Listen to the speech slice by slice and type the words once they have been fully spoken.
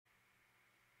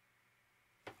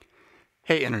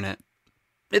Hey, Internet.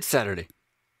 It's Saturday.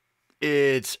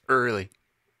 It's early.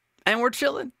 And we're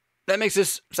chilling. That makes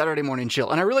this Saturday morning chill.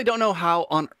 And I really don't know how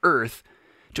on earth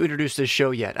to introduce this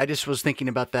show yet. I just was thinking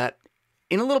about that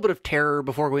in a little bit of terror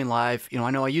before going live.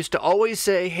 I know I used to always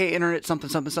say, hey, Internet, something,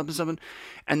 something, something, something.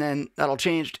 And then that all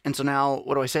changed. And so now,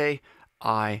 what do I say?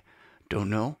 I don't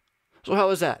know. So how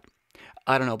is that?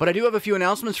 I don't know. But I do have a few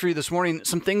announcements for you this morning.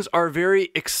 Some things are very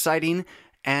exciting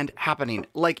and happening.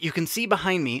 Like you can see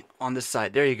behind me on this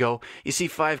side. There you go. You see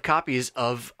 5 copies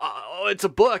of, it's a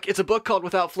book. It's a book called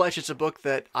Without Flesh. It's a book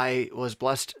that I was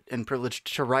blessed and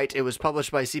privileged to write. It was published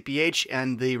by CPH,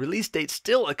 and the release date's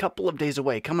still a couple of days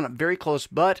away, coming up very close,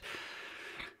 but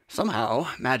somehow,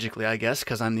 magically, I guess,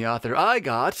 because I'm the author, I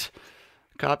got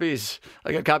copies,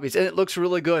 and it looks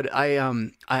really good.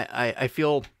 I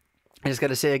feel, I just got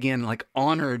to say again, like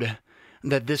honored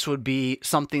that this would be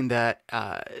something that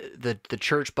the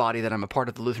church body that I'm a part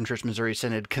of, the Lutheran Church Missouri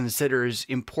Synod, considers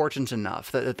important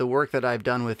enough, that the work that I've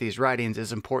done with these writings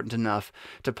is important enough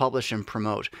to publish and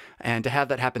promote. And to have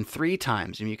that happen 3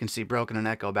 times, and you can see Broken and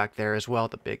Echo back there as well,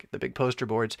 the big poster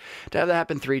boards, to have that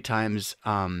happen 3 times,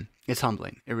 it's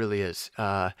humbling. It really is.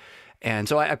 And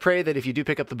so I pray that if you do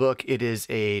pick up the book, it is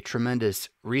a tremendous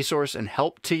resource and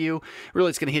help to you. Really,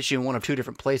 it's going to hit you in one of 2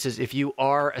 different places. If you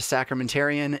are a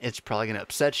sacramentarian, it's probably going to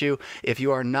upset you. If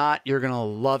you are not, you're going to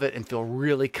love it and feel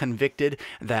really convicted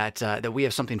that we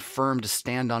have something firm to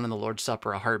stand on in the Lord's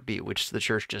Supper, a heartbeat, which the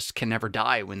church just can never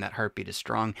die when that heartbeat is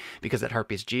strong, because that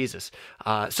heartbeat's Jesus.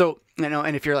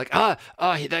 And if you're like,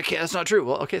 that's not true.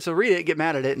 Well, okay, so read it, get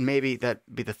mad at it, and maybe that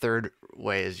be the third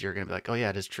way is you're going to be like, oh yeah,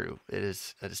 it is true. That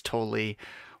is totally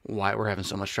why we're having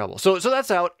so much trouble. So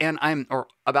that's out, and I'm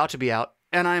about to be out,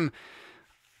 and I'm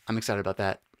excited about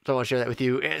that. So I'll share that with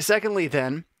you. Secondly,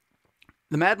 then,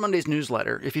 the Mad Mondays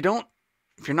newsletter. If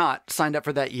you're not signed up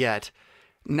for that yet,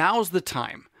 now's the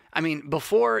time. I mean,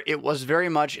 before it was very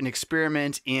much an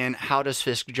experiment in how does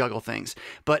Fisk juggle things,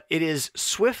 but it is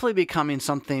swiftly becoming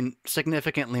something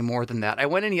significantly more than that. I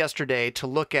went in yesterday to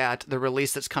look at the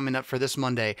release that's coming up for this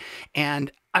Monday,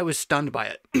 and I was stunned by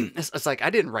it. It's like, I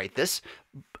didn't write this.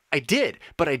 I did,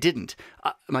 but I didn't.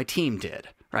 My team did.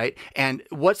 Right? And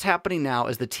what's happening now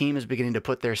is the team is beginning to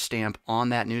put their stamp on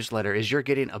that newsletter. Is you're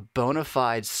getting a bona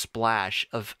fide splash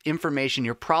of information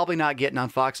you're probably not getting on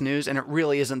Fox News, and it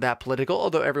really isn't that political,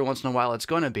 although every once in a while it's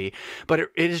going to be. But it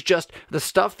is just the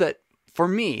stuff that, for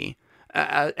me,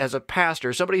 as a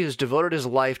pastor, somebody who's devoted his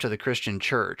life to the Christian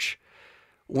church,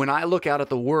 when I look out at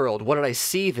the world, what did I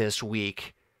see this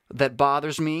week that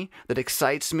bothers me, that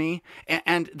excites me,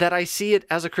 and that I see it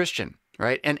as a Christian?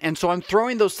 Right. And so I'm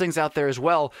throwing those things out there as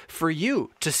well for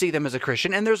you to see them as a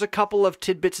Christian. And there's a couple of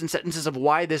tidbits and sentences of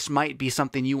why this might be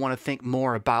something you want to think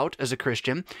more about as a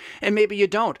Christian. And maybe you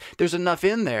don't. There's enough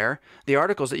in there, the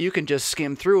articles, that you can just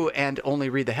skim through and only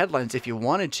read the headlines if you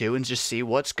wanted to and just see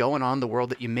what's going on in the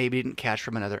world that you maybe didn't catch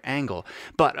from another angle.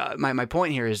 But my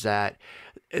point here is that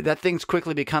thing's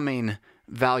quickly becoming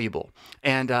valuable.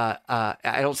 And I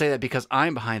don't say that because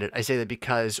I'm behind it. I say that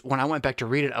because when I went back to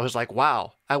read it, I was like,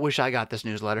 wow, I wish I got this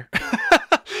newsletter.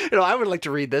 I would like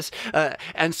to read this.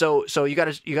 And so you got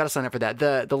to sign up for that.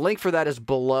 The link for that is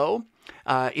below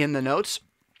in the notes.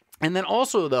 And then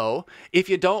also, though, if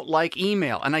you don't like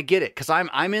email, and I get it, because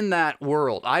I'm in that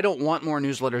world. I don't want more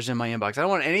newsletters in my inbox. I don't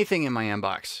want anything in my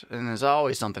inbox. And there's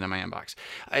always something in my inbox.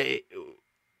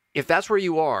 If that's where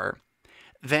you are,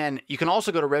 then you can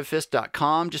also go to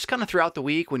revfist.com just kind of throughout the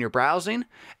week when you're browsing.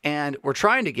 And we're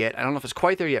trying to get, I don't know if it's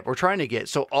quite there yet, we're trying to get,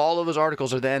 so all of those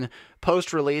articles are then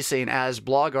post-releasing as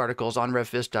blog articles on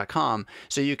revfist.com,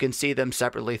 so you can see them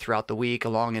separately throughout the week,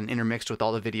 along and intermixed with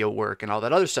all the video work and all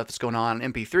that other stuff that's going on,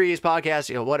 MP3s,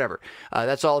 podcasts, whatever.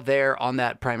 That's all there on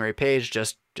that primary page,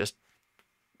 just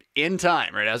in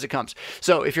time, right, as it comes.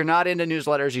 So if you're not into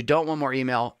newsletters, you don't want more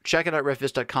email, check it out at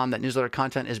revfist.com. That newsletter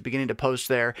content is beginning to post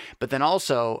there. But then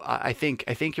also, I think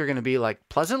you're going to be like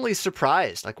pleasantly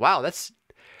surprised. Like, wow,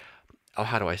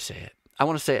 how do I say it? I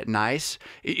want to say it nice.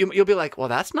 You'll be like, well,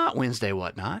 that's not Wednesday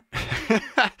Whatnot.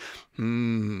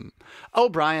 Oh,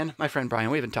 Brian, my friend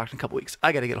Brian, we haven't talked in a couple weeks.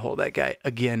 I got to get a hold of that guy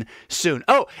again soon.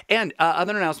 Oh, and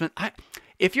other announcement.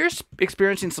 If you're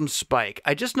experiencing some spike,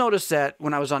 I just noticed that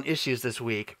when I was on Issues this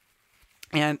week,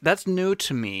 and that's new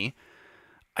to me.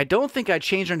 I don't think I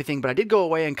changed anything, but I did go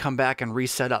away and come back and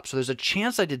reset up. So there's a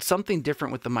chance I did something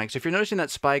different with the mic. So if you're noticing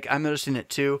that spike, I'm noticing it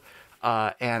too.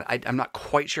 And I'm not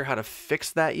quite sure how to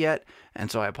fix that yet. And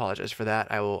so I apologize for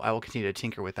that. I will continue to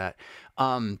tinker with that.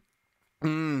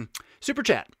 Super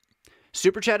Chat.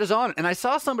 Super Chat is on, and I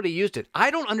saw somebody used it. I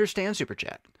don't understand Super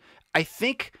Chat. I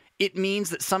think it means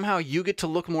that somehow you get to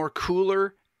look more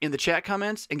cooler in the chat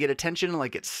comments and get attention and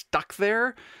like get stuck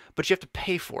there, but you have to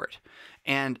pay for it.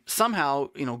 And somehow,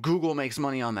 Google makes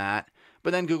money on that.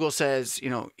 But then Google says,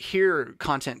 here,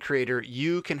 content creator,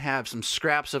 you can have some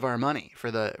scraps of our money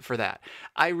for that.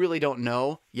 I really don't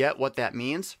know yet what that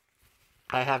means.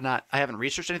 I haven't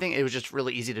researched anything. It was just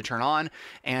really easy to turn on.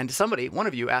 And one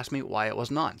of you asked me why it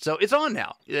wasn't on. So it's on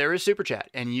now. There is Super Chat,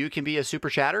 and you can be a Super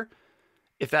Chatter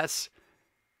if that's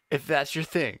your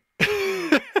thing.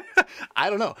 I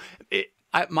don't know.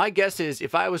 My guess is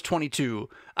if I was 22,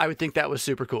 I would think that was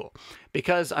super cool.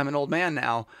 Because I'm an old man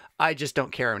now, I just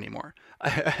don't care anymore.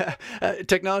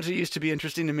 Technology used to be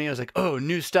interesting to me. I was like, oh,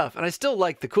 new stuff. And I still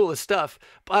like the coolest stuff,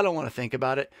 but I don't want to think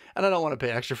about it. And I don't want to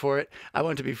pay extra for it. I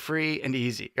want it to be free and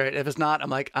easy. Right? If it's not, I'm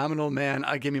like, I'm an old man.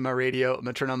 Give me my radio. I'm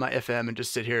going to turn on my FM and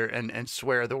just sit here and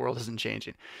swear the world isn't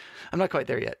changing. I'm not quite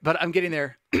there yet, but I'm getting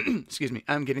there. Excuse me.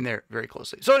 I'm getting there very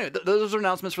closely. So anyway, those are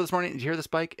announcements for this morning. Did you hear the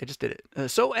spike? I just did it.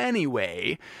 So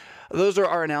anyway, those are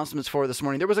our announcements for this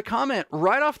morning. There was a comment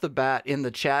right off the bat in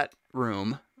the chat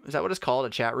room. Is that what it's called?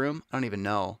 A chat room? I don't even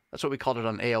know. That's what we called it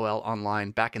on AOL Online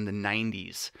back in the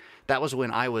 90s. That was when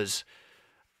I was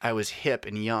hip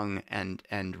and young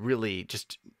and really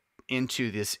just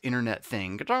into this internet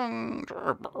thing. Anybody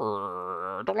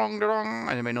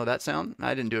know that sound?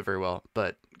 I didn't do it very well,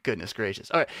 but goodness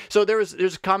gracious. All right, so there's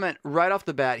a comment right off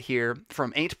the bat here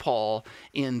from Ain't Paul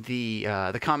in the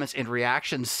comments and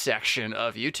reactions section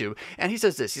of YouTube, and he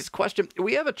says this. He's question: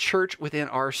 we have a church within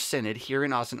our synod here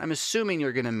in Austin. I'm assuming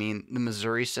you're going to mean the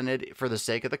Missouri Synod for the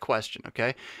sake of the question,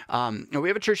 okay? We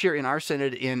have a church here in our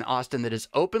synod in Austin that is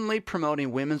openly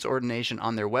promoting women's ordination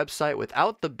on their website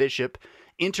without the bishop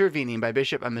intervening. By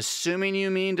bishop, I'm assuming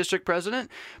you mean district president,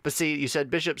 but see, you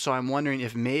said bishop, so I'm wondering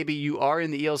if maybe you are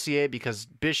in the ELCA because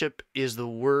bishop is the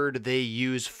word they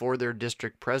use for their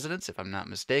district presidents, if I'm not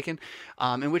mistaken,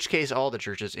 in which case all the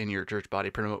churches in your church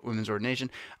body promote women's ordination.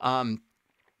 I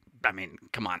mean,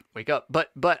 come on, wake up.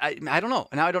 But I don't know.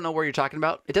 Now I don't know where you're talking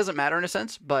about. It doesn't matter in a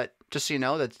sense, but just so you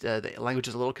know that the language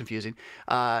is a little confusing.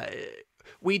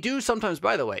 We do sometimes,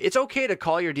 by the way, it's okay to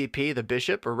call your DP the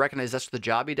bishop or recognize that's the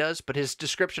job he does, but his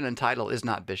description and title is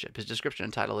not bishop. His description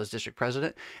and title is district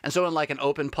president. And so in like an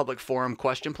open public forum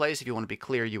question place, if you want to be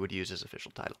clear, you would use his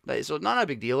official title. So not a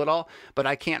big deal at all, but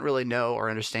I can't really know or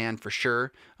understand for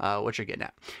sure what you're getting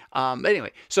at.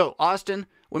 Anyway, so Austin,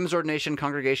 Women's Ordination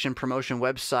Congregation Promotion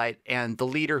website, and the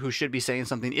leader who should be saying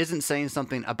something isn't saying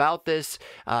something about this.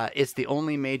 It's the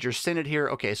only major synod here.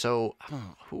 Okay, so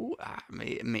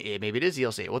maybe it is the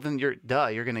LCA. Well, then you're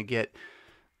going to get...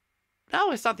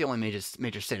 No, it's not the only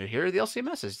major synod here. The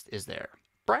LCMS is there.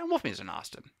 Brian Wolfman's in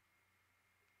Austin.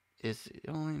 Is the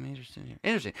only major synod here.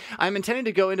 Interesting. I'm intending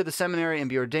to go into the seminary and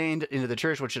be ordained into the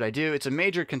church. What should I do? It's a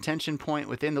major contention point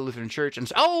within the Lutheran Church. And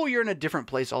so, you're in a different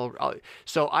place.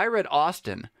 So I read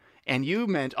Austin, and you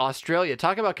meant Australia.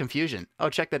 Talk about confusion.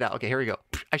 Oh, check that out. Okay, here we go.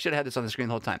 I should have had this on the screen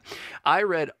the whole time. I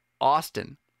read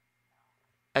Austin,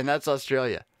 and that's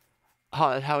Australia.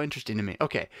 How interesting to me.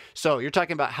 Okay, so you're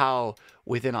talking about how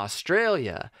within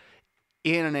Australia,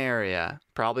 in an area,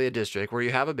 probably a district, where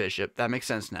you have a bishop. That makes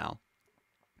sense now.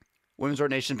 Women's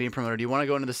ordination being promoted. You want to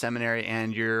go into the seminary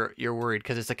and you're worried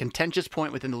because it's a contentious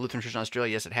point within the Lutheran Church in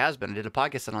Australia. Yes, it has been. I did a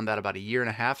podcast on that about 1.5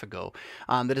 years ago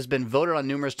that has been voted on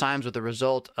numerous times with the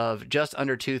result of just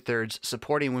under 2/3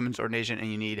 supporting women's ordination,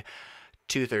 and you need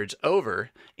 2/3 over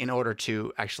in order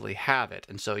to actually have it.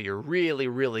 And so you're really,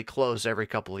 really close every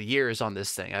couple of years on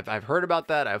this thing. I've heard about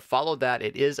that. I've followed that.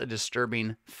 It is a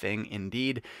disturbing thing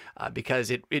indeed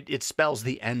because it spells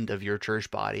the end of your church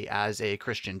body as a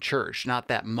Christian church. Not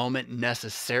that moment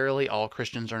necessarily. All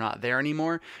Christians are not there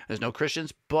anymore. There's no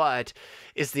Christians, but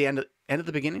it's the end of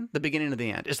the beginning of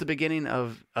the end. It's the beginning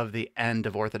of the end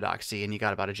of orthodoxy, and you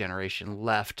got about a generation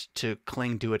left to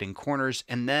cling to it in corners,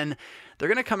 and then they're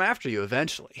going to come after you eventually.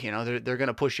 They're going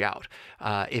to push you out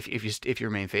if you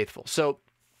remain faithful. So,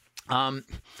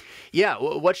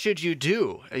 what should you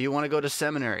do? You want to go to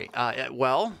seminary?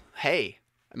 Well, hey.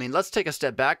 I mean, let's take a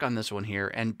step back on this one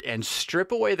here and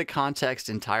strip away the context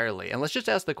entirely, and let's just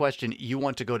ask the question: you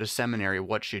want to go to seminary?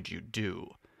 What should you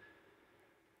do?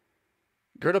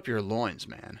 Gird up your loins,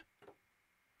 man.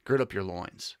 Gird up your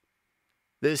loins.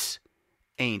 This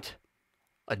ain't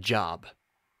a job.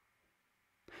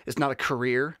 It's not a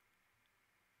career.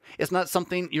 It's not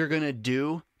something you're going to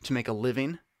do to make a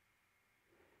living.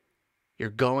 You're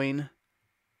going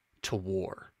to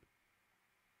war.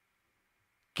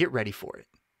 Get ready for it.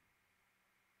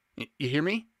 You hear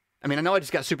me? I mean, I know I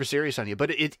just got super serious on you,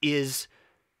 but it's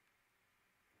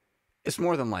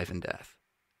more than life and death.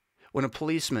 When a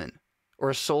policeman or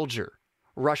a soldier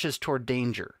rushes toward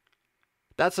danger,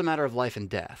 that's a matter of life and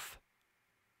death.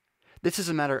 This is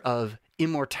a matter of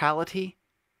immortality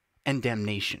and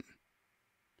damnation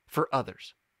for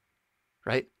others,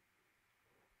 right?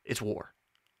 It's war.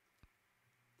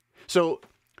 So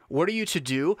what are you to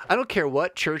do? I don't care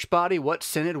what church body, what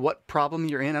synod, what problem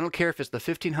you're in. I don't care if it's the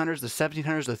 1500s, the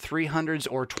 1700s, the 300s,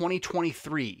 or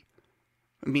 2023.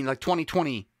 I mean, like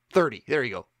 2020, 30. There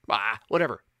you go.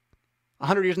 Whatever.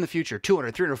 100 years in the future,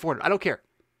 200, 300, 400. I don't care.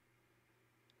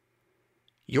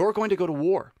 You're going to go to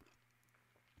war.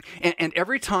 And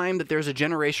every time that there's a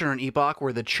generation or an epoch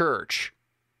where the church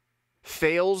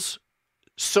fails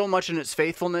so much in its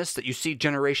faithfulness that you see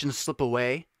generations slip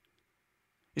away,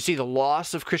 you see the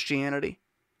loss of Christianity,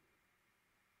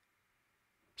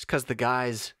 it's because the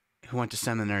guys who went to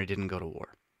seminary didn't go to war.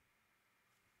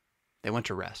 They went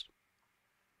to rest.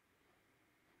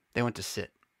 They went to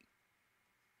sit.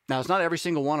 Now, it's not every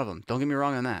single one of them. Don't get me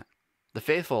wrong on that. The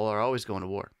faithful are always going to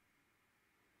war.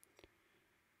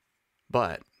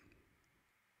 But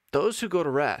those who go to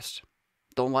rest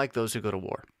don't like those who go to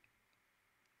war.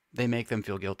 They make them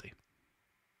feel guilty.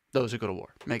 Those who go to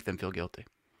war make them feel guilty.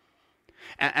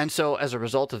 And so as a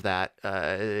result of that,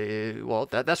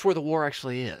 that's where the war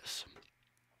actually is.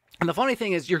 And the funny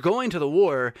thing is, you're going to the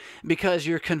war because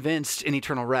you're convinced in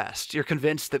eternal rest. You're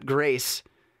convinced that grace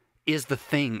is the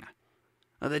thing,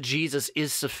 that Jesus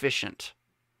is sufficient.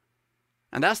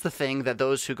 And that's the thing that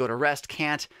those who go to rest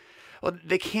can't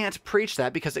preach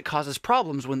that because it causes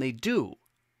problems when they do.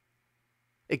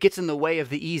 It gets in the way of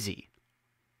the easy,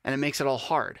 and it makes it all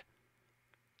hard.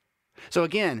 So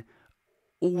again,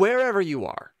 wherever you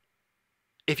are,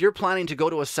 if you're planning to go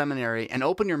to a seminary and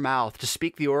open your mouth to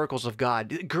speak the oracles of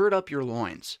God, gird up your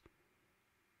loins.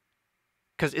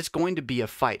 Because it's going to be a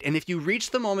fight. And if you reach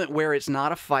the moment where it's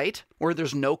not a fight, where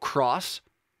there's no cross,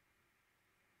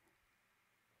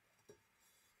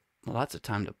 well, that's a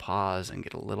time to pause and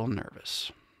get a little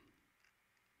nervous.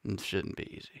 It shouldn't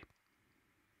be easy.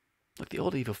 Look, the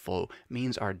old evil foe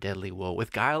means our deadly woe.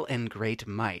 With guile and great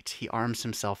might, he arms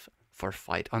himself for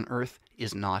fight. On earth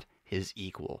is not his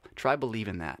equal. Try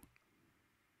believing that.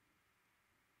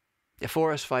 If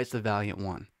for us fights the valiant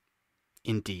one,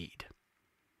 indeed.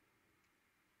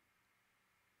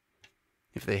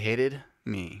 If they hated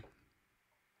me,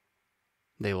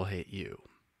 they will hate you.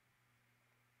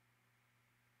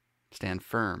 Stand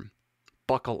firm.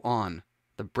 Buckle on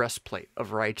the breastplate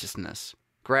of righteousness.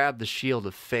 Grab the shield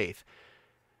of faith.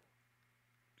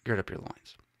 Gird up your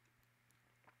loins.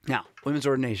 Now, women's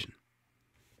ordination.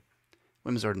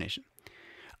 Women's ordination.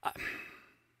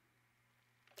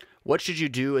 What should you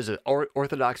do as an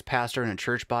Orthodox pastor in a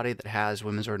church body that has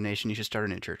women's ordination? You should start a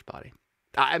new church body.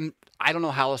 I don't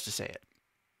know how else to say it.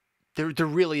 There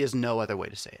really is no other way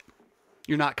to say it.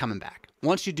 You're not coming back.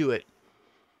 Once you do it,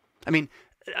 I mean,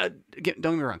 don't get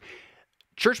me wrong.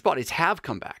 Church bodies have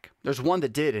come back. There's one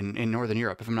that did in Northern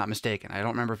Europe, if I'm not mistaken. I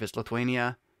don't remember if it's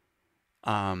Lithuania.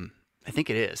 I think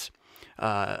it is.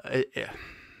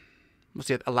 Let's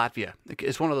see, Latvia.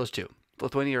 It's one of those two.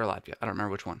 Lithuania or Latvia. I don't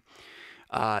remember which one.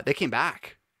 They came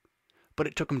back, but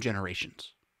it took them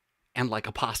generations and like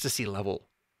apostasy level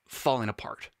falling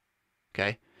apart.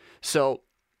 Okay? So,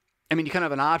 I mean, you kind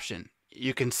of have an option.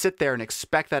 You can sit there and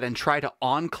expect that and try to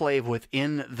enclave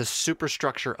within the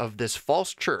superstructure of this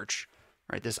false church,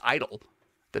 right? This idol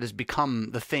that has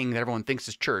become the thing that everyone thinks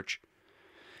is church.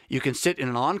 You can sit in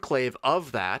an enclave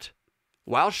of that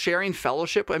while sharing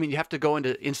fellowship. I mean, you have to go in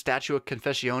statua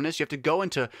confessionis. You have to go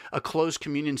into a closed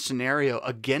communion scenario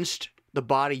against the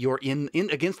body you're in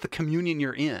against the communion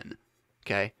you're in.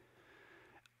 Okay?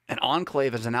 An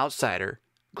enclave as an outsider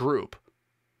group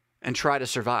and try to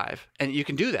survive. And you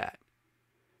can do that.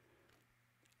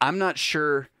 I'm not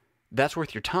sure that's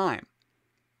worth your time.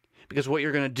 Because what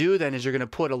you're going to do then is you're going to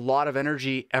put a lot of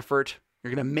energy, effort.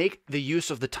 You're going to make the use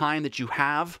of the time that you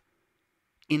have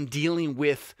in dealing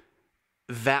with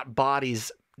that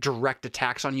body's direct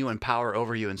attacks on you and power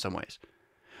over you in some ways.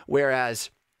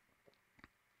 Whereas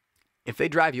if they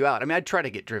drive you out, I mean, I'd try to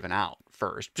get driven out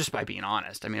first, just by being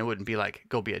honest. I mean, it wouldn't be like,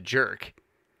 go be a jerk.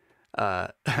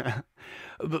 But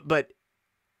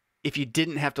if you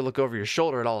didn't have to look over your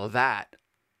shoulder at all of that,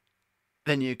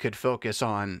 then you could focus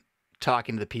on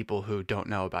talking to the people who don't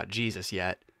know about Jesus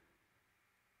yet,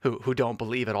 who don't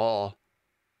believe at all.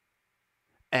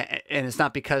 And it's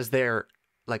not because they're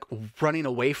like running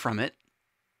away from it.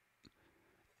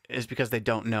 It's because they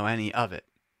don't know any of it.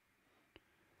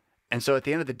 And so at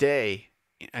the end of the day,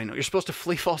 I know you're supposed to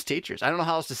flee false teachers. I don't know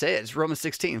how else to say it. It's Romans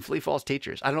 16, flee false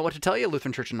teachers. I don't know what to tell you,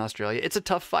 Lutheran Church in Australia. It's a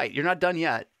tough fight. You're not done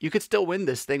yet. You could still win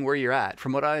this thing where you're at,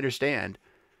 from what I understand.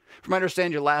 From what I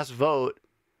understand, your last vote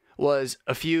was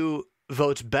a few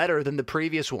votes better than the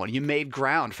previous one. You made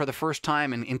ground for the first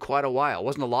time in quite a while. It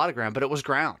wasn't a lot of ground, but it was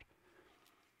ground.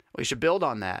 We should build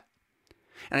on that.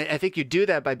 And I think you do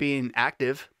that by being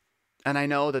active. And I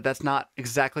know that that's not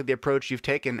exactly the approach you've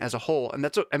taken as a whole.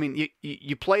 And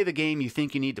you play the game you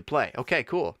think you need to play. Okay,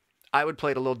 cool. I would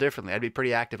play it a little differently. I'd be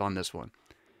pretty active on this one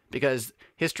because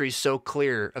history is so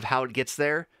clear of how it gets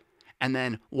there and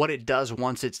then what it does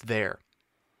once it's there.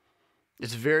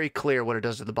 It's very clear what it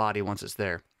does to the body once it's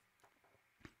there.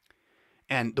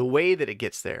 And the way that it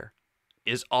gets there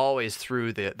is always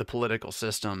through the political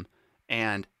system.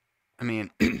 And I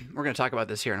mean, we're going to talk about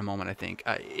this here in a moment, I think.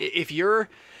 If you're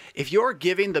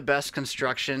giving the best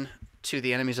construction to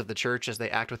the enemies of the church as they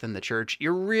act within the church,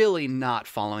 you're really not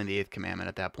following the 8th commandment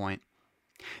at that point.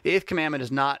 The 8th commandment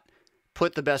is not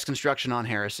put the best construction on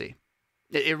heresy.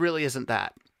 It really isn't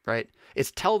that, right?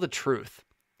 It's tell the truth.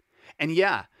 And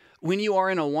yeah, when you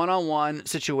are in a one-on-one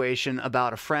situation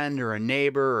about a friend or a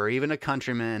neighbor or even a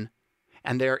countryman,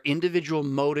 and their individual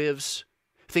motives,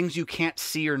 things you can't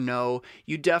see or know,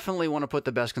 you definitely want to put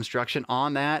the best construction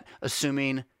on that,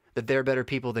 assuming that they're better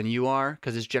people than you are,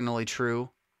 because it's generally true.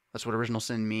 That's what original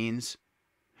sin means.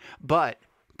 But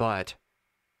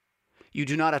you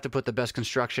do not have to put the best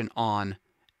construction on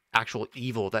actual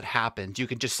evil that happens. You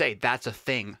can just say that's a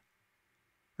thing,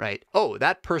 right? Oh,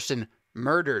 that person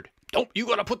murdered. Oh, you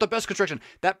got to put the best construction.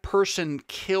 That person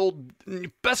killed.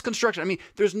 Best construction. I mean,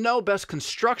 there's no best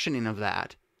constructioning of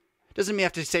that. Doesn't mean you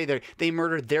have to say they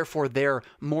murdered, therefore they're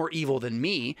more evil than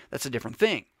me. That's a different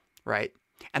thing, right?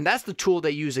 And that's the tool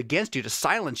they use against you to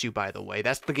silence you, by the way.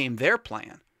 That's the game they're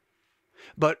playing.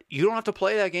 But you don't have to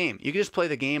play that game. You can just play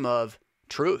the game of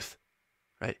truth,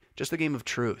 right? Just the game of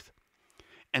truth.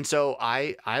 And so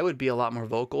I would be a lot more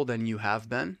vocal than you have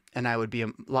been, and I would be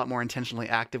a lot more intentionally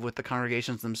active with the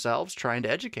congregations themselves, trying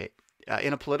to educate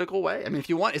in a political way. I mean, if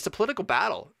you want, it's a political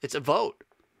battle. It's a vote.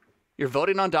 You're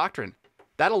voting on doctrine.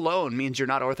 That alone means you're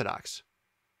not orthodox,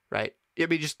 right? I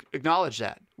mean, just acknowledge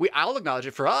that. I'll acknowledge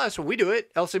it for us when we do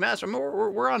it. LCMS, I mean,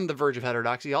 we're on the verge of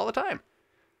heterodoxy all the time.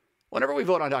 Whenever we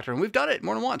vote on doctrine, we've done it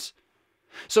more than once.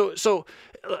 So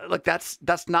like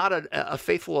that's not a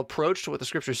faithful approach to what the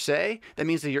scriptures say. That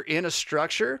means that you're in a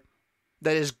structure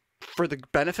that is for the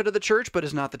benefit of the church, but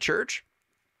is not the church.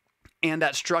 And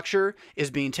that structure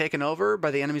is being taken over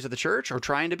by the enemies of the church, or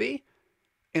trying to be,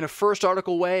 in a first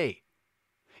article way.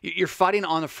 You're fighting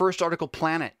on a first article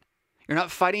planet. You're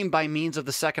not fighting by means of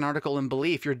the second article in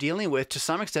belief. You're dealing with, to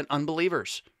some extent,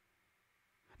 unbelievers.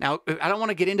 Now, I don't want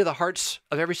to get into the hearts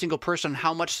of every single person,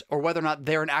 how much or whether or not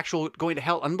they're an actual going to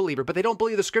hell unbeliever, but they don't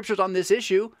believe the scriptures on this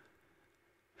issue.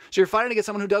 So you're fighting against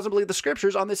someone who doesn't believe the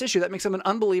scriptures on this issue. That makes them an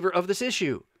unbeliever of this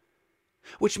issue,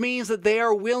 which means that they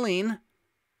are willing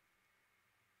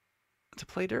to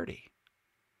play dirty.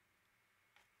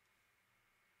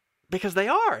 Because they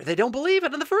are. They don't believe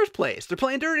it in the first place. They're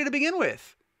playing dirty to begin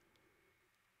with.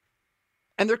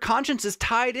 And their conscience is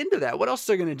tied into that. What else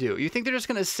are they going to do? You think they're just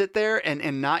going to sit there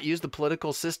and not use the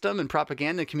political system and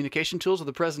propaganda and communication tools of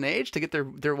the present age to get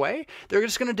their way? They're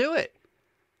just going to do it.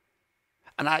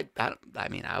 And I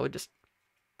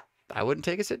wouldn't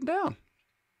take it sitting down.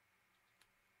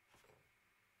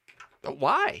 But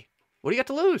why? What do you got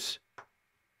to lose?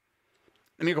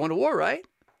 I mean, you're going to war, right?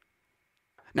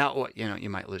 Now, you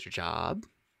might lose your job,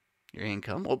 your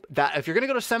income. Well, that if you're going to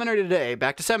go to seminary today,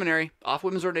 back to seminary, off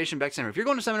women's ordination, back to seminary. If you're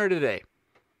going to seminary today,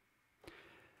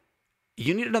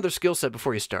 you need another skill set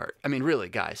before you start. I mean, really,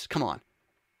 guys, come on.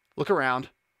 Look around.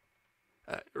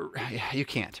 You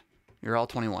can't. You're all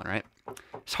 21, right?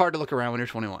 It's hard to look around when you're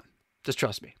 21. Just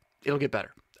trust me. It'll get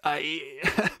better.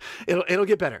 It'll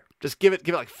get better. Just give it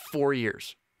like 4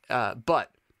 years. So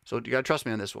you got to trust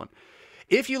me on this one.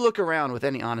 If you look around with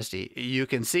any honesty, you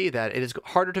can see that it is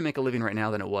harder to make a living right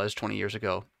now than it was 20 years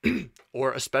ago,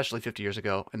 or especially 50 years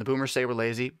ago. And the boomers say we're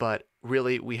lazy, but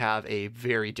really we have a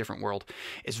very different world.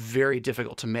 It's very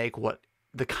difficult to make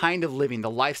the kind of living,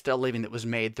 the lifestyle living that was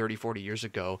made 30, 40 years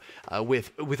ago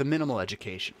with a minimal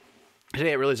education.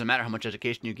 Today, it really doesn't matter how much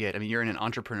education you get. I mean, you're in an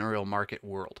entrepreneurial market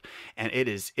world, and it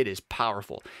is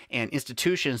powerful. And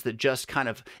institutions that just kind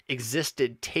of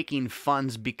existed taking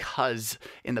funds because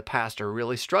in the past are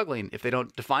really struggling if they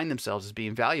don't define themselves as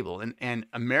being valuable. And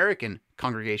American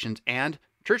congregations and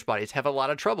church bodies have a lot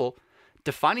of trouble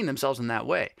defining themselves in that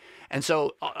way. And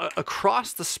so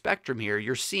across the spectrum here,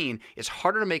 you're seeing it's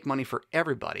harder to make money for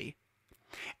everybody.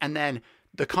 And then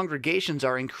the congregations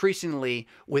are increasingly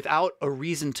without a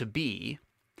reason to be.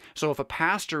 So if a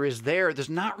pastor is there, there's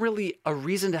not really a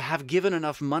reason to have given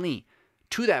enough money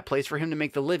to that place for him to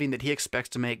make the living that he expects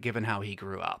to make given how he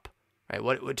grew up,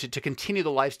 right? To continue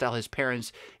the lifestyle his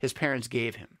parents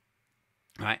gave him.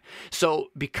 Right? So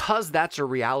because that's a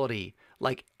reality,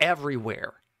 like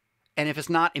everywhere, and if it's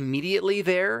not immediately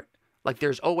there, like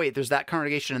there's that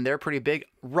congregation and they're pretty big,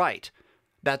 right?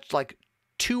 That's like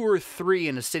 2 or 3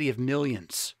 in a city of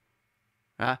millions.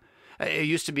 It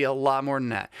used to be a lot more than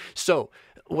that. So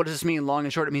what does this mean long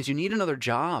and short? It means you need another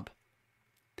job.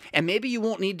 And maybe you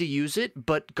won't need to use it,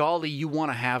 but golly, you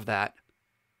want to have that.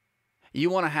 You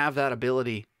want to have that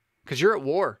ability because you're at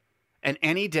war. And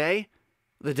any day,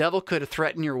 the devil could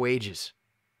threaten your wages.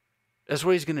 That's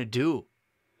what he's going to do.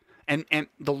 And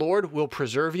the Lord will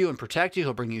preserve you and protect you.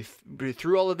 He'll bring you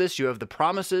through all of this. You have the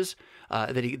promises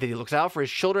that he looks out for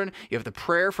his children. You have the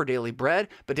prayer for daily bread.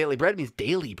 But daily bread means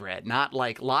daily bread, not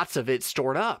like lots of it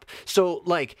stored up. So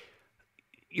like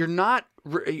you're not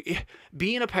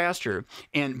being a pastor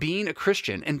and being a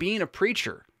Christian and being a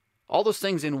preacher. All those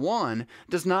things in one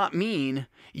does not mean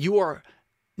you are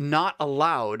not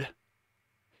allowed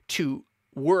to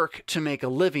work to make a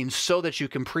living so that you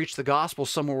can preach the gospel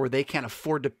somewhere where they can't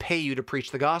afford to pay you to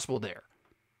preach the gospel there.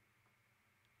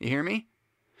 You hear me?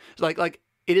 Like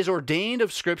it is ordained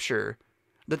of Scripture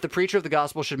that the preacher of the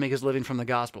gospel should make his living from the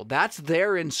gospel. That's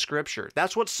there in Scripture.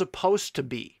 That's what's supposed to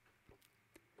be.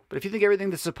 But if you think everything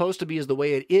that's supposed to be is the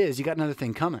way it is, you got another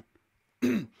thing coming.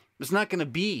 It's not going to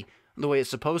be the way it's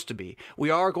supposed to be. We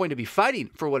are going to be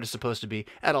fighting for what is supposed to be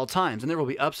at all times, and there will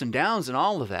be ups and downs and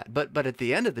all of that. But at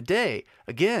the end of the day,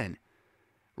 again,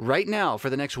 right now, for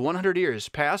the next 100 years,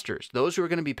 pastors, those who are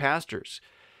going to be pastors,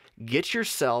 get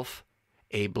yourself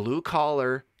a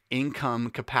blue-collar income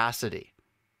capacity.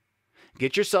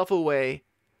 Get yourself a way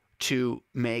to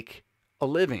make a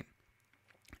living.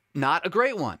 Not a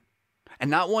great one. And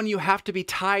not one you have to be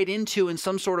tied into in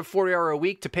some sort of 40-hour a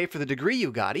week to pay for the degree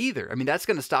you got either. I mean, that's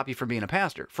going to stop you from being a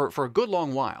pastor for a good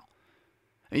long while.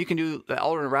 And you can do the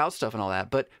alternate route stuff and all that,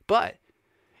 but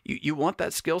you want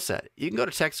that skill set. You can go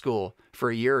to tech school for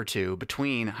a year or two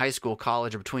between high school,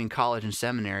 college, or between college and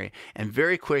seminary, and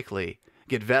very quickly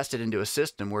get vested into a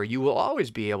system where you will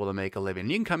always be able to make a living.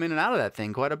 And you can come in and out of that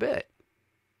thing quite a bit.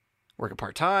 Work a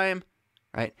part-time,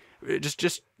 right?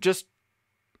 Just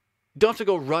don't have to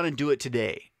go run and do it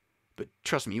today. But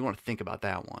trust me, you want to think about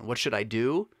that one. What should I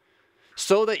do?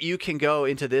 So that you can go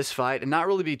into this fight and not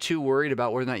really be too worried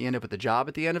about whether or not you end up with a job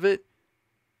at the end of it.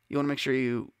 You want to make sure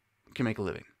you can make a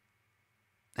living.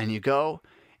 And you go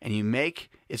and you make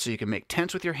it so you can make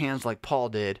tents with your hands like Paul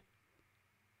did.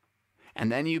 And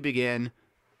then you begin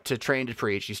to train to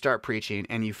preach. You start preaching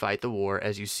and you fight the war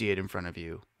as you see it in front of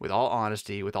you. With all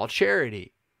honesty, with all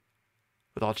charity.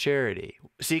 With all charity.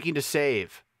 Seeking to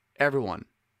save everyone,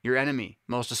 your enemy,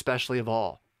 most especially of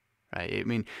all, right? I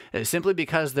mean, simply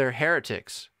because they're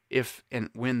heretics, if and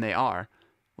when they are,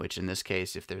 which in this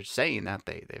case, if they're saying that,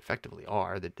 they effectively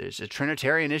are, that there's a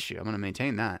Trinitarian issue. I'm going to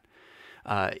maintain that.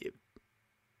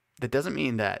 That doesn't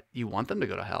mean that you want them to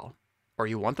go to hell or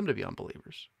you want them to be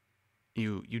unbelievers.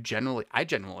 I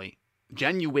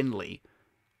genuinely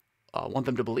want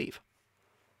them to believe.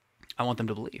 I want them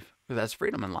to believe. That's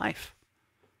freedom in life.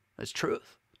 That's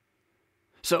truth.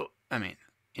 So, I mean,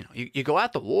 you go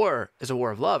at the war as a war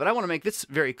of love. And I want to make this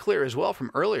very clear as well from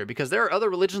earlier, because there are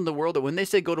other religions in the world that when they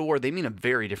say go to war, they mean a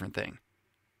very different thing.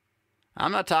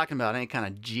 I'm not talking about any kind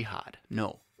of jihad.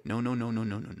 No.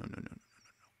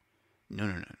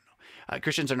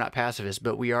 Christians are not pacifists,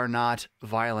 but we are not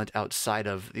violent outside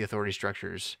of the authority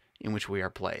structures in which we are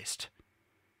placed.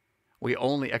 We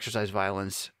only exercise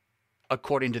violence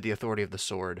according to the authority of the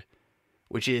sword,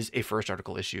 which is a first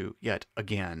article issue yet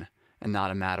again, and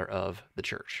not a matter of the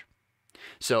church.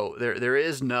 So there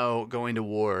is no going to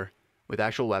war with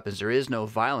actual weapons. There is no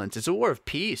violence. It's a war of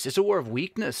peace. It's a war of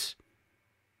weakness.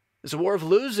 It's a war of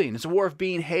losing. It's a war of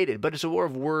being hated. But it's a war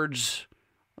of words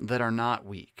that are not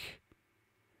weak.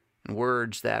 And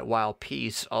words that, while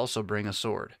peace, also bring a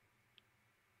sword.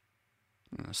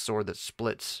 A sword that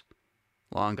splits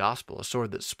law and gospel. A sword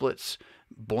that splits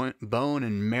bone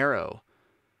and marrow.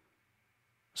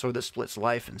 A sword that splits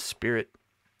life and spirit.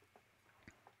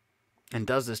 And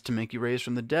does this to make you raise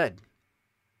from the dead.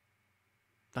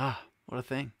 Ah, what a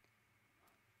thing.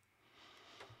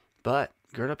 But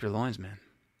gird up your loins, man.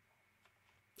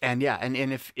 And yeah, and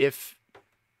if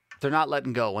they're not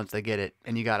letting go once they get it,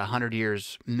 and you got 100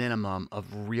 years minimum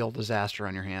of real disaster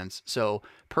on your hands. So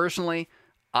personally,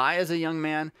 I as a young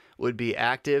man would be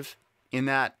active in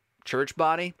that church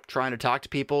body, trying to talk to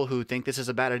people who think this is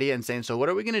a bad idea and saying, so what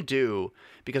are we going to do?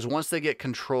 Because once they get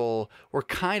control, we're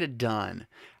kind of done.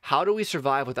 How do we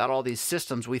survive without all these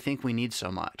systems we think we need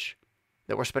so much,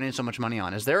 that we're spending so much money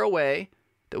on? Is there a way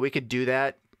that we could do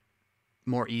that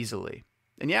more easily?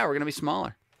 And yeah, we're going to be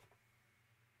smaller.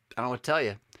 I don't know what to tell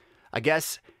you. I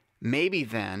guess maybe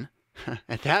then,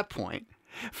 at that point,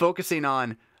 focusing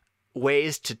on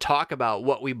ways to talk about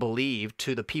what we believe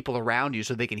to the people around you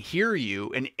so they can hear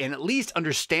you and at least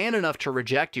understand enough to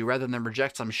reject you rather than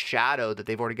reject some shadow that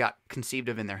they've already got conceived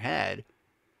of in their head.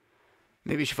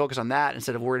 Maybe you should focus on that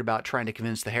instead of worried about trying to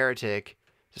convince the heretic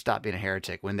to stop being a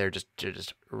heretic when they're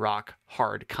just rock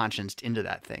hard conscienced into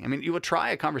that thing. I mean, you would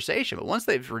try a conversation, but once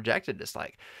they've rejected, it's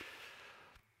like,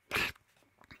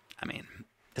 I mean,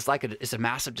 it's a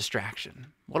massive distraction.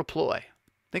 What a ploy.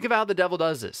 Think of how the devil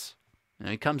does this.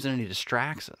 He comes in and he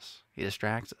distracts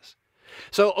us.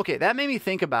 So, okay, that made me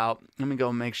think about, let me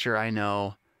go make sure I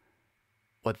know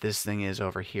what this thing is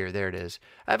over here. There it is.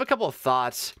 I have a couple of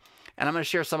thoughts, and I'm going to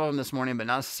share some of them this morning, but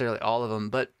not necessarily all of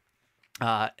them. But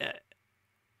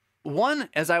one,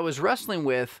 as I was wrestling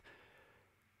with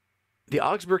the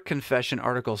Augsburg Confession,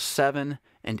 Articles 7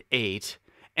 and 8,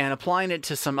 and applying it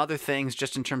to some other things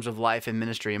just in terms of life and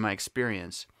ministry and my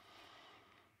experience,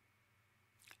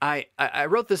 I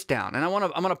wrote this down, and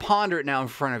I'm gonna ponder it now in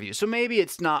front of you. So maybe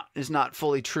it's not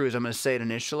fully true as I'm going to say it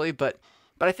initially, but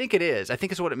I think it is. I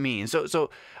think it's what it means.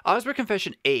 So Augsburg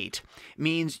Confession 8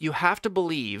 means you have to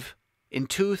believe in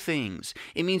two things.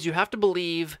 It means you have to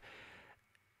believe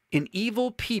in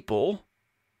evil people.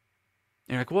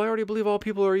 And you're like, well, I already believe all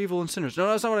people are evil and sinners. No,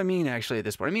 that's not what I mean actually at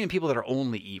this point. I mean people that are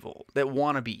only evil, that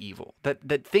want to be evil,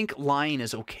 that think lying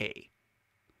is okay.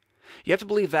 You have to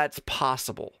believe that's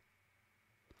possible.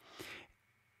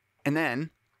 And then,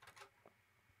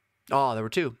 there were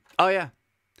two. Oh, yeah.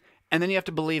 And then you have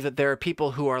to believe that there are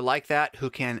people who are like that, who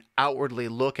can outwardly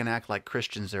look and act like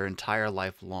Christians their entire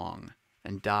life long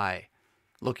and die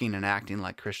looking and acting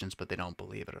like Christians, but they don't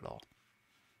believe it at all.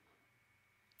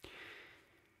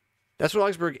 That's what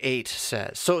Augsburg 8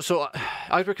 says. So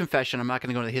Augsburg Confession, I'm not going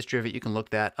to go into the history of it. You can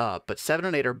look that up. But 7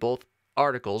 and 8 are both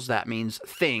articles. That means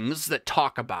things that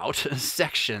talk about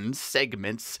sections,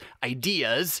 segments,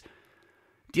 ideas,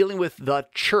 dealing with the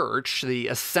church, the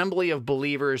assembly of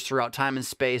believers throughout time and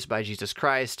space by Jesus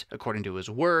Christ, according to his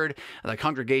word, the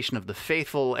congregation of the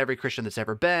faithful, every Christian that's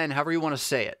ever been, however you want to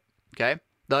say it, okay?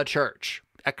 The church,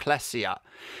 ecclesia.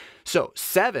 So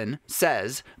 7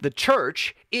 says the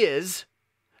church is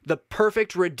the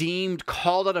perfect, redeemed,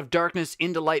 called out of darkness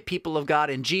into light people of God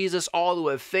in Jesus, all who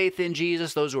have faith in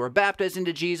Jesus, those who are baptized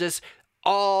into Jesus,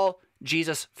 all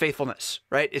Jesus faithfulness,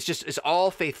 right? It's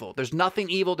all faithful. There's nothing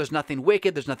evil. There's nothing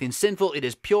wicked. There's nothing sinful. It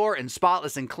is pure and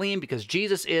spotless and clean because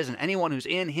Jesus is, and anyone who's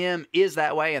in him is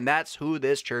that way, and that's who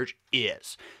this church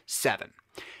is. 7.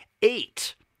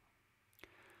 8.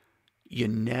 You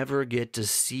never get to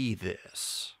see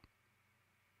this.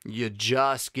 You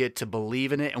just get to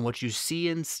believe in it, and what you see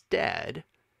instead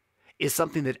is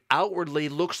something that outwardly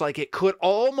looks like it could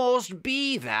almost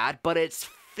be that, but it's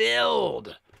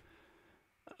filled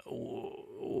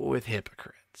with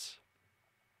hypocrites.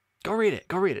 Go read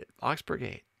it. Augsburg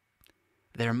 8.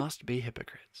 There must be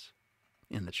hypocrites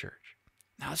in the church.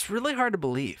 Now, it's really hard to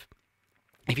believe.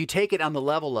 If you take it on the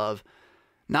level of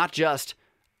not just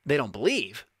they don't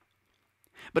believe,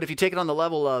 but if you take it on the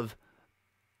level of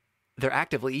they're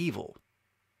actively evil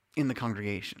in the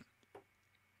congregation.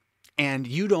 And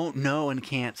you don't know and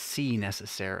can't see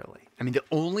necessarily. I mean, the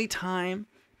only time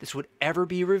this would ever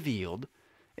be revealed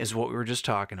is what we were just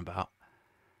talking about.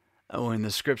 When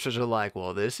the scriptures are like,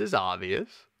 well, this is obvious.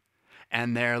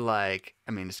 And they're like,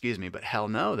 I mean, excuse me, but hell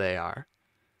no, they are.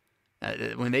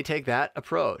 When they take that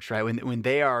approach, right? When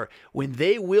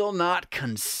they will not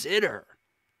consider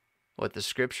what the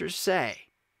scriptures say,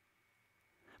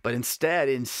 but instead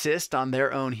insist on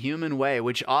their own human way,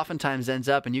 which oftentimes ends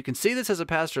up, and you can see this as a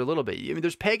pastor a little bit. I mean,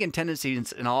 there's pagan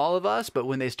tendencies in all of us, but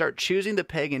when they start choosing the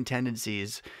pagan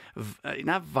tendencies,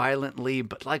 not violently,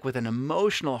 but like with an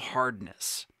emotional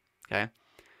hardness, okay?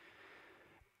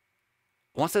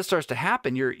 Once that starts to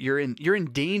happen, you're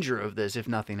in danger of this, if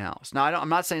nothing else. Now, I'm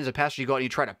not saying as a pastor you go out and you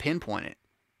try to pinpoint it.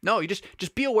 No, you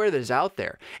just be aware that it's out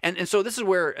there. And so this is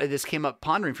where this came up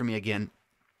pondering for me again.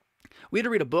 We had to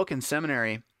read a book in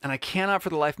seminary, and I cannot for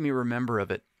the life of me remember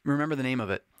the name of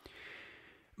it.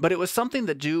 But it was something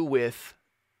to do with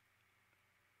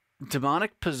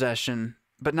demonic possession,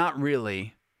 but not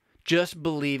really, just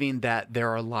believing that there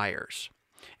are liars.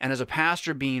 And as a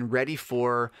pastor, being ready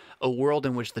for a world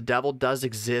in which the devil does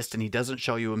exist and he doesn't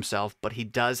show you himself, but he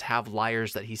does have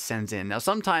liars that he sends in. Now,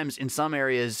 sometimes in some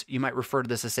areas, you might refer to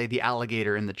this as, say, the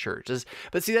alligator in the church.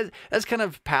 But see, that's kind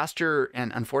of pastor,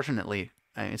 and unfortunately,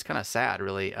 I mean, it's kind of sad,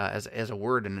 really, as a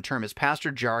word and a term. It's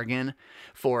pastor jargon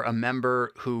for a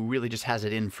member who really just has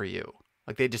it in for you.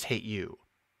 Like, they just hate you.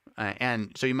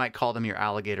 And so you might call them your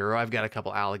alligator, or I've got a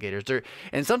couple alligators.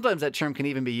 And sometimes that term can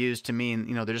even be used to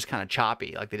mean, they're just kind of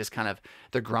choppy. Like,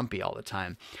 they're grumpy all the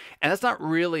time. And that's not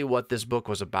really what this book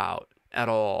was about. at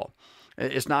all.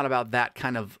 It's not about that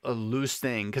kind of a loose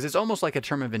thing, because it's almost like a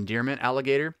term of endearment,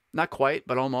 alligator. Not quite,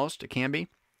 but almost. It can be.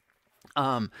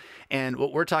 And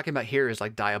what we're talking about here is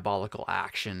like diabolical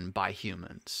action by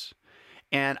humans.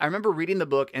 And I remember reading the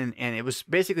book, and it was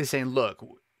basically saying, look,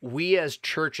 we as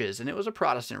churches, and it was a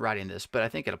Protestant writing this, but I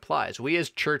think it applies. We as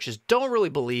churches don't really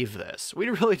believe this. We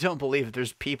really don't believe that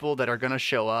there's people that are going to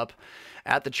show up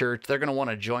at the church. They're going to want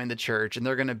to join the church, and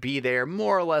they're going to be there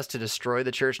more or less to destroy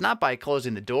the church, not by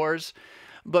closing the doors,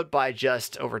 but by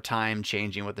just over time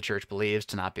changing what the church believes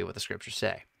to not be what the scriptures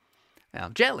say.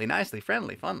 Gently, nicely,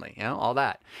 friendly, funly, all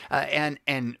that. And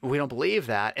we don't believe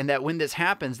that, and that when this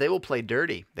happens, they will play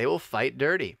dirty. They will fight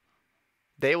dirty.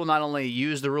 They will not only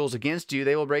use the rules against you,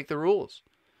 they will break the rules.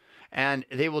 And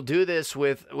they will do this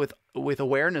with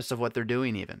awareness of what they're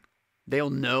doing even.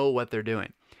 They'll know what they're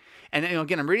doing. And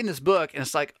again, I'm reading this book, and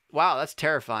it's like, wow, that's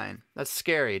terrifying. That's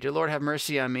scary. Dear Lord, have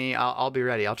mercy on me. I'll be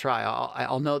ready. I'll try.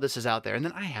 I'll know this is out there. And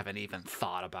then I haven't even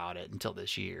thought about it until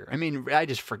this year. I mean, I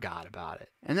just forgot about it.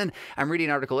 And then I'm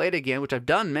reading Article 8 again, which I've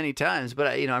done many times. But,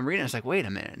 I'm reading it. It's like, wait a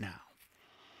minute now.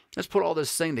 Let's put all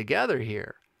this thing together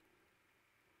here.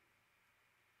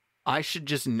 I should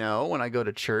just know when I go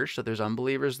to church that there's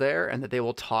unbelievers there, and that they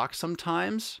will talk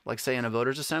sometimes, like say in a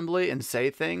voters' assembly, and say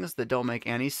things that don't make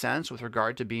any sense with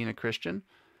regard to being a Christian.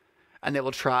 And they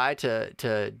will try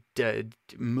to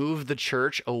move the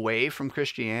church away from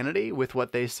Christianity with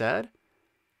what they said.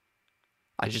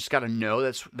 I just got to know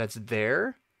that's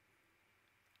there.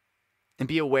 And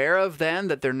be aware of then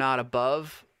that they're not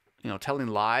above, telling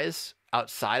lies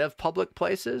outside of public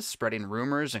places, spreading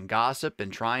rumors and gossip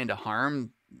and trying to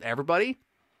harm everybody.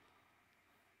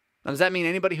 Now, does that mean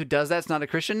anybody who does that's not a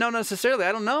Christian? No, not necessarily.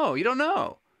 I don't know. You don't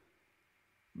know.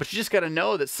 But you just got to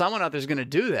know that someone out there is going to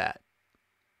do that,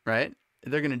 right?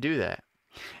 They're going to do that.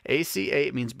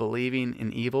 AC8 means believing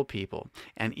in evil people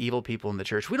and evil people in the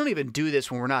church. We don't even do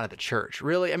this when we're not at the church.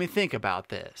 Really? I mean, think about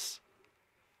this.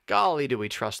 Golly, do we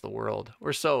trust the world?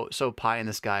 We're so pie in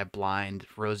the sky, blind,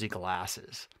 rosy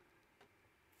glasses.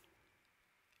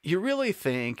 You really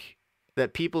think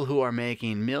that people who are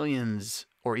making millions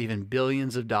or even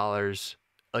billions of dollars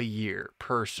a year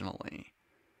personally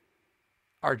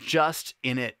are just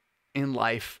in it in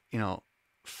life,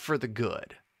 for the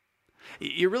good?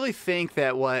 You really think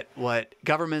that what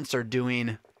governments are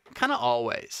doing kind of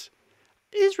always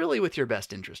is really with your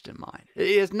best interest in mind?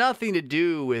 It has nothing to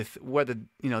do with whether,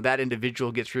 that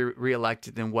individual gets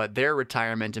reelected and what their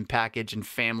retirement and package and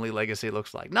family legacy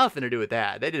looks like. Nothing to do with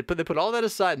that. They put all that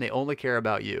aside, and they only care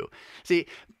about you. See,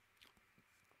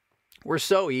 we're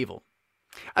so evil.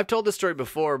 I've told this story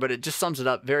before, but it just sums it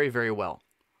up very, very well.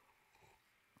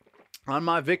 On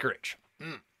my vicarage,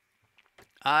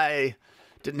 I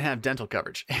didn't have dental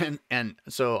coverage, and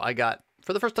so I got,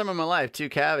 for the first time in my life, 2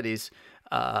 cavities.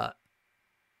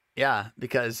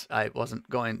 Because I wasn't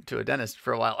going to a dentist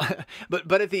for a while.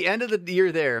 but at the end of the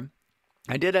year there,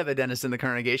 I did have a dentist in the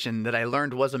congregation that I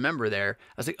learned was a member there.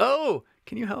 I was like, oh,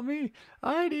 can you help me?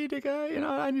 I need a guy,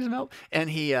 I need some help. And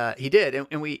he did.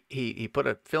 And he put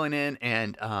a filling in,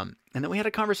 and then we had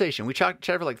a conversation. We chatted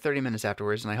for like 30 minutes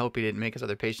afterwards, and I hope he didn't make his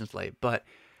other patients late. And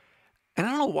I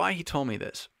don't know why he told me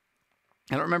this.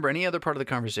 I don't remember any other part of the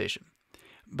conversation.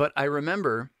 But I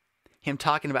remember him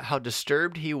talking about how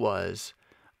disturbed he was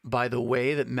by the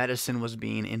way that medicine was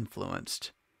being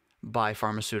influenced by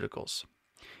pharmaceuticals.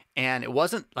 And it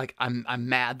wasn't like, I'm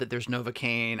mad that there's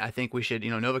Novocaine. I think we should,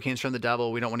 Novocaine's from the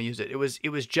devil. We don't want to use it. It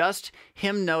was just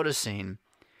him noticing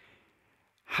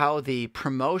how the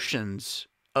promotions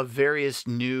of various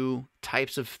new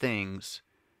types of things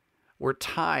were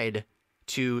tied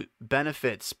to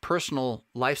benefits, personal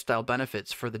lifestyle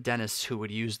benefits for the dentists who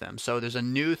would use them. So there's a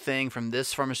new thing from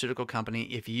this pharmaceutical company.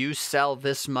 If you sell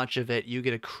this much of it, you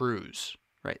get a cruise,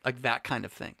 right? Like that kind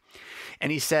of thing.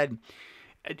 And he said,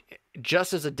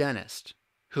 just as a dentist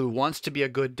who wants to be a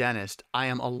good dentist, I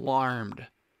am alarmed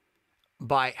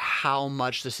by how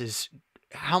much this is,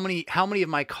 how many of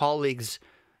my colleagues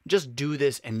just do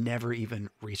this and never even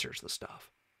research the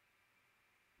stuff.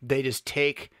 They just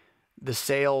take the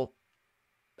sale,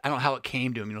 I don't know how it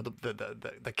came to them,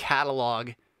 the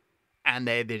catalog, and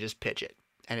they just pitch it.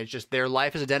 And it's just their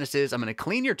life as a dentist is, I'm going to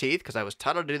clean your teeth because I was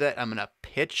taught to do that. I'm going to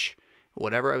pitch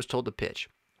whatever I was told to pitch.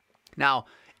 Now,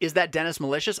 is that dentist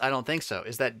malicious? I don't think so.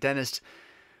 Is that dentist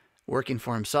working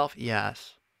for himself?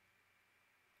 Yes.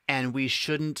 And we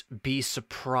shouldn't be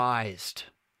surprised.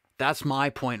 That's my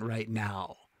point right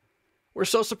now. We're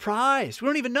so surprised. We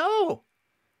don't even know.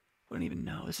 We don't even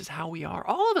know. This is how we are.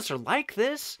 All of us are like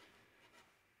this.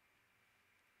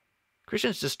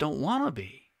 Christians just don't want to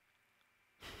be.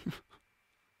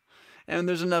 And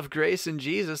there's enough grace in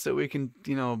Jesus that we can,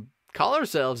 call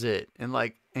ourselves it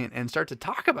and start to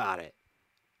talk about it.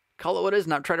 Call it what it is,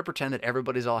 not try to pretend that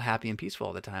everybody's all happy and peaceful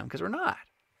all the time, because we're not.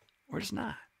 We're just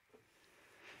not.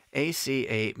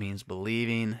 AC8 means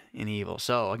believing in evil.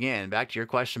 So again, back to your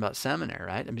question about seminary,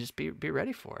 right? I mean, just be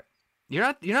ready for it.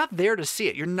 You're not there to see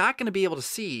it. You're not going to be able to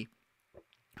see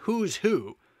who's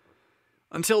who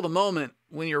until the moment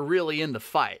when you're really in the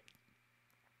fight.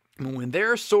 I mean, when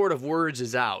their sword of words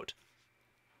is out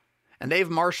and they've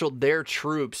marshaled their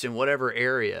troops in whatever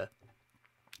area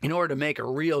in order to make a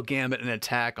real gambit and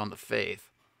attack on the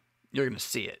faith, you're going to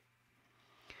see it.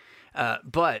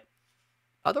 But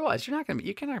otherwise, you're not going to be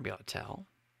able to tell.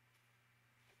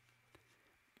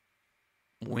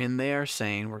 When they are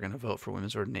saying we're going to vote for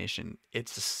women's ordination,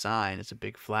 it's a sign, it's a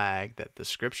big flag that the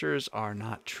scriptures are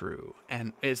not true.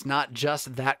 And it's not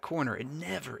just that corner. It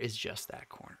never is just that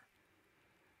corner.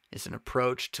 It's an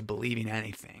approach to believing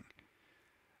anything.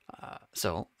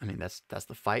 So, I mean, that's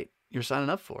the fight you're signing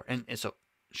up for. And so,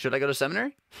 should I go to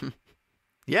seminary?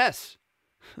 Yes.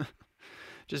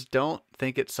 Just don't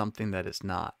think it's something that it's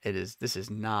not. This is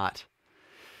not.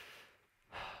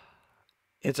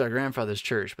 It's our grandfather's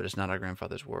church, but it's not our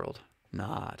grandfather's world.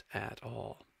 Not at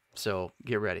all. So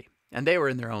get ready. And they were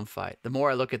in their own fight. The more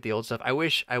I look at the old stuff, I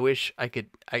wish I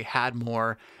had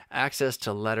more access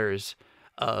to letters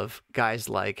of guys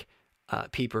like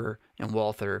Pieper and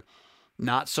Walther.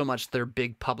 Not so much their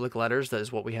big public letters, that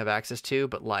is what we have access to,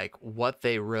 but like what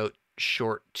they wrote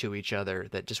short to each other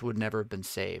that just would never have been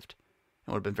saved.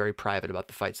 And would have been very private about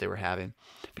the fights they were having.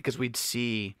 Because we'd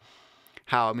see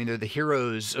how, I mean, they're the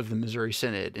heroes of the Missouri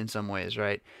Synod in some ways,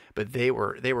 right? But they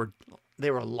were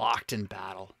locked in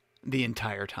battle the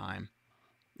entire time.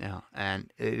 Yeah,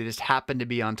 and it just happened to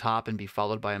be on top and be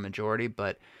followed by a majority,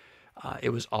 but it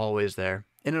was always there,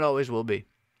 and it always will be.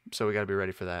 So we got to be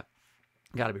ready for that.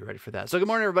 Got to be ready for that. So good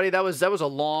morning, everybody. That was a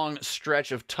long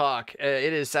stretch of talk.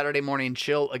 It is Saturday morning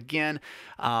chill again.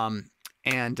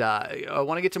 And I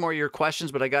want to get to more of your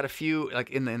questions, but I got a few like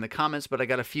in the comments, but I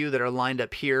got a few that are lined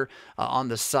up here on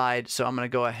the side. So I'm going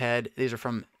to go ahead. These are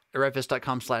from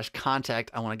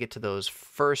redfist.com/contact. I want to get to those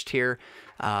first here.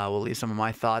 We'll leave some of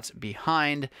my thoughts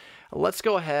behind. Let's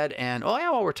go ahead and,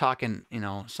 while we're talking,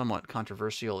 somewhat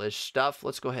controversial-ish stuff,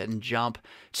 let's go ahead and jump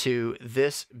to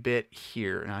this bit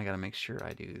here. Now I got to make sure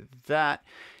I do that.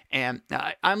 And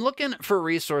I'm looking for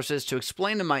resources to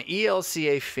explain to my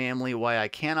ELCA family why I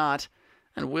cannot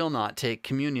and will not take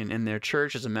communion in their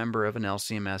church as a member of an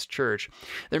LCMS church.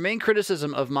 Their main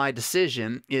criticism of my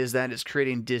decision is that it's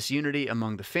creating disunity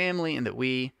among the family and that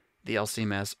we, the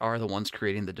LCMS, are the ones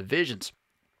creating the divisions.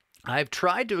 I've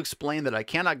tried to explain that I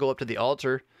cannot go up to the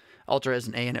altar. Altar has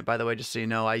an A in it, by the way, just so you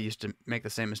know. I used to make the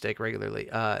same mistake regularly.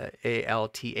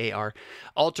 ALTAR.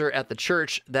 Altar at the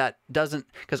church. That doesn't,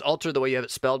 because altar, the way you have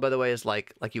it spelled, by the way, is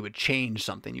like you would change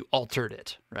something. You altered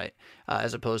it, right?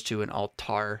 As opposed to an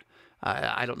altar.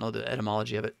 I don't know the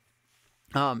etymology of it.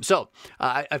 So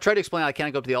I've tried to explain I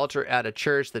can't go up to the altar at a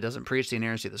church that doesn't preach the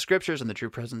inerrancy of the scriptures and the true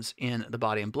presence in the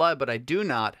body and blood, but I do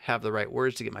not have the right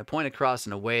words to get my point across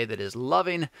in a way that is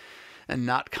loving and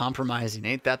not compromising.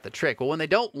 Ain't that the trick? Well, when they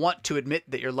don't want to admit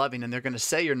that you're loving and they're going to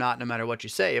say you're not no matter what you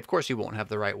say, of course you won't have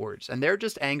the right words. And they're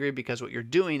just angry because what you're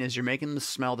doing is you're making them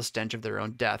smell the stench of their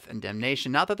own death and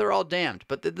damnation. Not that they're all damned,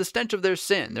 but the stench of their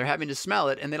sin. They're having to smell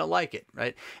it and they don't like it,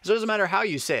 right? So it doesn't matter how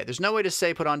you say it. There's no way to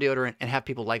say put on deodorant and have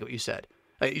people like what you said.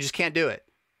 You just can't do it.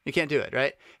 You can't do it,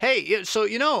 right? Hey, so,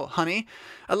 honey,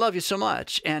 I love you so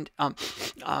much. And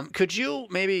could you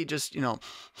maybe just, go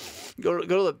to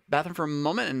the bathroom for a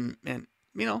moment and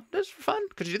just for fun?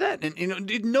 Could you do that?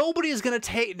 And, nobody is going to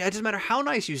take, it doesn't matter how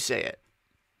nice you say it.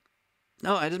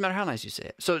 No, it doesn't matter how nice you say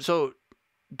it. So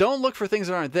don't look for things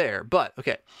that aren't there. But,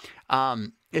 okay,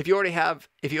 if you already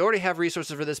have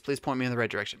resources for this, please point me in the right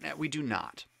direction. We do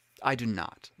not. I do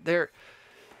not.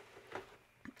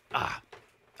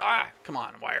 Come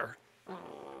on, wire.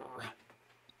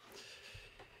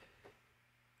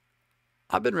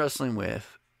 I've been wrestling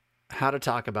with how to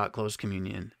talk about closed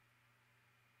communion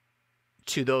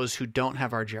to those who don't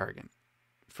have our jargon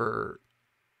for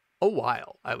a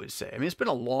while, I would say. I mean, it's been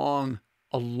a long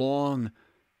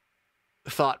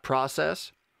thought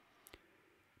process,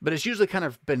 but it's usually kind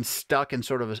of been stuck in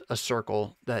sort of a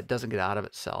circle that doesn't get out of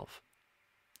itself.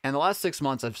 And the last 6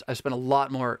 months, I've spent a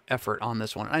lot more effort on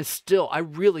this one. And I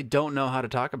really don't know how to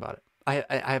talk about it. I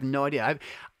have no idea.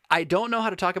 I don't know how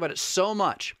to talk about it so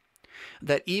much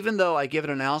that even though I give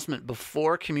an announcement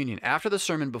before communion, after the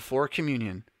sermon before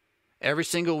communion, every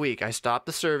single week, I stop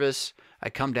the service,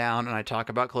 I come down, and I talk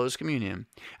about closed communion.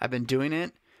 I've been doing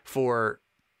it for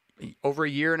over a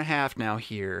year and a half now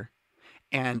here.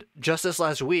 And just this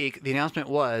last week, the announcement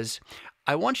was,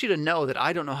 I want you to know that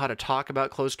I don't know how to talk about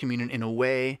close communion in a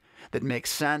way that makes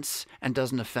sense and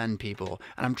doesn't offend people.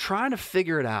 And I'm trying to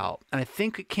figure it out. And I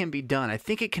think it can be done. I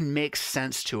think it can make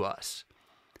sense to us.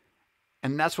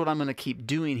 And that's what I'm going to keep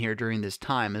doing here during this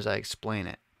time as I explain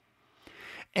it.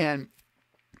 And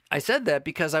I said that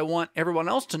because I want everyone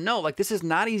else to know, like, this is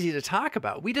not easy to talk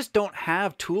about. We just don't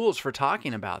have tools for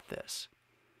talking about this.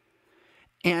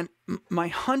 And my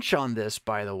hunch on this,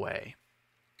 by the way,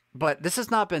 but this is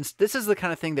the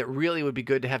kind of thing that really would be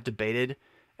good to have debated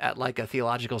at like a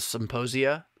theological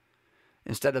symposia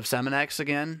instead of Seminex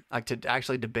again, like to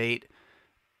actually debate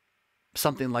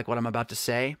something like what I'm about to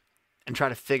say and try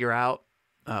to figure out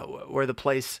where the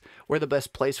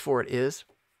best place for it is.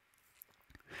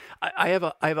 I have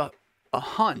a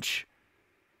hunch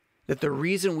that the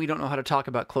reason we don't know how to talk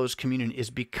about closed communion is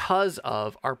because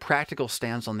of our practical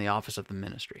stance on the office of the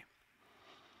ministry.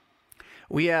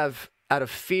 We have, out of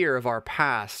fear of our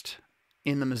past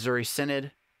in the Missouri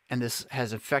Synod, and this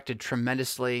has affected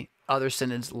tremendously other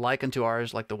synods like unto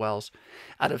ours, like the Wells,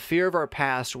 out of fear of our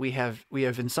past, we have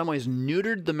in some ways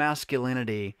neutered the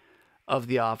masculinity of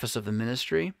the office of the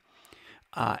ministry,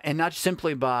 and not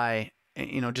simply by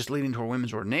just leading to a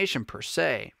women's ordination per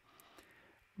se,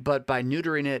 but by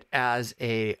neutering it as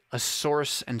a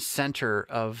source and center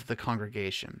of the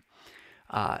congregation,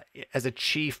 as a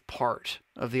chief part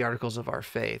of the articles of our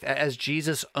faith, as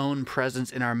Jesus' own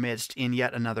presence in our midst in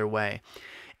yet another way.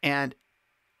 And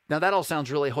now that all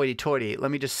sounds really hoity-toity.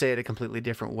 Let me just say it a completely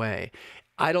different way.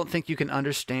 I don't think you can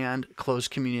understand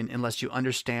closed communion unless you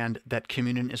understand that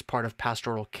communion is part of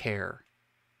pastoral care.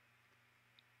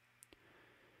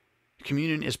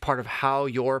 Communion is part of how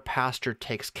your pastor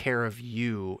takes care of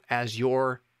you as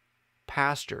your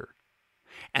pastor.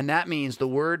 And that means, the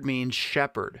word means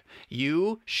shepherd.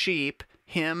 You, sheep,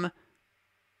 him,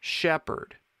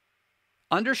 shepherd.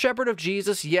 Under shepherd of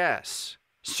Jesus, yes.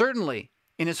 Certainly,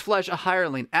 in his flesh, a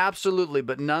hireling, absolutely,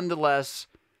 but nonetheless,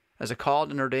 as a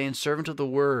called and ordained servant of the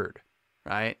word,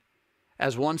 right?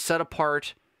 As one set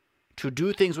apart to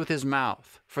do things with his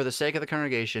mouth for the sake of the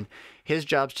congregation, his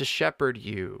job's to shepherd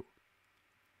you.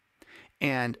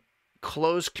 And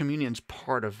closed communion's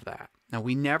part of that. Now,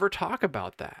 we never talk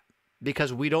about that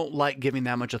because we don't like giving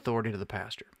that much authority to the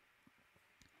pastor.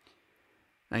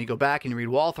 Now, you go back and you read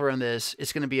Walther on this,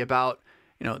 it's going to be about,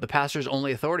 the pastor's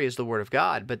only authority is the word of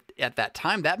God. But at that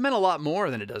time, that meant a lot more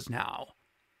than it does now.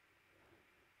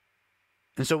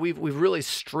 And so we've really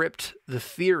stripped the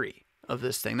theory of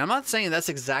this thing. Now, I'm not saying that's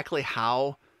exactly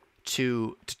how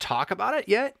to talk about it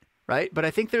yet, right? But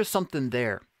I think there's something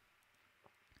there.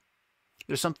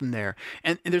 There's something there.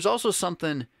 And there's also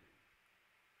something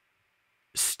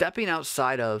stepping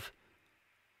outside of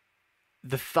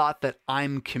the thought that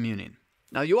I'm communing.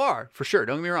 Now, you are, for sure.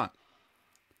 Don't get me wrong.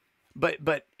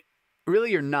 But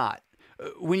really you're not.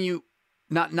 When you,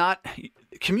 not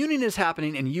communing is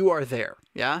happening and you are there,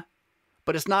 yeah?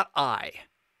 But it's not I.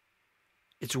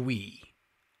 It's we.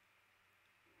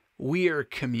 We are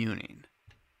communing.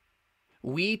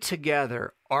 We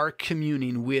together are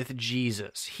communing with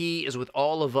Jesus. He is with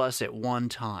all of us at one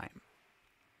time.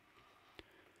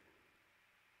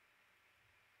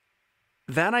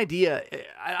 That idea,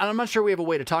 I'm not sure we have a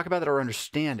way to talk about it or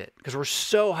understand it because we're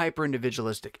so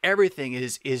hyper-individualistic. Everything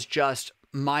is just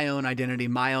my own identity,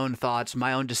 my own thoughts,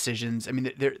 my own decisions. I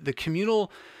mean, the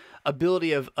communal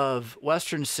ability of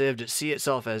Western Civ to see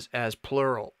itself as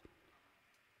plural.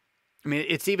 I mean,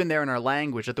 it's even there in our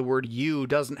language that the word you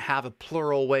doesn't have a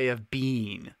plural way of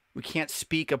being. We can't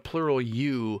speak a plural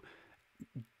you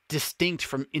distinct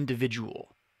from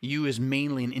individual. You is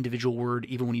mainly an individual word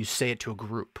even when you say it to a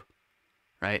group,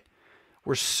 right?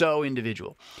 We're so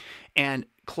individual. And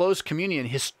closed communion,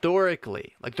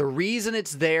 historically, like the reason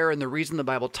it's there and the reason the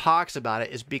Bible talks about it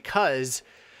is because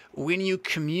when you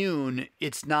commune,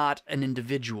 it's not an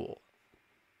individual.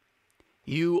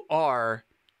 You are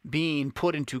being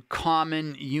put into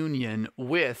common union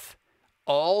with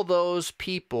all those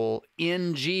people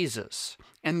in Jesus.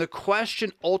 And the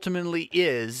question ultimately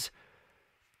is,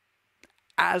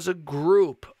 as a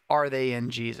group, are they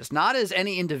in Jesus? Not as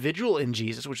any individual in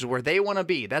Jesus, which is where they want to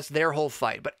be. That's their whole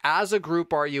fight. But as a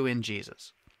group, are you in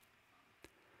Jesus?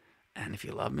 And if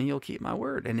you love me, you'll keep my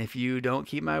word. And if you don't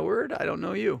keep my word, I don't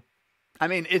know you. I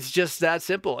mean, it's just that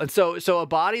simple. And so a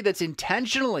body that's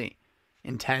intentionally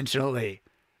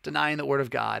denying the word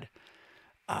of God,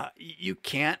 you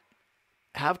can't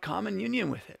have common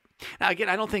union with it. Now, again,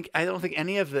 I don't think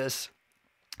any of this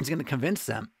is going to convince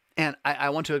them. And I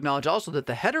want to acknowledge also that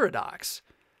the heterodox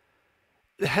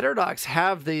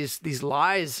have these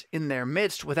lies in their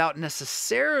midst without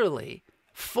necessarily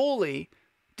fully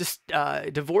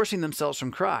divorcing themselves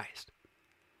from Christ.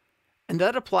 And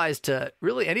that applies to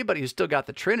really anybody who's still got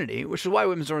the Trinity, which is why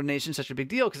women's ordination is such a big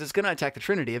deal, because it's going to attack the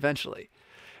Trinity eventually.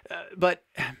 But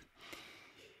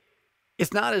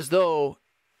it's not as though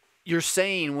you're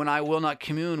saying, when I will not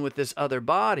commune with this other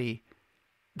body,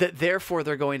 that therefore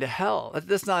they're going to hell.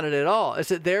 That's not it at all. It's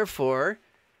that therefore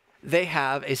they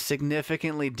have a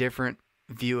significantly different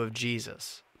view of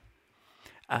Jesus.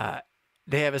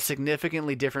 They have a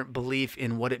significantly different belief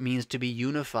in what it means to be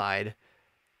unified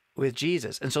with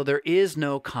Jesus. And so there is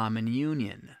no common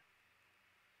union.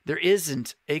 There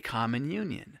isn't a common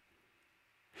union.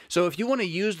 So if you want to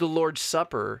use the Lord's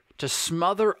Supper to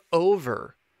smother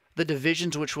over the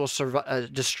divisions which will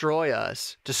destroy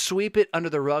us, to sweep it under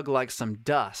the rug like some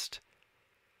dust,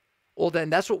 well, then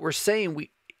that's what we're saying.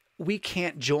 We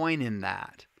can't join in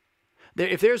that.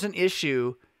 If there's an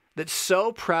issue that's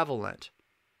so prevalent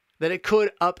that it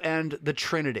could upend the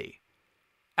Trinity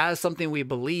as something we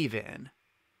believe in,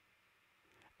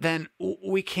 then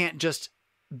we can't just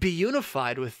be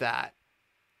unified with that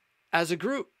as a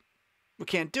group. We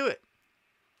can't do it.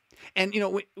 And,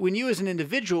 when you as an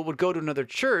individual would go to another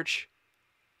church,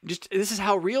 this is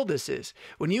how real this is.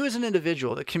 When you as an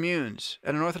individual that communes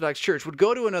at an Orthodox church would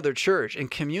go to another church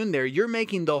and commune there, you're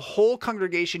making the whole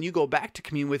congregation you go back to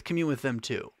commune with them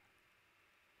too.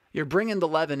 You're bringing the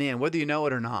leaven in, whether you know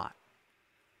it or not.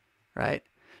 Right?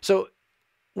 So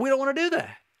we don't want to do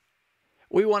that.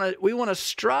 We want to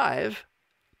strive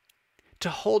to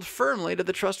hold firmly to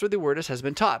the trustworthy word as has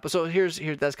been taught. But so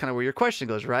that's kind of where your question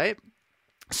goes, right?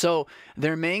 So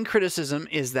their main criticism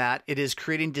is that it is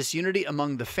creating disunity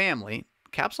among the family,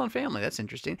 caps on family, that's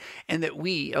interesting, and that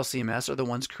we, LCMS, are the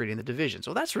ones creating the divisions.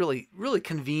 Well, that's really, really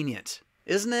convenient,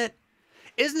 isn't it?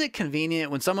 Isn't it convenient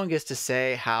when someone gets to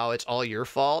say how it's all your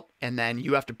fault and then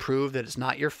you have to prove that it's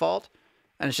not your fault?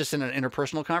 And it's just in an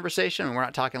interpersonal conversation, and we're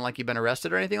not talking like you've been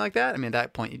arrested or anything like that. I mean, at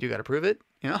that point, you do got to prove it,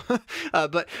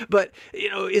 but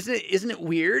isn't it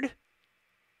weird?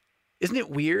 Isn't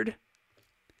it weird?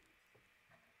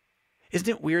 Isn't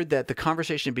it weird that the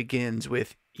conversation begins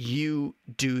with, you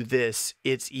do this,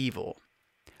 it's evil?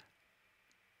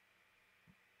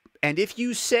 And if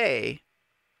you say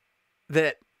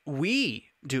that we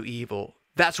do evil,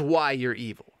 that's why you're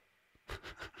evil,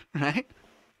 right?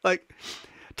 Like,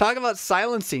 talk about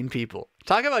silencing people.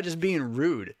 Talk about just being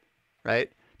rude, right?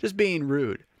 Just being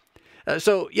rude.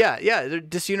 So there's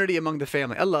disunity among the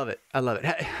family. I love it.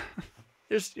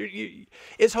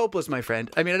 It's hopeless, my friend.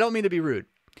 I mean, I don't mean to be rude,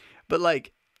 but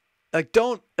like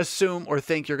don't assume or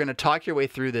think you're going to talk your way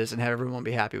through this and have everyone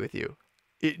be happy with you.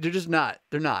 They're just not.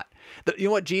 They're not. You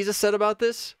know what Jesus said about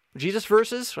this? Jesus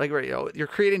verses, like, you're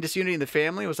creating disunity in the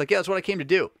family. It was like, yeah, that's what I came to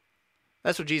do.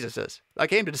 That's what Jesus says. I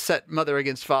came to set mother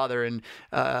against father and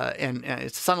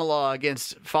son-in-law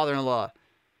against father-in-law.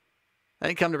 I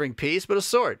didn't come to bring peace, but a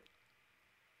sword.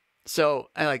 So,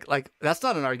 like that's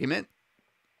not an argument.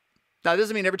 Now, it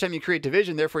doesn't mean every time you create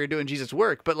division, therefore you're doing Jesus'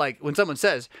 work. But like when someone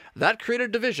says that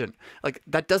created division, like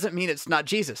that doesn't mean it's not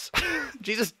Jesus.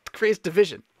 Jesus creates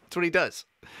division. That's what he does.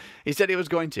 He said he was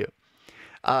going to.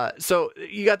 So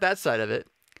you got that side of it.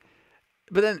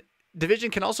 But then division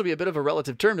can also be a bit of a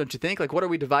relative term, don't you think? Like, what are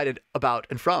we divided about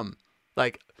and from?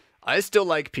 Like, I still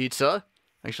like pizza.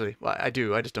 Actually, well, I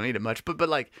do. I just don't eat it much. But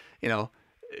like,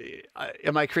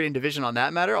 am I creating division on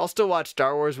that matter? I'll still watch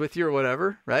Star Wars with you or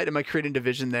whatever, right? Am I creating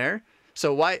division there?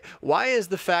 So why is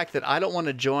the fact that I don't want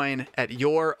to join at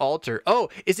your altar? Oh,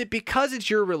 is it because it's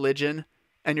your religion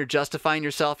and you're justifying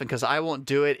yourself, and because I won't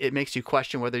do it, it makes you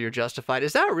question whether you're justified?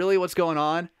 Is that really what's going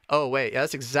on? Oh, wait, yeah,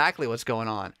 that's exactly what's going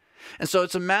on. And so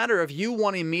it's a matter of you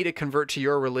wanting me to convert to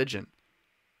your religion.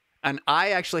 And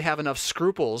I actually have enough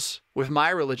scruples with my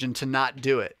religion to not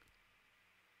do it.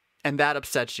 And that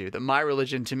upsets you, that my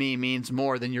religion to me means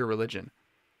more than your religion.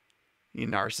 You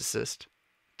narcissist.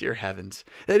 Dear heavens.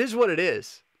 That is what it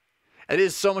is. It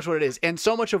is so much what it is. And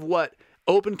so much of what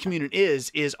open communion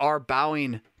is our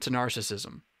bowing to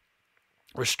narcissism.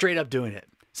 We're straight up doing it.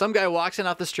 Some guy walks in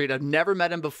off the street. I've never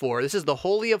met him before. This is the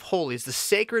holy of holies, the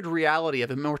sacred reality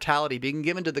of immortality being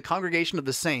given to the congregation of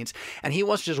the saints. And he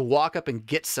wants to just walk up and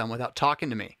get some without talking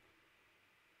to me.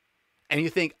 And you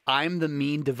think I'm the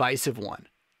mean, divisive one.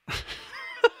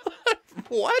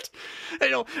 What?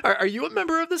 Are you a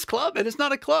member of this club? And it's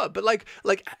not a club, but like,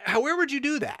 where would you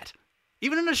do that?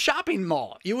 Even in a shopping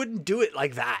mall, you wouldn't do it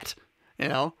like that.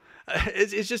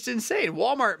 It's just insane.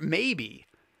 Walmart, maybe,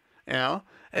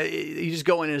 you just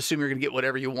go in and assume you're going to get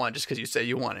whatever you want just because you say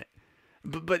you want it.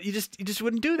 But you just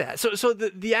wouldn't do that. So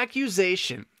the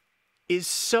accusation is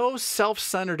so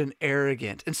self-centered and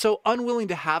arrogant and so unwilling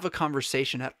to have a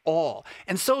conversation at all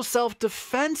and so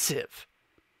self-defensive.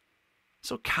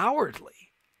 So cowardly.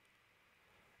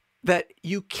 that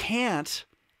you can't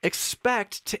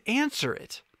expect to answer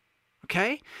it.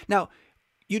 Okay? Now,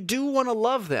 you do want to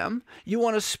love them, you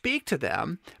want to speak to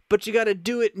them, but you got to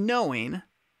do it knowing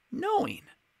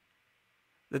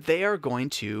that they are going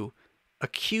to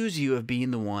accuse you of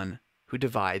being the one who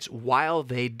divides while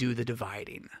they do the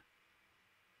dividing.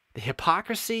 The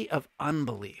hypocrisy of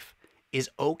unbelief is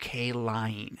okay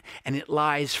lying, and it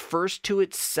lies first to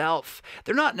itself.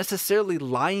 They're not necessarily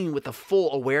lying with the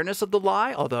full awareness of the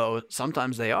lie, although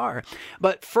sometimes they are,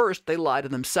 but first they lie to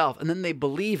themselves, and then they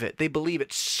believe it. They believe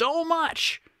it so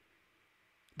much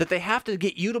that they have to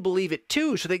get you to believe it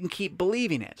too so they can keep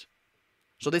believing it.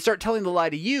 So they start telling the lie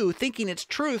to you, thinking it's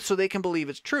truth so they can believe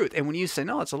it's truth. And when you say,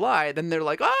 no, it's a lie, then they're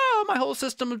like, oh, my whole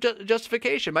system of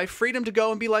justification, my freedom to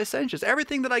go and be licentious,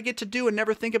 everything that I get to do and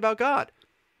never think about God.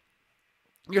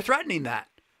 You're threatening that.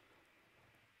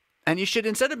 And you should,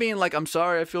 instead of being like, I'm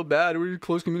sorry, I feel bad, we're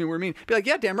close community, we're mean, be like,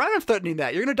 yeah, damn right I'm threatening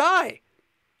that. You're going to die.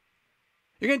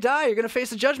 You're going to die. You're going to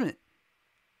face the judgment.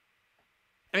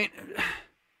 I mean,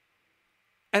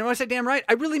 and when I say damn right,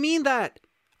 I really mean that.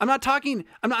 I'm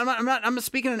not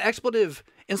speaking an expletive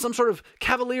in some sort of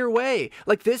cavalier way.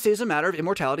 Like, this is a matter of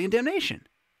immortality and damnation.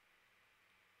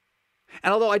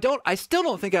 And although I still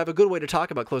don't think I have a good way to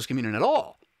talk about close communion at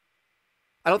all.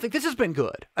 I don't think this has been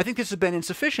good. I think this has been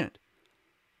insufficient.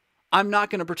 I'm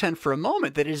not going to pretend for a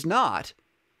moment that it is not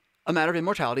a matter of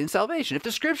immortality and salvation. If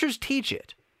the scriptures teach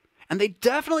it, and they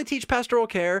definitely teach pastoral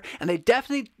care, and they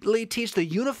definitely teach the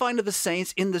unifying of the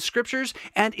saints in the scriptures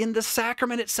and in the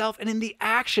sacrament itself and in the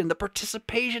action, the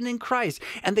participation in Christ.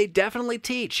 And they definitely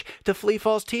teach to flee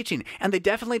false teaching. And they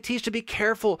definitely teach to be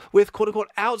careful with quote unquote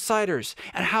outsiders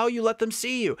and how you let them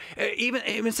see you.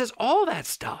 It says all that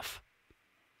stuff.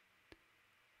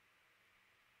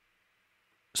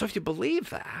 So if you believe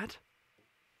that,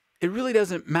 it really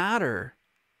doesn't matter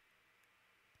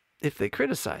if they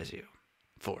criticize you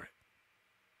for it.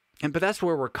 But that's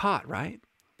where we're caught, right?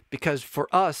 Because for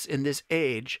us in this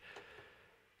age,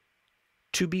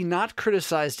 to be not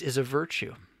criticized is a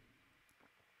virtue.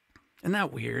 Isn't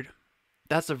that weird?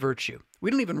 That's a virtue.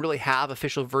 We don't even really have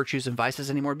official virtues and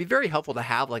vices anymore. It'd be very helpful to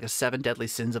have like a 7 deadly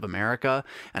sins of America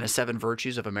and a 7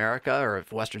 virtues of America, or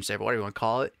a Western Savior, whatever you want to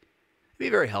call it. It'd be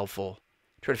very helpful.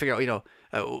 Try to figure out,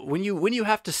 when you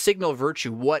have to signal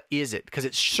virtue, what is it? Because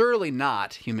it's surely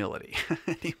not humility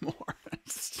anymore.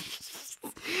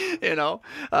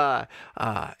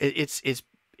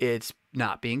 It's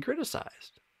not being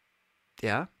criticized,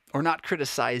 yeah, or not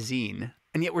criticizing,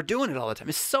 and yet we're doing it all the time.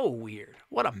 It's so weird.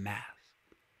 What a mess.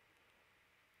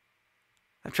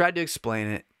 I've tried to explain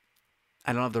it.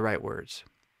 I don't have the right words.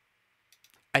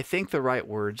 I think the right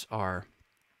words are,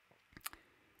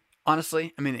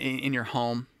 honestly, I mean, in your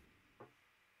home,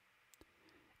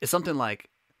 it's something like,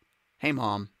 hey,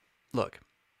 Mom, look,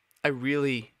 I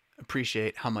really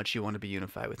appreciate how much you want to be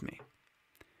unified with me.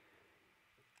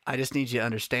 I just need you to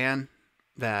understand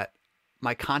that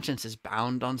my conscience is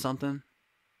bound on something,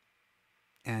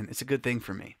 and it's a good thing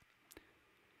for me.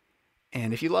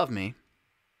 And if you love me,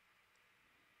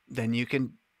 then you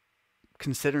can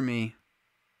consider me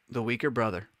the weaker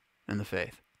brother in the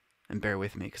faith and bear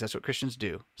with me, because that's what Christians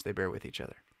do, is they bear with each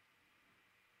other.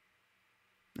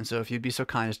 And so if you'd be so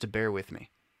kind as to bear with me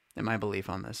in my belief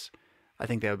on this, I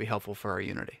think that would be helpful for our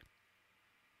unity.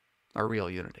 Our real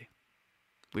unity.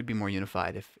 We'd be more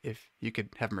unified if you could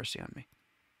have mercy on me.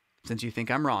 Since you think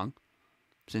I'm wrong,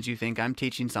 since you think I'm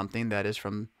teaching something that is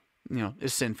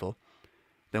is sinful,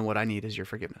 then what I need is your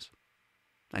forgiveness.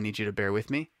 I need you to bear with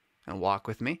me and walk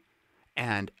with me.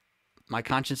 And my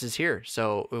conscience is here,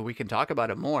 so we can talk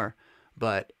about it more.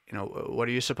 But, what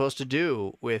are you supposed to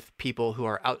do with people who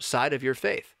are outside of your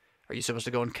faith? Are you supposed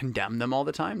to go and condemn them all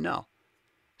the time? No.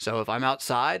 So if I'm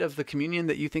outside of the communion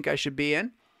that you think I should be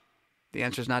in, the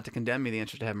answer is not to condemn me. The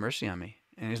answer is to have mercy on me.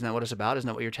 And isn't that what it's about? Isn't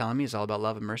that what you're telling me? It's all about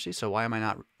love and mercy. So why am I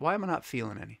not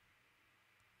feeling any?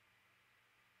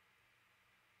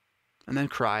 And then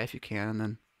cry if you can, and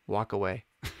then walk away.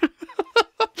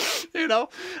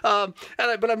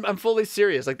 But I'm fully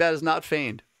serious. Like, that is not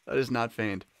feigned. That is not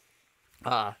feigned.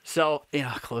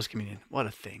 Close communion. What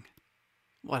a thing.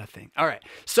 What a thing. All right.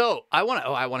 So I want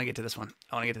to get to this one.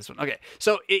 Okay.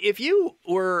 So if you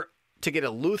were to get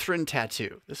a Lutheran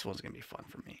tattoo, this one's going to be fun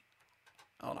for me.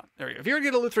 Hold on. There we go. If you were to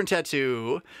get a Lutheran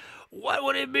tattoo, what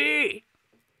would it be?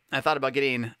 I thought about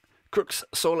getting Crux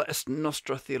sola est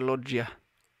nostra theologia,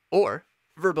 or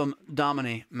Verbum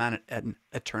Domini manet et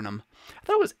aeternum. I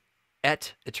thought it was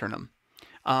et aeternum.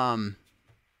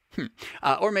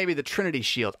 Or maybe the Trinity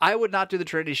Shield. I would not do the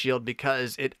Trinity Shield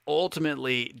because it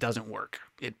ultimately doesn't work.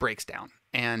 It breaks down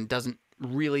and doesn't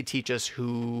really teach us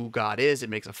who God is. It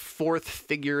makes a fourth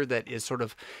figure that is sort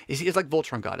of, it's like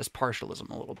Voltron God, it's partialism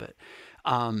a little bit.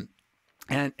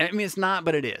 And I mean, it's not,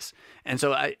 but it is. And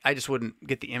so I just wouldn't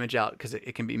get the image out because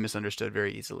it can be misunderstood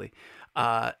very easily.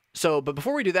 But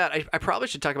before we do that, I probably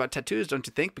should talk about tattoos, don't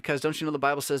you think? Because don't you know the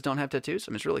Bible says don't have tattoos?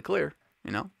 I mean, it's really clear,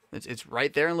 you know, it's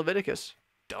right there in Leviticus.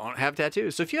 Don't have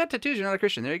tattoos. So if you have tattoos, you're not a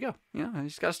Christian. There you go. You know, you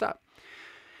just got to stop.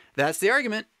 That's the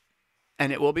argument.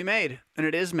 And it will be made. And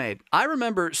it is made. I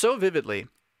remember so vividly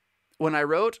when I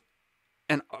wrote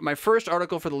my first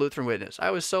article for the Lutheran Witness.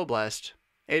 I was so blessed.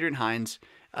 Adrienne Hines,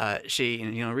 she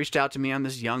reached out to me. I'm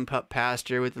this young pup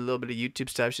pastor with a little bit of YouTube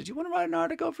stuff. She said, "You want to write an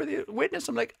article for the Witness?"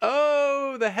 I'm like,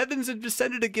 "Oh, the heavens have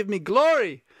descended to give me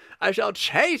glory. I shall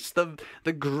chase the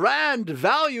grand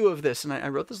value of this." And I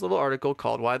wrote this little article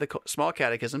called "Why the Small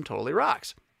Catechism Totally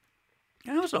Rocks."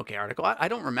 And it was an okay article. I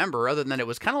don't remember, other than it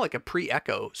was kind of like a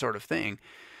pre-echo sort of thing.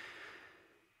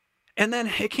 And then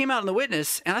it came out in the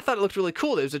Witness, and I thought it looked really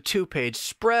cool. It was a 2-page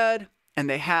spread, and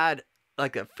they had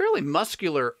like a fairly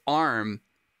muscular arm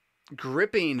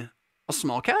gripping a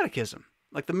small catechism,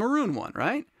 like the maroon one,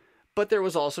 right? But there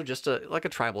was also just a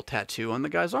tribal tattoo on the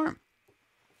guy's arm.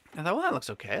 I thought, well, that looks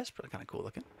okay. That's pretty kind of cool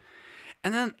looking.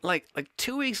 And then like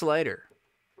 2 weeks later,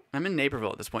 I'm in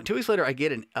Naperville at this point. 2 weeks later, I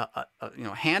get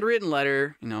a handwritten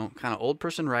letter, kind of old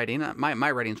person writing.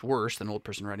 My writing's worse than old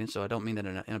person writing, so I don't mean that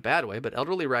in a bad way, but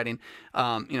elderly writing,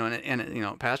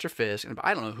 and Pastor Fisk, and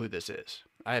I don't know who this is.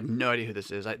 I have no idea who this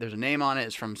is. There's a name on it.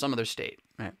 It's from some other state,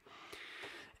 right?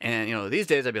 And, these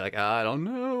days I'd be like, I don't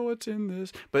know what's in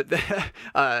this. But,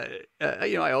 I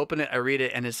open it, I read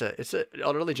it, and it's an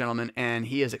elderly gentleman, and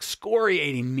he is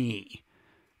excoriating me,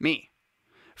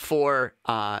 for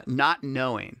not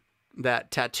knowing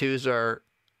that tattoos are,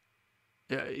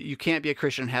 you can't be a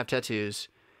Christian and have tattoos,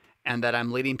 and that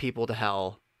I'm leading people to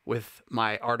hell with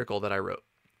my article that I wrote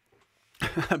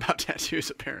about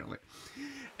tattoos, apparently.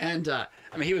 And,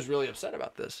 he was really upset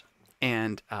about this.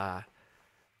 And I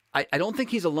don't think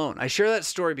he's alone. I share that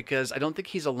story because I don't think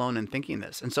he's alone in thinking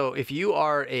this. And so if you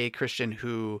are a Christian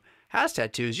who has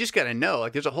tattoos, you just got to know,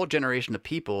 there's a whole generation of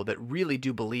people that really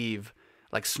do believe,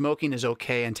 smoking is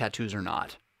okay and tattoos are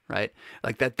not, right?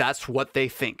 That's what they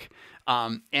think.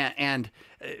 And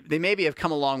they maybe have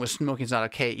come along with smoking's not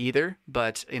okay either,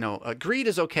 but, greed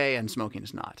is okay and smoking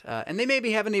is not. And they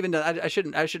maybe haven't even done, I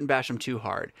shouldn't bash them too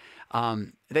hard.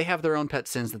 They have their own pet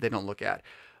sins that they don't look at,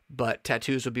 but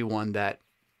tattoos would be one that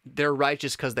they're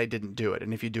righteous because they didn't do it.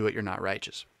 And if you do it, you're not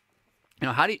righteous.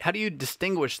 How do you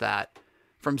distinguish that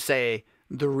from, say,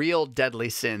 the real deadly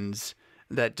sins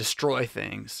that destroy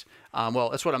things? Well,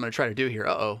 that's what I'm going to try to do here.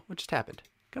 What just happened?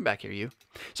 Come back here, you.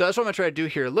 So that's what I'm going to try to do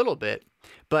here a little bit,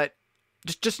 but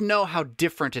just know how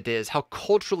different it is, how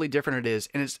culturally different it is.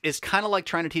 And it's kind of like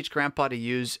trying to teach grandpa to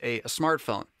use a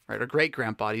smartphone, right? Or great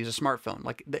grandpa to use a smartphone.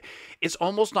 It's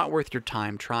almost not worth your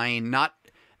time trying,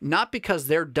 not because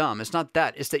they're dumb. It's not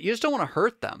that. It's that you just don't want to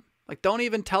hurt them. Don't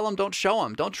even tell them, don't show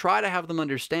them. Don't try to have them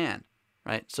understand,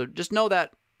 right? So just know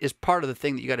that is part of the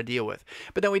thing that you got to deal with.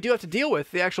 But then we do have to deal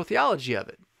with the actual theology of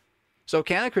it. So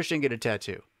can a Christian get a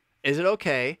tattoo? Is it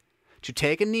okay to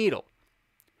take a needle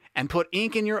and put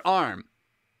ink in your arm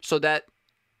so that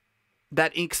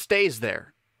that ink stays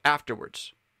there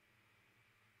afterwards?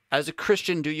 As a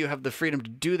Christian, do you have the freedom to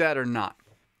do that or not?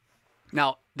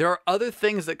 Now, there are other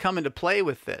things that come into play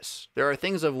with this. There are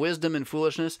things of wisdom and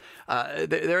foolishness.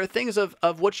 There are things of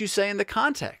what you say in the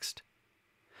context.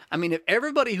 If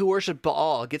everybody who worships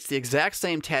Baal gets the exact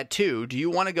same tattoo, do you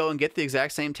want to go and get the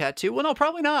exact same tattoo? Well, no,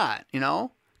 probably not,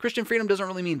 Christian freedom doesn't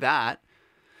really mean that.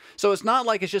 So it's not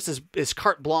like it's just this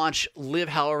carte blanche, live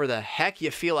however the heck you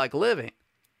feel like living.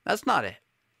 That's not it.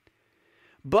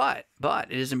 But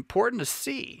it is important to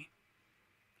see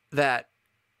that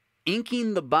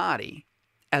inking the body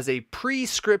as a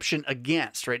prescription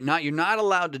against, right? You're not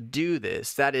allowed to do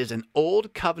this. That is an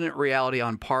old covenant reality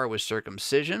on par with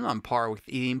circumcision, on par with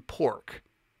eating pork.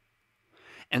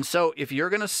 And so if you're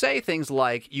going to say things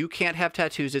like, you can't have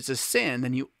tattoos, it's a sin,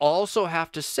 then you also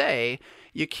have to say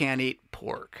you can't eat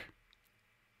pork.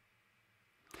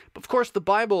 But of course, the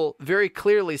Bible very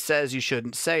clearly says you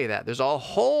shouldn't say that. There's a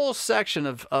whole section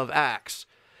of Acts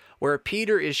where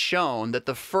Peter is shown that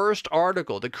the first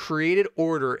article, the created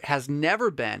order, has never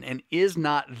been and is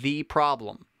not the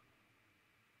problem.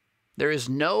 There is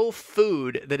no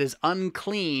food that is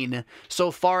unclean so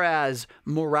far as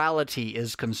morality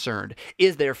is concerned.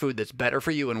 Is there food that's better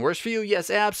for you and worse for you? Yes,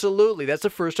 absolutely. That's the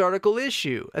first article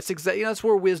issue. That's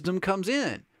where wisdom comes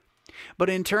in. But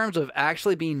in terms of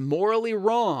actually being morally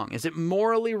wrong, is it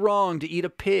morally wrong to eat a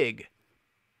pig?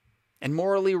 And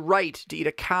morally right to eat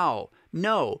a cow?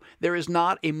 No, there is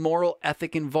not a moral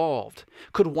ethic involved.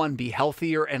 Could one be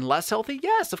healthier and less healthy?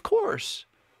 Yes, of course.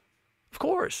 Of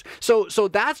course. So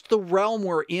that's the realm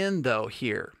we're in, though,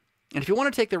 here. And if you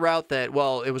want to take the route that,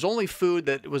 well, it was only food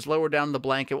that was lower down in the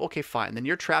blanket, okay, fine. Then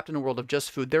you're trapped in a world of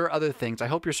just food. There are other things. I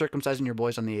hope you're circumcising your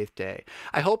boys on the 8th day.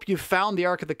 I hope you found the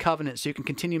Ark of the Covenant so you can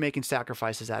continue making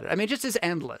sacrifices at it. I mean, it just is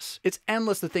endless. It's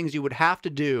endless the things you would have to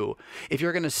do if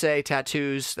you're going to say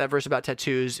tattoos, that verse about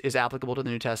tattoos is applicable to the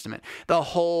New Testament. The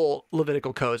whole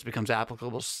Levitical codes becomes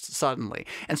applicable suddenly.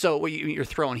 And so you're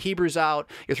throwing Hebrews out,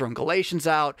 you're throwing Galatians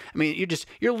out. I mean,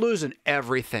 you're losing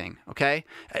everything, okay?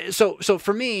 So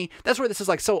for me, that's where this is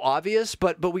like so obvious,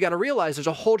 but we got to realize there's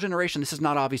a whole generation this is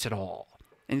not obvious at all.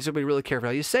 And you have to be really careful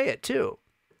how you say it too.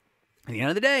 At the end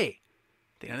of the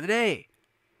day,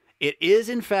 it is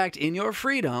in fact in your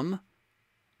freedom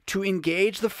to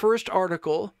engage the first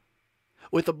article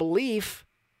with a belief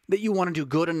that you want to do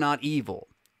good and not evil.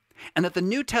 And that the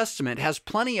New Testament has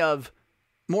plenty of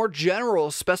more general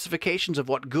specifications of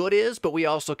what good is, but we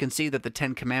also can see that the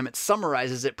Ten Commandments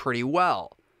summarizes it pretty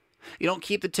well. You don't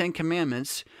keep the Ten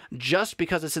Commandments just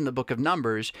because it's in the book of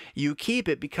Numbers. You keep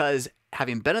it because,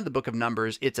 having been in the book of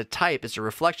Numbers, it's a type, it's a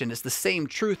reflection, it's the same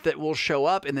truth that will show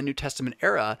up in the New Testament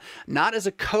era, not as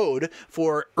a code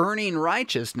for earning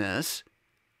righteousness,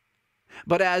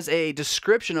 but as a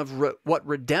description of what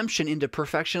redemption into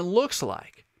perfection looks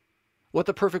like, what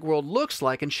the perfect world looks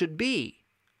like and should be.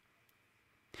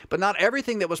 But not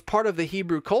everything that was part of the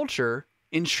Hebrew culture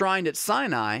enshrined at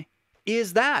Sinai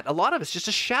is that. A lot of it's just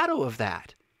a shadow of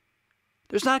that.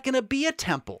 There's not going to be a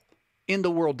temple in the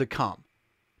world to come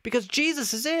because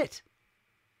Jesus is it.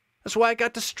 That's why it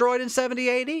got destroyed in 70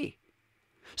 AD.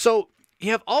 So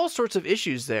you have all sorts of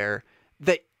issues there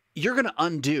that you're going to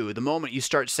undo the moment you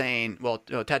start saying, well,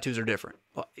 tattoos are different.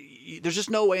 Well, there's just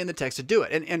no way in the text to do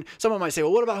it. And someone might say,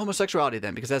 well, what about homosexuality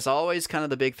then? Because that's always kind of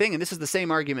the big thing. And this is the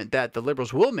same argument that the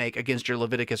liberals will make against your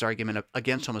Leviticus argument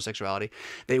against homosexuality.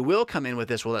 They will come in with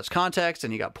this, well, that's context,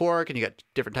 and you got pork, and you got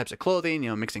different types of clothing,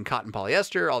 mixing cotton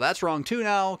polyester. All that's wrong too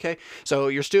now, okay? So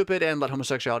you're stupid and let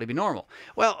homosexuality be normal.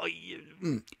 Well,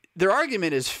 their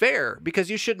argument is fair because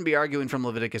you shouldn't be arguing from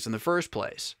Leviticus in the first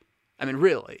place. I mean,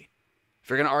 really. If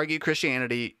you're going to argue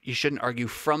Christianity, you shouldn't argue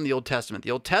from the Old Testament.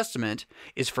 The Old Testament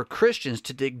is for Christians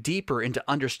to dig deeper into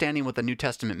understanding what the New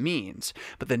Testament means.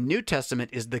 But the New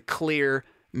Testament is the clear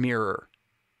mirror,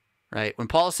 right? When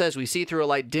Paul says we see through a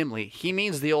light dimly, he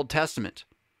means the Old Testament.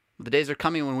 The days are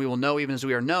coming when we will know even as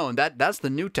we are known. That's the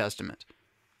New Testament.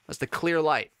 That's the clear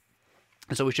light.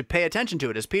 And so we should pay attention to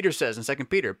it. As Peter says in 2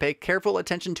 Peter, pay careful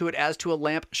attention to it as to a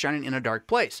lamp shining in a dark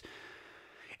place.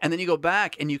 And then you go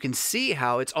back and you can see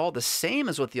how it's all the same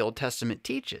as what the Old Testament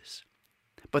teaches.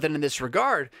 But then in this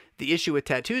regard, the issue with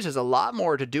tattoos has a lot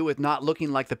more to do with not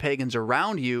looking like the pagans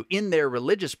around you in their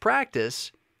religious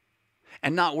practice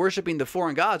and not worshiping the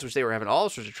foreign gods, which they were having all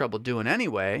sorts of trouble doing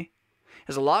anyway. It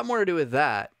has a lot more to do with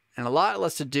that and a lot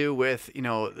less to do with,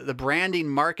 the branding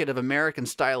market of American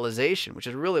stylization, which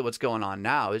is really what's going on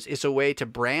now. It's a way to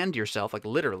brand yourself, like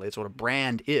literally, it's what a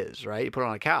brand is, right? You put it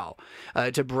on a cow.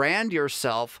 To brand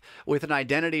yourself with an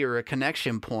identity or a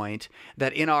connection point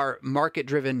that in our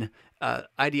market-driven,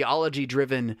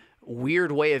 ideology-driven,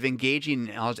 weird way of engaging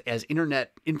as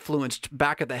internet-influenced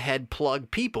back-of-the-head plug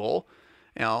people,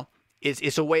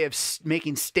 it's a way of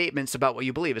making statements about what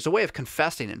you believe. It's a way of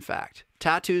confessing, in fact.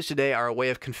 Tattoos today are a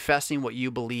way of confessing what you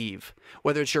believe,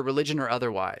 whether it's your religion or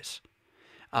otherwise.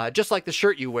 Just like the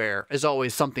shirt you wear is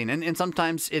always something. And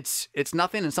sometimes it's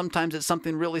nothing, and sometimes it's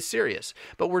something really serious.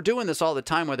 But we're doing this all the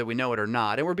time, whether we know it or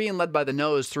not. And we're being led by the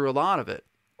nose through a lot of it.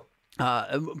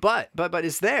 But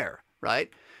it's there, right?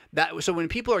 So when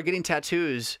people are getting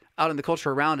tattoos out in the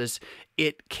culture around us,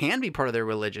 it can be part of their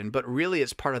religion, but really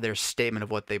it's part of their statement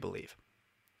of what they believe.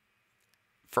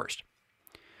 First.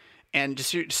 And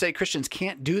just to say Christians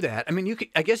can't do that. I mean,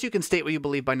 I guess you can state what you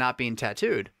believe by not being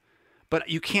tattooed, but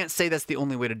you can't say that's the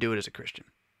only way to do it as a Christian.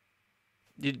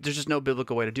 There's just no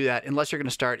biblical way to do that unless you're going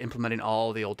to start implementing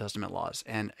all the Old Testament laws.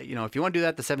 And, if you want to do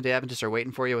that, the Seventh-day Adventists are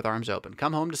waiting for you with arms open.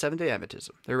 Come home to Seventh-day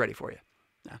Adventism. They're ready for you.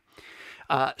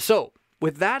 Yeah. So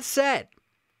with that said,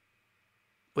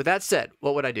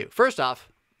 what would I do? First off,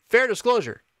 fair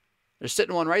disclosure. There's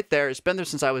sitting one right there. It's been there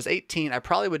since I was 18. I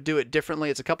probably would do it differently.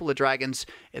 It's a couple of dragons.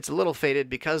 It's a little faded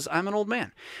because I'm an old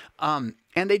man.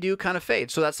 and they do kind of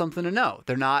fade. So that's something to know.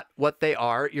 They're not what they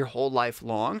are your whole life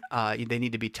long. They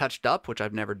need to be touched up, which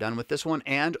I've never done with this one,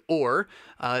 or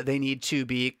they need to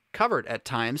be covered at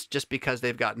times just because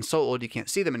they've gotten so old you can't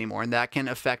see them anymore, and that can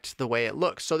affect the way it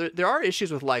looks. So there are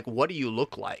issues with, like, what do you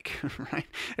look like, right?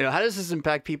 How does this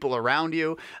impact people around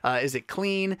you? Is it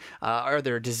clean? Are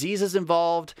there diseases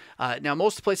involved? Now,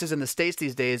 most places in the States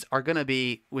these days are going to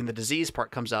be, when the disease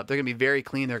part comes up, they're going to be very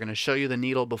clean. They're going to show you the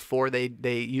needle before they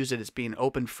use it. It's being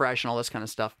opened fresh and all this kind of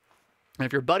stuff. And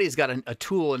if your buddy's got a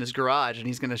tool in his garage and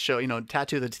he's going to show,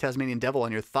 tattoo the Tasmanian devil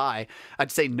on your thigh,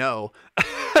 I'd say no.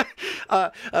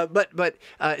 So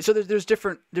there's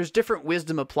different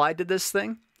wisdom applied to this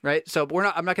thing, right? So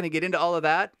I'm not going to get into all of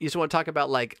that. You just want to talk about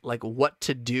like what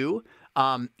to do.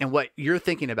 And what you're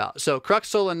thinking about. So, crux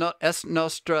sola est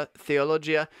nostra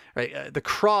theologia, right? The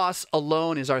cross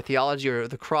alone is our theology, or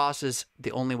the cross is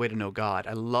the only way to know God.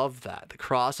 I love that. The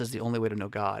cross is the only way to know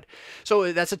God.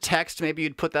 So that's a text. Maybe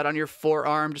you'd put that on your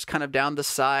forearm, just kind of down the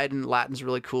side, and Latin's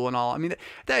really cool and all. I mean,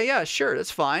 yeah, sure,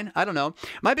 that's fine. I don't know.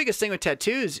 My biggest thing with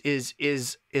tattoos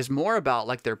is more about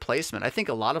like their placement. I think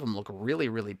a lot of them look really,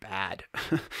 really bad.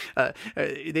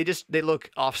 They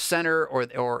look off center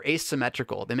or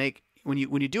asymmetrical. They make, when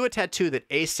you do a tattoo that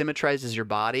asymmetrizes your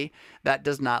body, that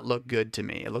does not look good to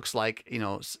me. It looks like,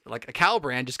 like a cow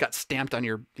brand just got stamped on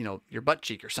your butt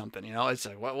cheek or something. It's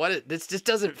like, this just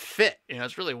doesn't fit.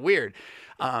 It's really weird.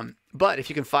 But if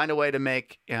you can find a way to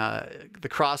make the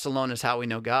cross alone is how we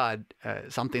know God,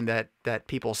 something that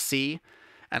people see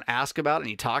and ask about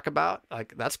and you talk about,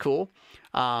 like, that's cool.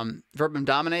 Verbum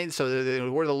Domine, so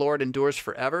the word of the Lord endures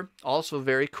forever, also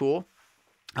very cool.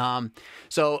 But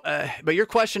your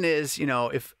question is,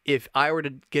 if I were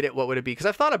to get it, what would it be? Because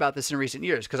I've thought about this in recent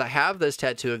years, because I have this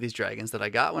tattoo of these dragons that I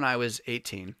got when I was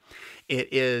 18.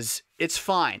 It's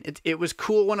fine. It was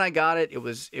cool when I got it. It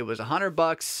was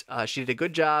 $100. She did a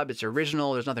good job. It's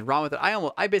original. There's nothing wrong with it.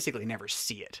 I basically never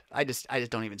see it. I just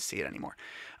don't even see it anymore.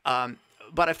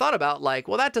 But I've thought about, like,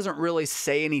 well, that doesn't really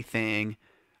say anything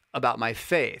about my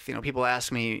faith. People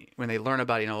ask me when they learn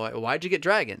about, why'd you get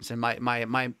dragons? And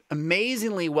my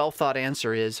amazingly well thought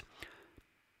answer is,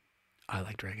 I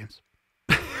like dragons.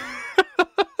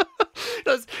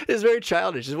 It's very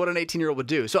childish. It's what an 18-year-old would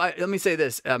do. So let me say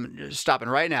this, stopping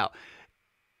right now.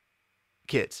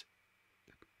 Kids,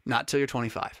 not till you're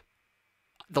 25.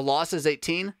 The law says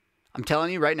 18. I'm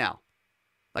telling you right now.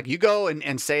 Like, you go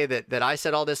and say that I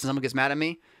said all this and someone gets mad at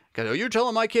me because, oh, you're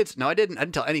telling my kids. No, I didn't. I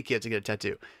didn't tell any kids to get a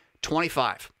tattoo.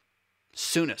 25.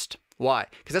 Soonest. Why?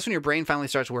 Because that's when your brain finally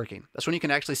starts working. That's when you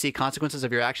can actually see consequences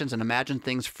of your actions and imagine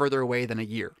things further away than a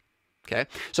year. Okay?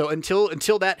 So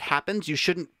until that happens, you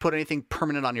shouldn't put anything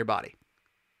permanent on your body.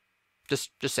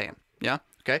 Just saying. Yeah?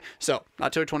 Okay? So,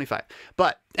 not till you're 25.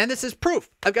 And this is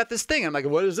proof. I've got this thing. I'm like,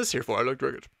 what is this here for? I like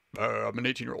dragons. I'm an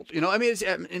 18-year-old.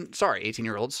 Sorry,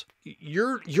 18-year-olds.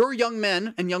 You're young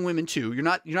men and young women too. You're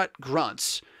not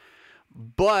grunts.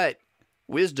 But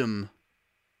wisdom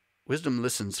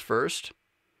listens first.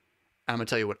 I'm going to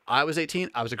tell you, when I was 18,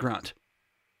 I was a grunt.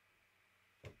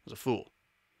 I was a fool.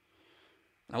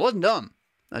 I wasn't dumb.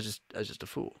 I was just a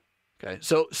fool. Okay?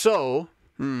 So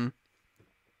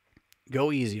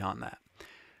go easy on that.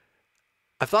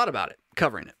 I thought about it,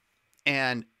 covering it,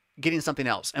 and getting something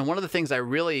else. And one of the things I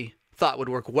really thought would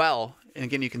work well, and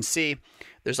again, you can see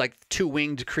there's like two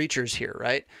winged creatures here,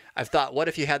 right? I've thought, what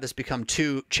if you had this become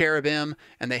two cherubim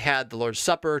and they had the Lord's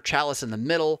Supper, chalice in the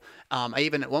middle? I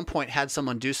even at one point had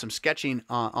someone do some sketching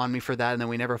on me for that, and then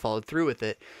we never followed through with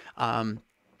it. So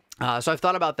I've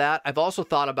thought about that. I've also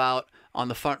thought about on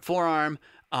the front forearm.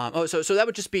 So that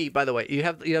would just be, by the way, you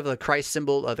have the Christ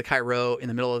symbol, the Chi-Rho in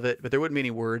the middle of it, but there wouldn't be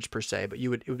any words per se, but it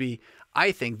would be,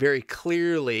 I think, very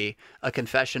clearly a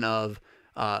confession of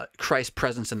Christ's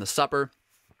presence in the supper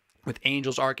with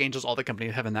angels, archangels, all the company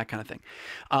of heaven, that kind of thing.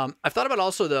 I've thought about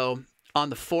also, though, on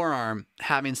the forearm,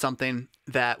 having something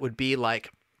that would be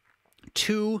like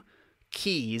two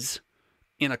keys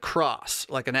in a cross,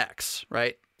 like an X,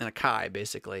 right? And a chi,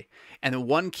 basically. And then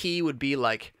one key would be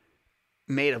like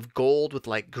made of gold with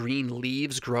like green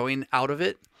leaves growing out of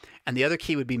it. And the other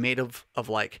key would be made of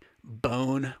like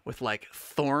bone with like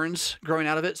thorns growing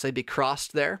out of it. So they'd be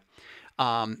crossed there.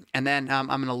 And then I'm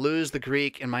going to lose the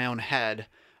Greek in my own head.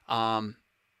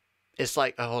 It's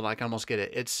like, oh, hold on, I can almost get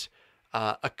it. It's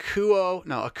akua,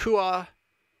 humes,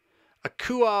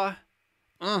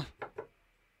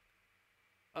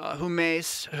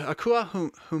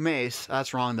 akua humes.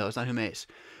 That's wrong though. It's not humes.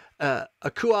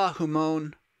 Akua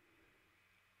humon,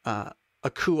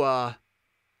 akua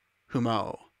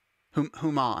humo,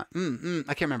 human.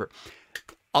 I can't remember.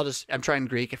 I'm trying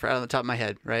Greek out of the top of my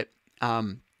head, right?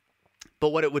 But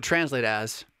what it would translate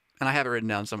as, and I have it written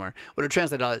down somewhere. What it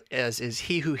translates as is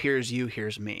he who hears you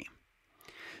hears me.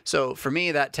 So for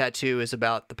me, that tattoo is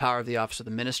about the power of the office of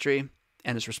the ministry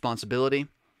and its responsibility,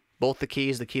 both the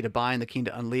keys, the key to bind, the key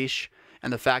to unleash,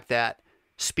 and the fact that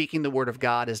speaking the word of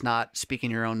God is not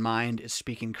speaking your own mind, it's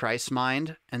speaking Christ's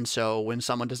mind. And so when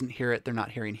someone doesn't hear it, they're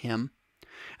not hearing him.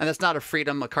 And that's not a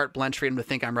freedom, a carte blanche freedom to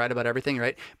think I'm right about everything,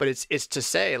 right? But it's to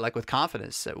say, like with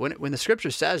confidence, that when the scripture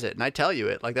says it, and I tell you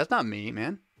it, like that's not me,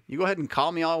 man. You go ahead and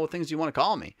call me all the things you want to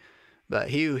call me. But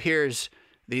he who hears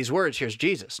these words hears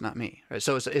Jesus, not me, right?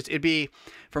 So it'd be,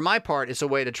 for my part, it's a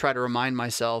way to try to remind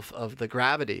myself of the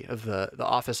gravity of the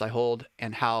office I hold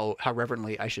and how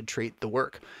reverently I should treat the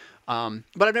work. But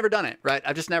I've never done it, right?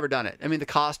 I've just never done it. I mean, the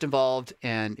cost involved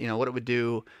and, what it would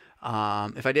do.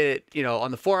 If I did it,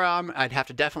 on the forearm, I'd have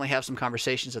to definitely have some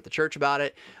conversations at the church about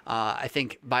it. I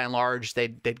think by and large,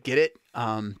 they'd get it.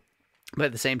 But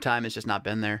at the same time, it's just not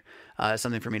been there. It's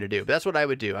something for me to do. But that's what I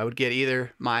would do. I would get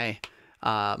either my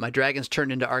dragons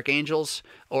turned into archangels,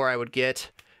 or I would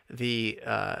get the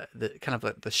kind of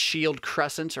like the shield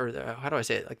crescent, or how do I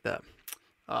say it? Like the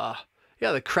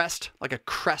crest, like a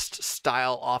crest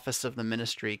style office of the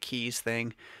ministry keys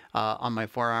thing on my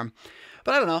forearm.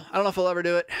 But I don't know. I don't know if I'll ever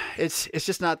do it. It's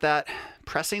just not that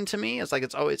pressing to me. It's like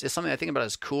it's something I think about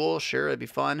as cool. Sure, it'd be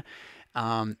fun.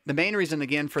 The main reason,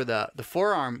 again, for the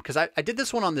forearm, because I did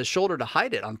this one on the shoulder to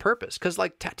hide it on purpose, because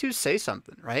like tattoos say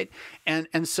something, right?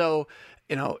 And so,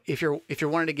 if you're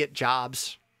wanting to get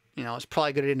jobs, it's probably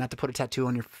a good idea not to put a tattoo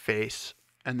on your face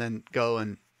and then go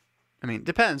and, it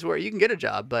depends where you can get a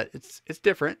job, but it's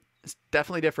different. It's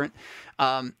definitely different.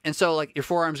 And so like your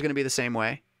forearm's going to be the same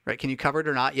way, right? Can you cover it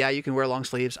or not? Yeah, you can wear long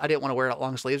sleeves. I didn't want to wear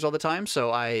long sleeves all the time,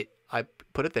 so I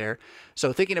put it there.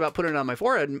 So thinking about putting it on my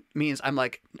forehead means I'm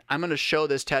going to show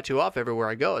this tattoo off everywhere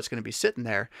I go. It's going to be sitting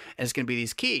there, and it's going to be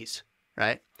these keys,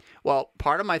 right? Well,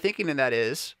 part of my thinking in that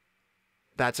is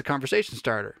that's a conversation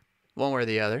starter, one way or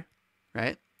the other,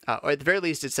 right? Or at the very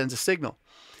least, it sends a signal.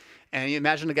 And you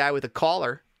imagine a guy with a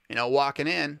collar, walking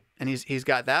in, and he's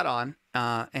got that on,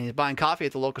 and he's buying coffee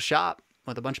at the local shop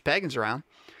with a bunch of pagans around.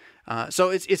 So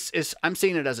it's I'm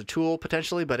seeing it as a tool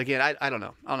potentially, but again, I don't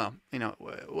know.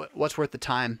 What's worth the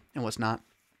time and what's not.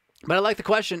 But I like the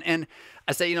question, and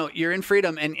I say, you're in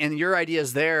freedom, and your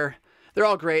ideas there, they're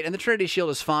all great, and the Trinity Shield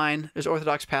is fine. There's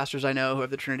Orthodox pastors I know who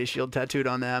have the Trinity Shield tattooed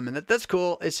on them, and that's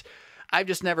cool. I've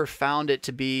just never found it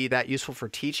to be that useful for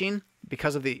teaching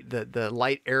because of the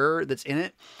light error that's in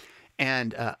it.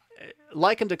 And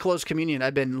like into closed communion,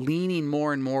 I've been leaning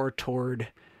more and more toward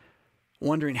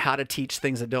wondering how to teach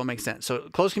things that don't make sense. So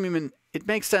closed communion, it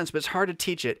makes sense, but it's hard to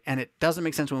teach it, and it doesn't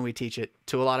make sense when we teach it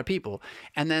to a lot of people.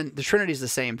 And then the Trinity is the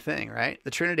same thing, right?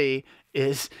 The Trinity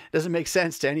doesn't make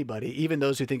sense to anybody, even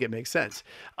those who think it makes sense.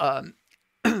 And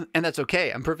that's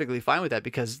okay. I'm perfectly fine with that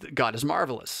because God is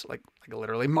marvelous, like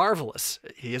literally marvelous.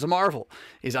 He is a marvel.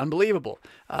 He's unbelievable.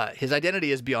 His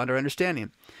identity is beyond our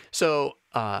understanding. So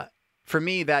for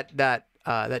me, that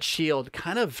shield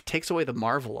kind of takes away the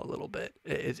marvel a little bit.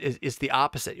 It's the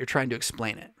opposite. You're trying to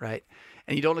explain it, right?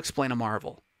 And you don't explain a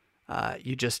marvel.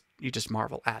 You just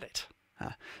marvel at it.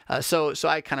 So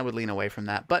I kind of would lean away from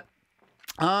that. But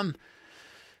I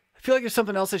feel like there's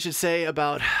something else I should say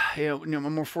about a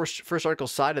more first article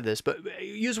side of this. But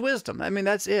use wisdom.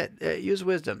 That's it. Use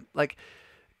wisdom. Like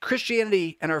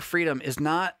Christianity and our freedom is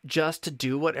not just to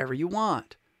do whatever you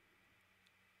want.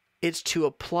 It's to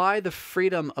apply the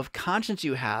freedom of conscience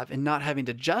you have in not having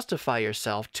to justify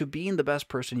yourself to being the best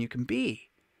person you can be.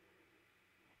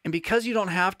 And because you don't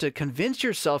have to convince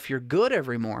yourself you're good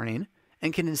every morning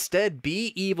and can instead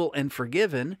be evil and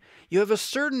forgiven, you have a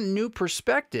certain new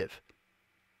perspective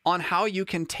on how you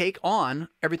can take on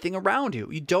everything around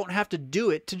you. You don't have to do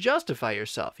it to justify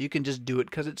yourself. You can just do it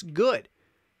because it's good.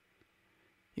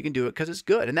 You can do it because it's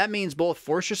good. And that means both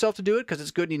force yourself to do it because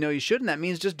it's good and you know you should, and that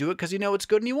means just do it because you know it's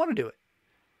good and you want to do it.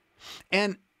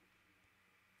 And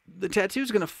the tattoo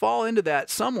is going to fall into that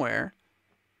somewhere,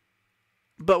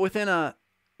 but within a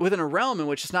realm in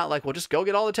which it's not like, well, just go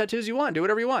get all the tattoos you want, do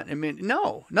whatever you want.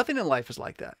 No, nothing in life is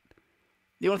like that.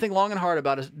 You want to think long and hard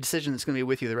about a decision that's going to be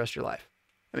with you the rest of your life.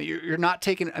 You're not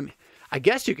taking, I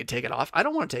guess you could take it off. I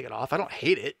don't want to take it off. I don't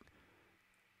hate it.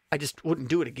 I just wouldn't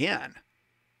do it again.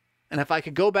 And if I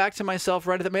could go back to myself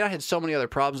right at that, I had so many other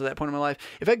problems at that point in my life.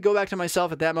 If I could go back to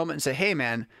myself at that moment and say, hey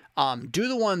man, do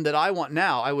the one that I want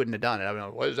now, I wouldn't have done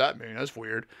it. What does that mean? That's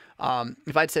weird.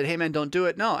 If I'd said, hey man, don't do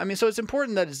it. No, so it's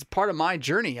important that it's part of my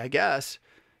journey, I guess.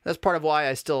 That's part of why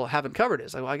I still haven't covered it.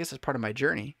 It's like, well, I guess it's part of my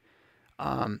journey.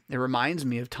 It reminds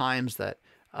me of times that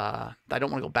I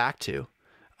don't want to go back to.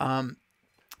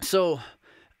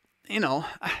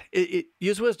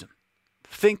 Use wisdom.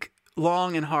 Think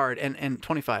long and hard. And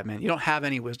 25, man, you don't have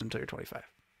any wisdom till you're 25.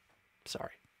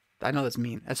 Sorry. I know that's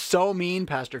mean. That's so mean,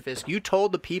 Pastor Fisk. You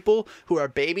told the people who are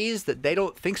babies that they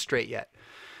don't think straight yet.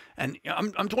 And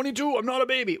I'm 22. I'm not a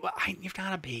baby. Well, you're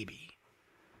not a baby.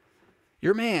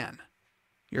 You're a man.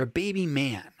 You're a baby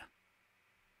man.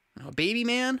 You know, a baby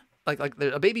man, like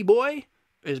a baby boy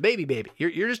is baby.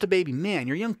 You're just a baby man.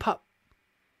 You're a young pup.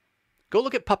 Go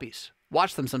look at puppies.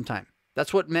 Watch them sometime.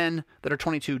 That's what men that are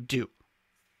 22 do.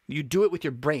 You do it with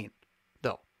your brain,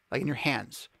 though, like in your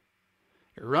hands.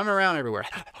 You're running around everywhere.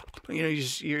 You know,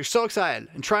 you're so excited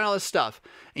and trying all this stuff,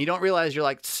 and you don't realize you're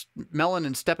like smelling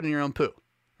and stepping in your own poo.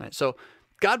 Right? So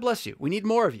God bless you. We need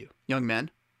more of you, young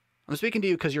men. I'm speaking to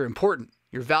you because you're important.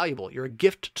 You're valuable. You're a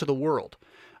gift to the world.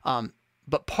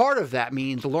 But part of that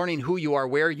means learning who you are,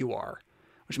 where you are,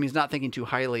 which means not thinking too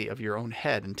highly of your own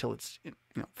head until it's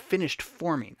finished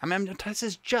forming. I mean, this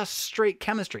is just straight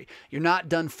chemistry. You're not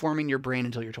done forming your brain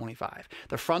until you're 25.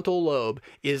 The frontal lobe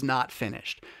is not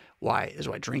finished. Why? Is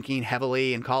why drinking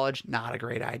heavily in college, not a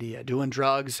great idea. Doing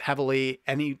drugs heavily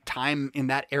any time in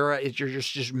that era, is you're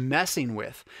just messing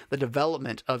with the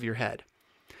development of your head.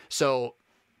 So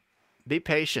be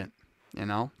patient.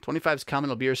 25 is coming.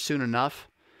 It'll be here soon enough.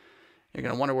 You're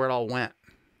going to wonder where it all went.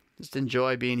 Just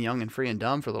enjoy being young and free and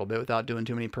dumb for a little bit without doing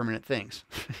too many permanent things.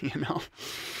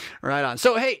 Right on.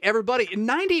 So, hey, everybody,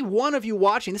 91 of you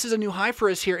watching. This is a new high for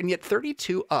us here, and yet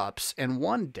 32 ups and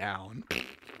 1 down.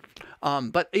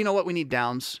 But you know what? We need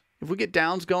downs. If we get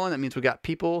downs going, that means we got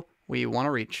people we want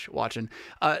to reach watching.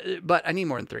 But I need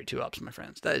more than 32 ups, my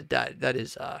friends. That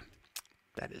is I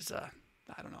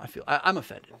don't know. I'm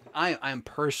offended. I am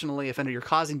personally offended. You're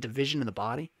causing division in the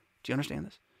body. Do you understand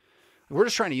this? We're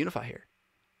just trying to unify here.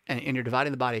 And you're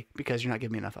dividing the body because you're not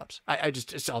giving me enough ups.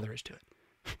 It's all there is to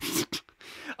it.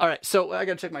 All right. So I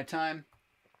got to check my time.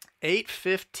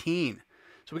 8:15.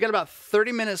 So we got about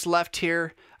 30 minutes left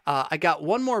here. I got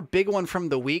one more big one from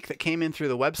the week that came in through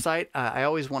the website. I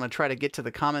always want to try to get to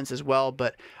the comments as well,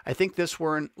 but I think this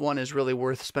one is really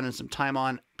worth spending some time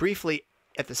on. Briefly,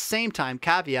 at the same time,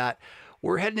 caveat,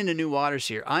 we're heading into new waters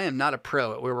here. I am not a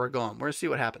pro at where we're going. We're going to see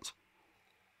what happens.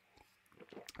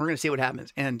 We're going to see what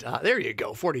happens. And there you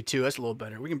go, 42. That's a little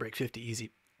better. We can break 50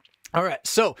 easy. All right,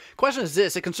 so question is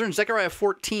this. It concerns Zechariah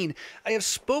 14. I have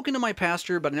spoken to my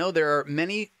pastor, but I know there are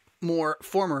many more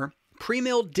former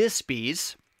premill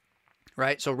dispies,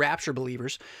 right, so rapture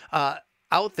believers,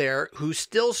 out there who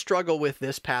still struggle with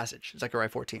this passage, Zechariah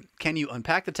 14. Can you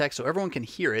unpack the text so everyone can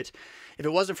hear it? If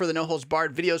it wasn't for the No Holds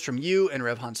Barred videos from you and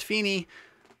Rev Hans Feeney,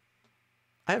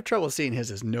 I have trouble seeing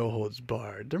his as No Holds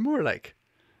Barred. They're more like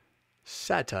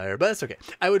satire, but that's okay.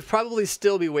 I would probably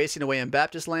still be wasting away in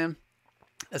Baptist land.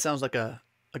 That sounds like a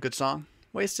good song.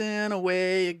 Wasting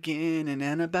away again in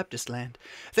Anabaptist land.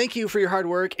 Thank you for your hard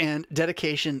work and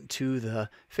dedication to the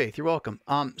faith. You're welcome.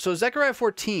 So Zechariah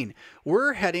 14,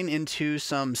 we're heading into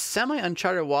some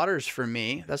semi-uncharted waters for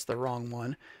me. That's the wrong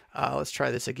one. Let's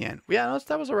try this again. Yeah, no,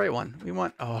 that was the right one. We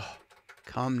want,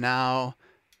 come now.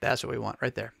 That's what we want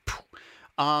right there.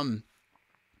 Somewhat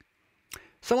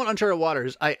uncharted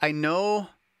waters. I know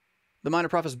the Minor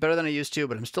Prophets better than I used to,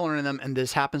 but I'm still learning them, and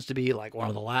this happens to be like one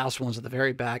of the last ones at the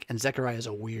very back, and Zechariah is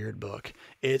a weird book.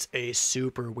 It's a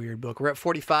super weird book. We're at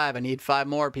 45. I need 5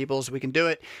 more people so we can do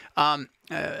it.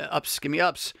 Ups, give me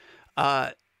ups.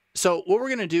 So what we're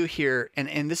going to do here,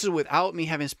 and this is without me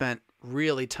having spent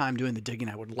really time doing the digging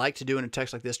I would like to do in a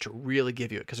text like this to really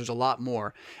give you it, because there's a lot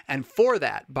more. And for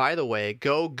that, by the way,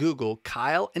 go Google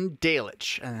Kyle and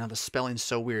Delitzsch. I know the spelling's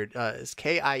so weird. It's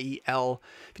Kiel.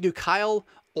 If you do Kyle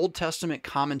Old Testament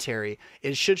commentary,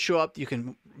 it should show up. You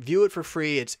can view it for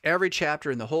free. It's every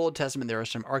chapter in the whole Old Testament. There are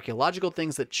some archaeological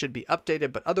things that should be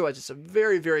updated, but otherwise it's a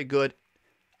very, very good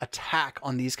attack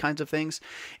on these kinds of things.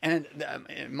 And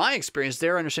in my experience,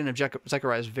 their understanding of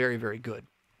Zechariah is very, very good.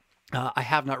 I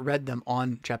have not read them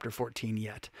on chapter 14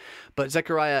 yet, but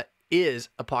Zechariah is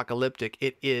apocalyptic.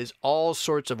 It is all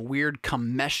sorts of weird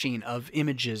commeshing of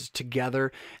images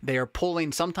together. They are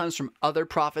pulling sometimes from other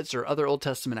prophets or other Old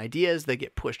Testament ideas. They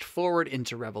get pushed forward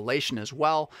into Revelation as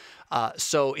well.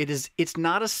 So it's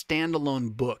not a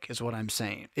standalone book is what I'm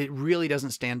saying. It really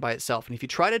doesn't stand by itself. And if you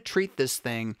try to treat this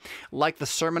thing like the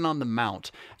Sermon on the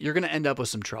Mount, you're going to end up with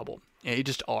some trouble. You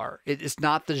just are. It's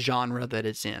not the genre that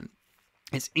it's in.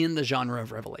 It's in the genre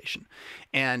of Revelation.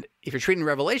 And if you're treating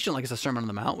Revelation like it's a Sermon on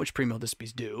the Mount, which premill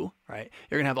dispies do, right,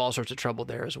 you're going to have all sorts of trouble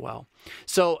there as well.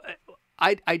 So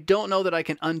I don't know that I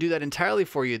can undo that entirely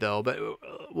for you, though, but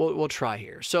we'll try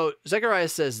here. So Zechariah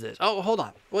says this. Oh, hold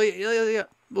on. Well, yeah.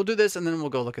 we'll do this and then we'll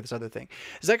go look at this other thing.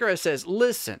 Zechariah says,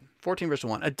 listen, 14 verse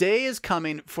 1, a day is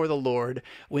coming for the Lord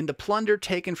when the plunder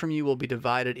taken from you will be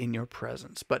divided in your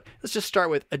presence. But let's just start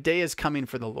with a day is coming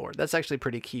for the Lord. That's actually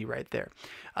pretty key right there.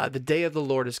 The day of the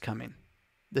Lord is coming.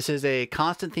 This is a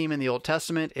constant theme in the Old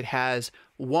Testament. It has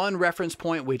one reference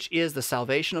point, which is the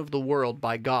salvation of the world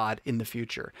by God in the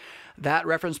future. That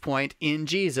reference point in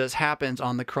Jesus happens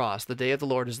on the cross. The day of the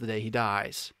Lord is the day he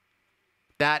dies.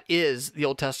 That is the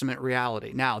Old Testament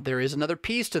reality. Now, there is another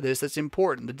piece to this that's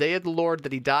important. The day of the Lord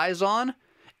that he dies on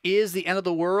is the end of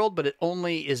the world, but it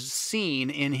only is seen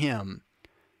in him.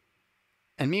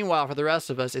 And meanwhile, for the rest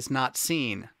of us, it's not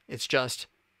seen. It's just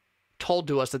told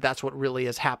to us that that's what really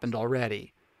has happened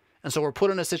already. And so we're put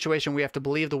in a situation where we have to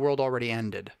believe the world already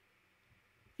ended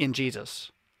in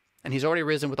Jesus. And he's already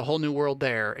risen with a whole new world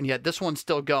there, and yet this one's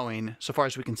still going so far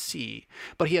as we can see.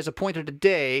 But he has appointed a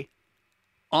day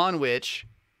on which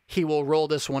he will roll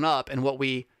this one up, and what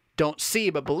we don't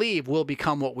see but believe will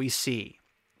become what we see.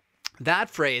 That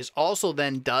phrase also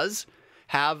then does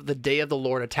have the day of the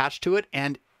Lord attached to it,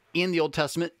 and in the Old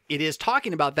Testament, it is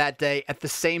talking about that day at the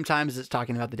same time as it's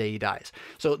talking about the day he dies.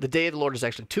 So the day of the Lord is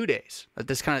actually 2 days.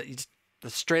 This kind of the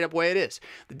straight up way it is.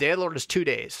 The day of the Lord is 2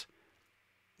 days.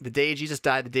 The day Jesus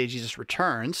died, the day Jesus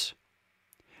returns.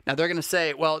 Now they're going to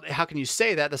say, well, how can you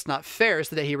say that? That's not fair. It's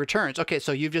the day he returns. Okay,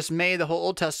 so you've just made the whole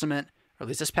Old Testament, or at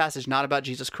least this passage, not about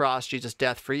Jesus' cross, Jesus'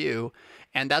 death for you.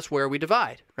 And that's where we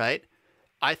divide, right?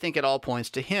 I think it all points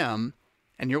to him.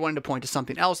 And you're wanting to point to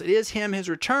something else. It is him, his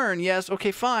return. Yes, okay,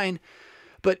 fine.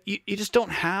 But you just don't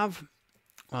have,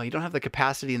 well, you don't have the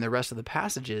capacity in the rest of the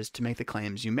passages to make the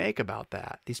claims you make about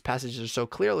that. These passages are so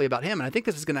clearly about him. And I think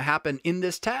this is going to happen in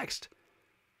this text.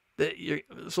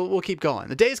 So we'll keep going.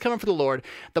 The day is coming for the Lord.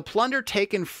 The plunder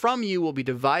taken from you will be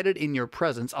divided in your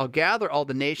presence. I'll gather all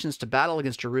the nations to battle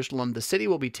against Jerusalem. The city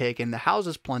will be taken, the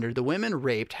houses plundered, the women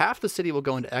raped. Half the city will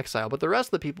go into exile, but the rest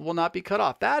of the people will not be cut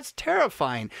off. That's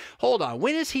terrifying. Hold on.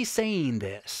 When is he saying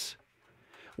this?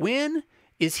 When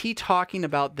is he talking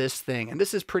about this thing? And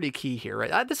this is pretty key here,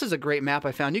 right? This is a great map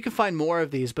I found. You can find more of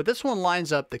these, but this one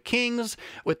lines up the kings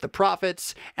with the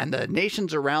prophets and the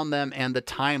nations around them and the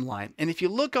timeline. And if you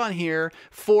look on here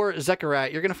for Zechariah,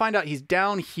 you're going to find out he's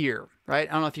down here, right?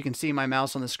 I don't know if you can see my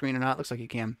mouse on the screen or not. Looks like you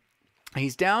can.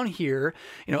 He's down here,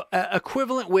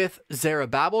 equivalent with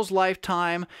Zerubbabel's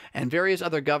lifetime and various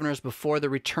other governors before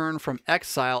the return from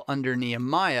exile under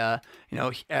Nehemiah.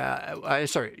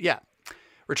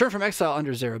 Return from exile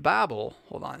under Zerubbabel.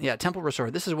 Hold on. Yeah, temple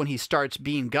restored. This is when he starts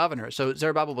being governor. So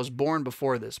Zerubbabel was born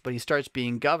before this, but he starts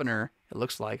being governor, it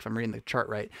looks like, if I'm reading the chart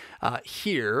right,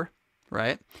 here,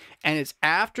 right? And it's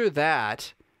after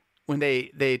that, when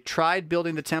they tried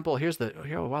building the temple.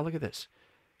 Wow, look at this.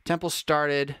 Temple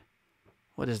started,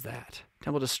 what is that?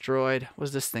 Temple destroyed. What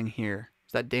is this thing here?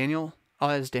 Is that Daniel? Oh,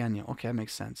 that's Daniel. Okay, that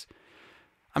makes sense.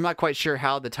 I'm not quite sure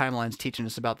how the timeline's teaching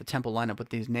us about the temple lineup with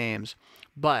these names,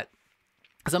 but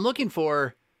as I'm looking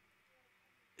for,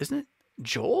 isn't it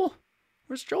Joel?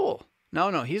 Where's Joel?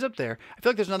 No, he's up there. I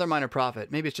feel like there's another minor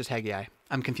prophet. Maybe it's just Haggai.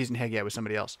 I'm confusing Haggai with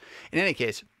somebody else. In any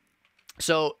case,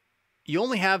 so you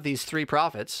only have these 3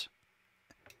 prophets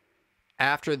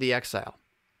after the exile.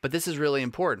 But this is really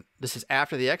important. This is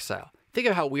after the exile. Think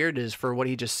of how weird it is for what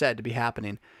he just said to be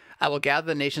happening. I will gather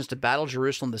the nations to battle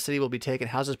Jerusalem. The city will be taken,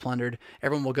 houses plundered.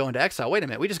 Everyone will go into exile. Wait a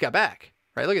minute. We just got back,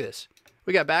 right? Look at this.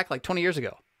 We got back like 20 years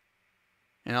ago.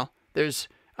 There's,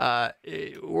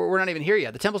 we're not even here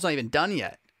yet. The temple's not even done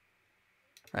yet,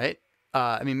 right?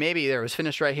 Maybe there was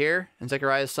finished right here, and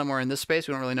Zechariah is somewhere in this space.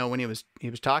 We don't really know when he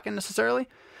was talking necessarily.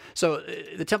 So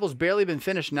the temple's barely been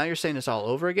finished. Now you're saying it's all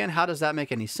over again? How does that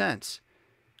make any sense?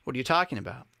 What are you talking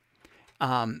about?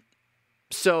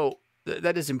 So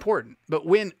that is important. But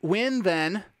when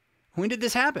did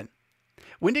this happen?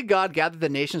 When did God gather the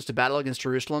nations to battle against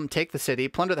Jerusalem, take the city,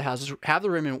 plunder the houses, have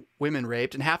the women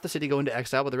raped, and half the city go into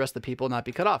exile, but the rest of the people not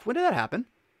be cut off? When did that happen?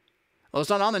 Well, it's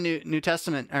not on the New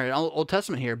Testament or Old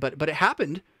Testament here, but it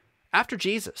happened after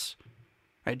Jesus.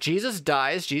 Right? Jesus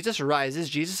dies, Jesus rises,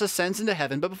 Jesus ascends into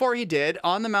heaven, but before he did,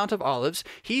 on the Mount of Olives,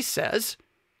 he says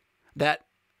that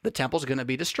the temple's going to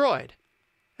be destroyed.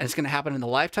 And it's going to happen in the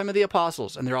lifetime of the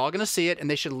apostles, and they're all going to see it, and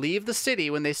they should leave the city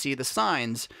when they see the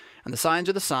signs. And the signs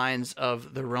are the signs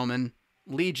of the Roman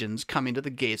legions coming to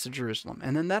the gates of Jerusalem.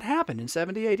 And then that happened in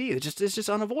 70 AD. It's just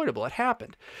unavoidable. It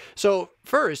happened. So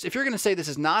first, if you're going to say this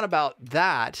is not about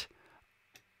that,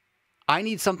 I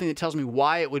need something that tells me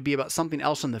why it would be about something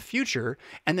else in the future.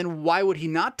 And then why would he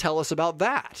not tell us about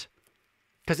that?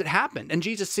 Because it happened, and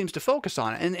Jesus seems to focus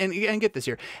on it. And get this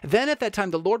here. Then at that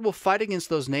time, the Lord will fight against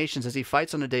those nations as he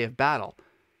fights on a day of battle.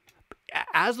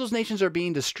 As those nations are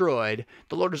being destroyed,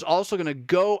 the Lord is also going to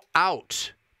go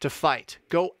out to fight.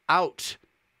 Go out.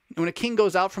 When a king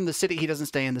goes out from the city, he doesn't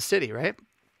stay in the city, right?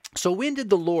 So when did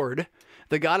the Lord,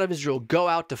 the God of Israel, go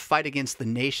out to fight against the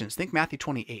nations? Think Matthew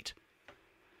 28.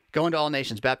 Go into all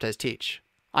nations, baptize, teach.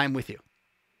 I am with you.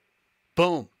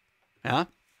 Boom. Yeah?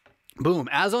 Boom.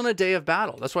 As on a day of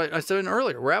battle. That's why I said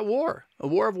earlier, we're at war. A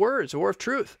war of words, a war of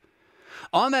truth.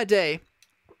 On that day,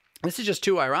 this is just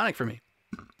too ironic for me.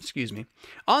 Excuse me.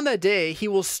 On that day, he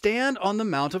will stand on the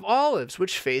Mount of Olives,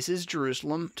 which faces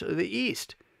Jerusalem to the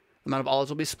east. The Mount of Olives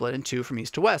will be split in two from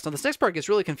east to west. Now, this next part gets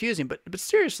really confusing, but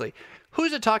seriously, who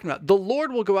is it talking about? The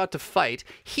Lord will go out to fight.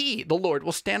 He, the Lord,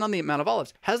 will stand on the Mount of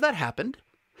Olives. Has that happened?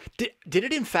 Did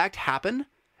it in fact happen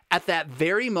at that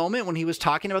very moment when he was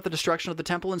talking about the destruction of the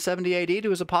temple in 70 AD to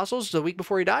his apostles the week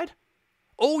before he died?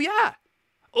 Oh, yeah.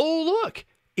 Oh, look.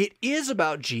 It is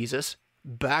about Jesus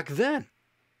back then.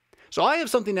 So I have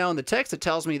something now in the text that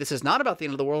tells me this is not about the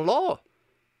end of the world at all.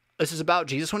 This is about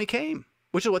Jesus when he came,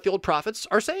 which is what the old prophets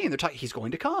are saying. They're talking, he's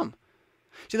going to come.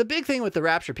 See, the big thing with the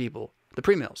rapture people, the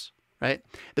premills, right?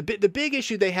 The big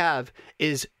issue they have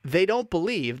is they don't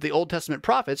believe the Old Testament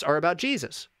prophets are about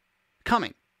Jesus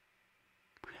coming.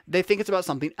 They think it's about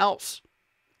something else.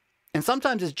 And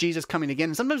sometimes it's Jesus coming again,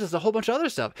 and sometimes it's a whole bunch of other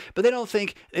stuff. But they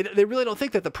really don't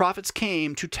think that the prophets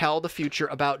came to tell the future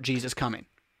about Jesus coming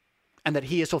and that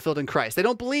he is fulfilled in Christ. They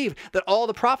don't believe that all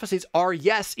the prophecies are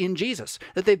yes in Jesus,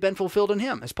 that they've been fulfilled in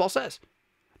him, as Paul says.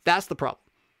 That's the problem,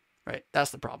 right?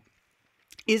 That's the problem.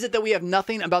 Is it that we have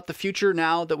nothing about the future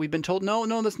now that we've been told? No,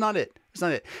 that's not it. That's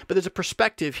not it. But there's a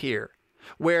perspective here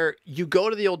where you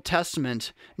go to the Old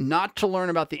Testament not to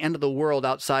learn about the end of the world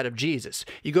outside of Jesus.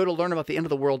 You go to learn about the end of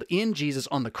the world in Jesus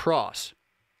on the cross.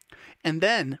 And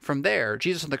then from there,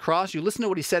 Jesus on the cross, you listen to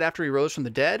what he said after he rose from the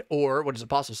dead, or what his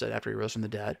apostles said after he rose from the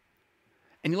dead.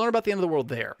 And you learn about the end of the world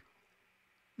there,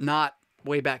 not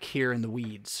way back here in the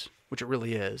weeds, which it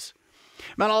really is.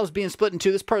 Mount Olives being split in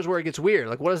two, this part is where it gets weird.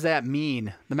 Like, what does that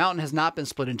mean? The mountain has not been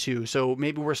split in two, so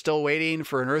maybe we're still waiting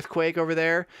for an earthquake over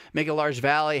there, make a large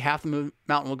valley, half the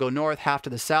mountain will go north, half to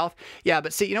the south. Yeah,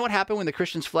 but see, you know what happened when the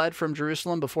Christians fled from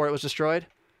Jerusalem before it was destroyed?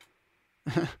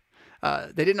 They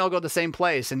didn't all go to the same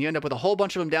place, and you end up with a whole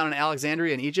bunch of them down in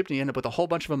Alexandria in Egypt, and you end up with a whole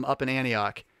bunch of them up in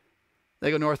Antioch.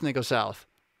 They go north and they go south.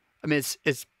 I mean,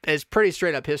 it's pretty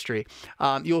straight up history.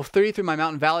 You'll flee through my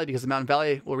mountain valley because the mountain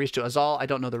valley will reach to Azal. I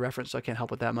don't know the reference, so I can't help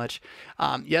with that much.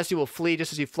 Yes, you will flee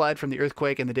just as you fled from the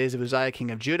earthquake in the days of Uzziah, king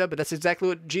of Judah. But that's exactly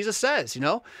what Jesus says, you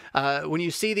know. When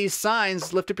you see these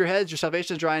signs, lift up your heads, your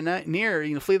salvation is drawing near,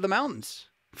 you know, flee to the mountains.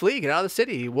 Flee, get out of the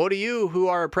city. Woe to you who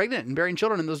are pregnant and bearing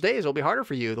children in those days. It will be harder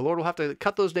for you. The Lord will have to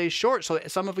cut those days short so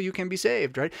that some of you can be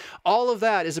saved, right? All of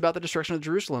that is about the destruction of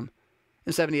Jerusalem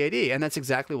in 70 AD, and that's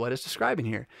exactly what it's describing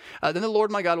here. Then the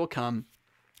Lord my God will come.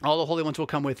 All the holy ones will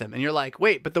come with him. And you're like,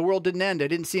 wait, but the world didn't end. I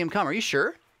didn't see him come. Are you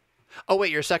sure? Oh,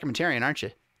 wait, you're a sacramentarian, aren't you?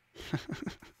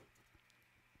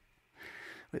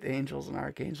 With angels and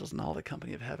archangels and all the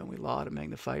company of heaven, we laud and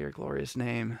magnify your glorious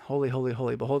name. Holy, holy,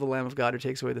 holy. Behold the Lamb of God who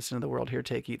takes away the sin of the world. Here,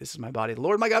 take, eat. This is my body. The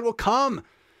Lord my God will come.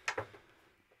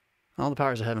 All the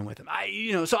powers of heaven with him.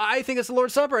 So I think it's the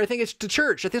Lord's Supper. I think it's the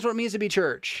church. I think it's what it means to be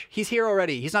church. He's here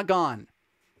already. He's not gone.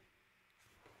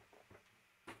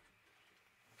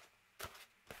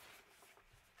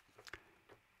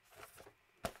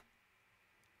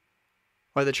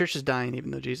 Why the church is dying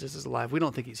even though Jesus is alive. We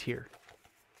don't think he's here.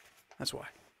 That's why.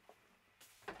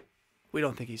 We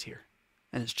don't think he's here.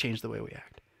 And it's changed the way we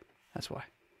act. That's why.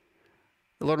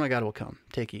 The Lord my God will come.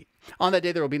 Take, eat. On that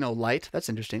day there will be no light. That's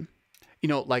interesting. You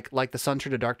know, like the sun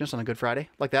turned to darkness on a Good Friday?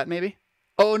 Like that, maybe?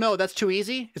 Oh, no, that's too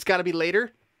easy? It's got to be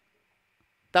later?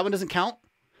 That one doesn't count?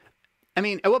 I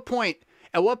mean, at what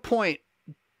point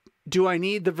do I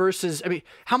need the verses? I mean,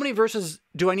 how many verses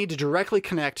do I need to directly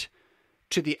connect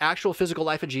to the actual physical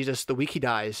life of Jesus the week he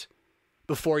dies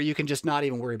before you can just not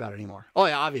even worry about it anymore? Oh,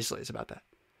 yeah, obviously it's about that.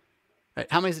 Right?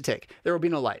 How many does it take? There will be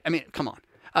no light. I mean, come on.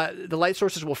 The light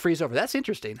sources will freeze over. That's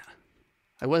interesting.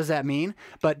 Like, what does that mean?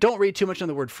 But don't read too much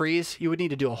into the word freeze. You would need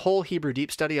to do a whole Hebrew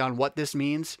deep study on what this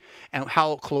means and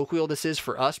how colloquial this is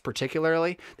for us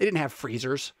particularly. They didn't have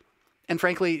freezers. And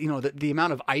frankly, you know, the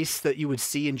amount of ice that you would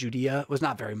see in Judea was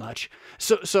not very much.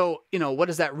 So you know, what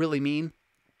does that really mean?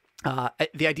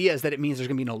 The idea is that it means there's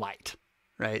going to be no light,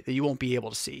 right? That you won't be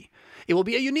able to see. It will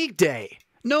be a unique day,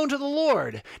 known to the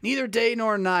Lord, neither day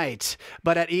nor night,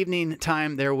 but at evening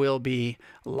time there will be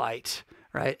light.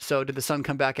 Right? So did the sun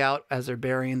come back out as they're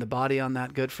burying the body on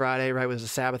that Good Friday, right? Was the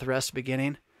Sabbath rest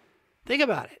beginning? Think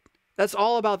about it. That's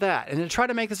all about that. And to try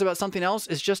to make this about something else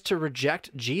is just to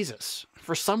reject Jesus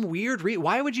for some weird reason.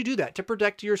 Why would you do that? To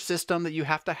protect your system that you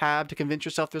have to convince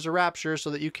yourself there's a rapture so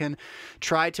that you can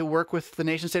try to work with the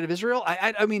nation state of Israel?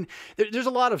 I mean, there's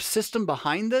a lot of system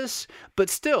behind this, but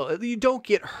still, you don't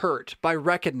get hurt by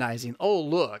recognizing, oh,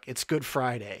 look, it's Good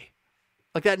Friday.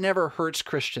 Like, that never hurts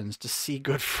Christians to see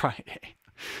Good Friday.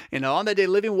 On that day,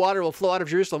 living water will flow out of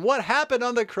Jerusalem. What happened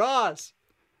on the cross?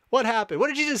 What happened? What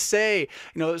did Jesus say?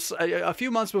 A few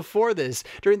months before this,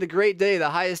 during the great day, the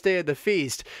highest day of the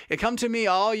feast, come to me,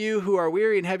 all you who are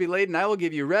weary and heavy laden, I will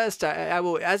give you rest. I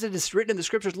will, as it is written in the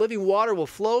scriptures, living water will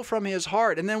flow from his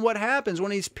heart. And then what happens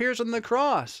when he's pierced on the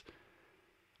cross?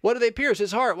 What do they pierce?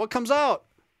 His heart. What comes out?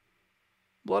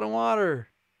 Blood and water.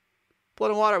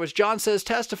 Blood and water, which John says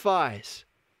testifies.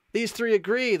 These three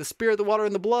agree, the spirit, the water,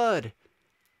 and the blood.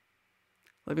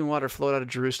 Living water flowed out of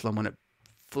Jerusalem when it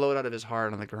flowed out of his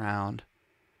heart on the ground,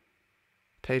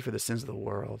 paid for the sins of the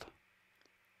world.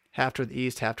 Half toward the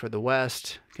east, half toward the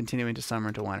west, continuing to summer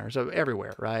and to winter. So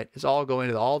everywhere, right? It's all going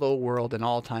to all the world in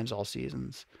all times, all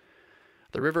seasons.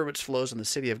 The river which flows in the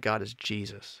city of God is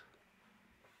Jesus.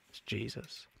 It's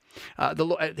Jesus.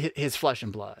 His flesh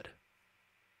and blood.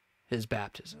 His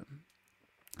baptism.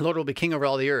 The Lord will be king over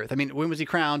all the earth. I mean, when was he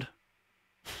crowned?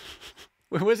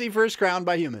 When was he first crowned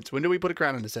by humans? When did we put a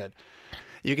crown on his head?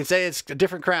 You can say it's a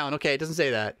different crown. Okay, it doesn't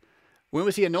say that. When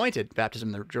was he anointed?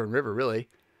 Baptism in the Jordan River, really.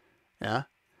 Yeah.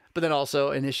 But then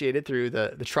also initiated through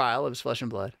the trial of his flesh and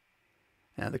blood.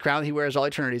 Yeah, the crown that he wears all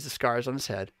eternity is the scars on his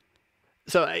head.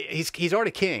 So he's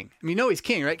already king. I mean, he's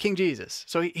king, right? King Jesus.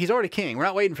 So he's already king. We're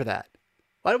not waiting for that.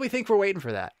 Why do we think we're waiting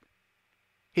for that?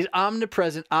 He's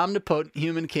omnipresent, omnipotent,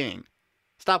 human king.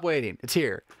 Stop waiting. It's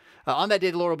here. On that day,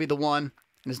 the Lord will be the one,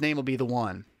 and his name will be the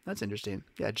one. That's interesting.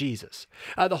 Yeah, Jesus.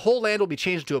 The whole land will be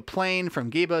changed to a plain from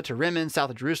Geba to Rimmon,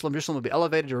 south of Jerusalem. Jerusalem will be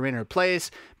elevated to remain in her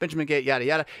place. Benjamin Gate, yada,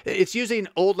 yada. It's using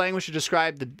old language to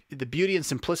describe the beauty and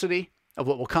simplicity of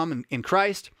what will come in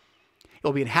Christ. It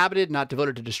will be inhabited, not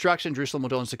devoted to destruction. Jerusalem will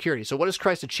dwell in security. So what does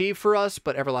Christ achieve for us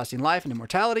but everlasting life and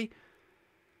immortality?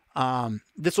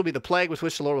 This will be the plague with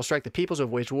which the Lord will strike the peoples who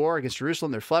have waged war against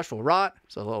Jerusalem. Their flesh will rot.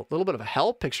 So a little bit of a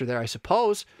hell picture there, I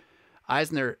suppose. Eyes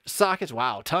in their sockets.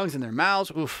 Wow. Tongues in their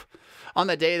mouths. Oof. On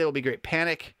that day, there will be great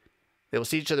panic. They will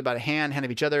seize each other by the hand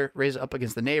of each other, raise up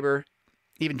against the neighbor.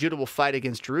 Even Judah will fight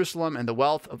against Jerusalem, and the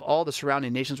wealth of all the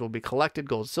surrounding nations will be collected,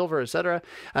 gold, silver, etc.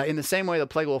 In the same way, the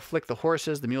plague will afflict the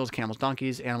horses, the mules, camels,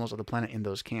 donkeys, animals of the planet in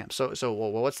those camps. So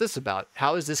what's this about?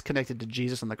 How is this connected to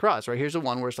Jesus on the cross? Right? Here's the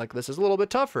one where it's like, this is a little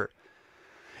bit tougher.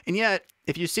 And yet,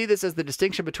 if you see this as the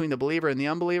distinction between the believer and the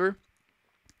unbeliever,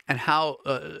 and how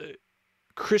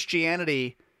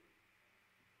Christianity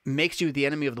makes you the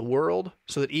enemy of the world,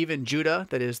 so that even Judah,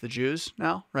 that is the Jews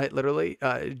now, right, literally,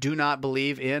 do not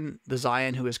believe in the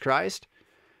Zion who is Christ,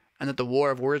 and that the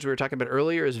war of words we were talking about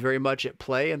earlier is very much at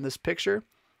play in this picture.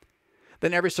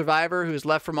 Then every survivor who is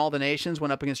left from all the nations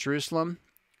went up against Jerusalem.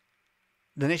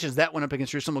 The nations that went up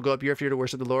against Jerusalem will go up year after year to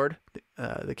worship the Lord,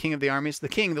 the King of the armies. The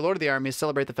King, the Lord of the armies,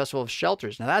 celebrate the festival of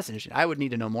shelters. Now that's interesting. I would need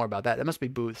to know more about that. That must be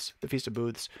booths, the Feast of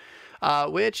Booths,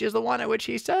 which is the one at which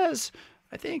he says,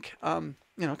 I think, come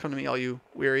to me, all you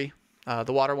weary,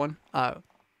 the water one. Come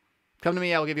to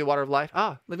me, I will give you water of life.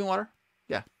 Living water?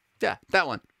 Yeah, that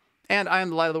one. And I am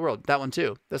the light of the world. That one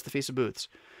too. That's the Feast of Booths.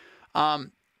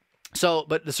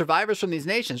 But the survivors from these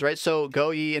nations, right? So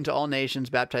go ye into all nations,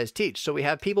 baptize, teach. So we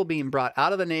have people being brought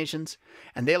out of the nations,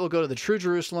 and they will go to the true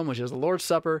Jerusalem, which is the Lord's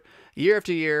Supper, year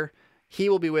after year. He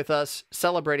will be with us,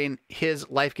 celebrating his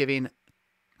life-giving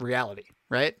reality,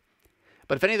 right?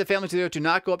 But if any of the families of the earth do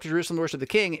not go up to Jerusalem to worship the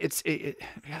king,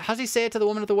 how does he say it to the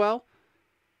woman at the well?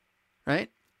 Right?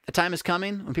 A time is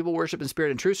coming when people worship in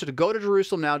spirit and truth. So to go to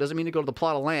Jerusalem now doesn't mean to go to the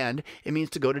plot of land. It means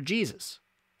to go to Jesus,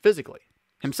 physically,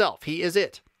 himself. He is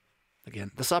it.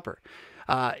 Again, the supper.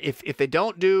 If they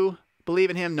don't believe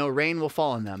in him, no rain will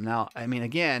fall on them. Now, I mean,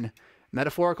 again,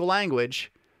 metaphorical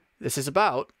language. This is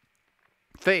about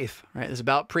faith, right? This is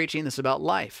about preaching. This is about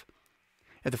life.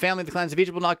 If the family of the clans of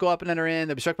Egypt will not go up and enter in,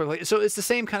 they'll be struck by plague. So it's the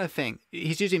same kind of thing.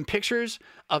 He's using pictures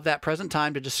of that present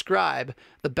time to describe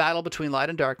the battle between light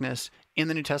and darkness in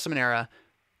the New Testament era,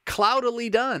 cloudily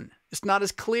done. It's not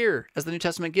as clear as the New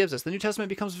Testament gives us. The New Testament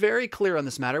becomes very clear on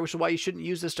this matter, which is why you shouldn't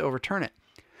use this to overturn it.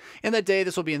 In that day,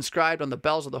 this will be inscribed on the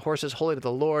bells of the horses, holy to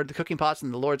the Lord. The cooking pots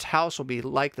in the Lord's house will be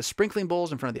like the sprinkling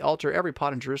bowls in front of the altar. Every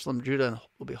pot in Jerusalem, Judah,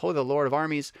 will be holy to the Lord of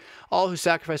armies. All who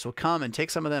sacrifice will come and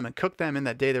take some of them and cook them. In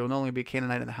that day, there will no longer be a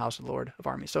Canaanite in the house of the Lord of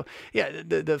armies. So, yeah,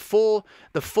 the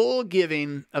full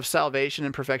giving of salvation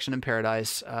and perfection in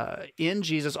paradise in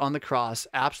Jesus on the cross,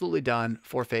 absolutely done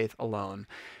for faith alone,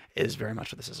 is very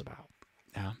much what this is about.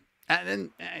 Yeah.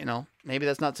 And then, maybe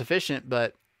that's not sufficient,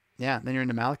 but yeah, then you're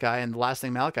into Malachi, and the last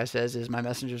thing Malachi says is, my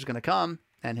messenger is going to come,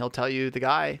 and he'll tell you the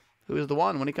guy who is the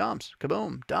one when he comes.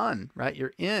 Kaboom, done, right?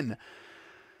 You're in.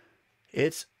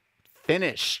 It's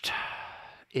finished.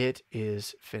 It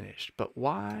is finished. But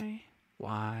why?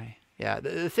 Why? Yeah,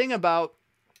 the thing about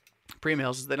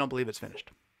premills is they don't believe it's finished.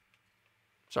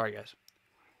 Sorry, guys.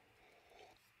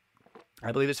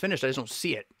 I believe it's finished. I just don't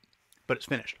see it, but it's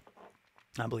finished.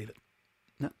 I believe it.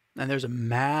 No. And there's a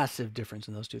massive difference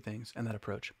in those two things and that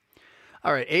approach.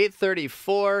 All right,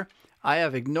 8:34. I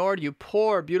have ignored you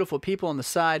poor, beautiful people on the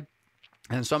side.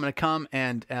 And so I'm going to come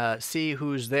and see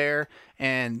who's there.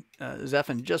 And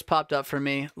Zephan just popped up for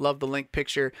me. Love the link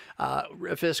picture.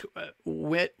 Fisk,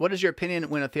 what is your opinion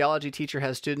when a theology teacher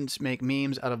has students make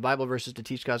memes out of Bible verses to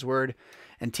teach God's word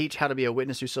and teach how to be a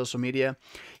witness through social media?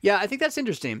 Yeah, I think that's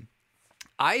interesting.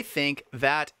 I think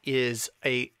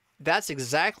that's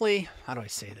exactly, how do I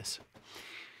say this?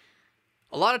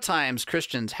 A lot of times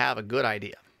Christians have a good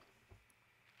idea,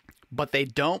 but they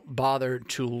don't bother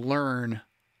to learn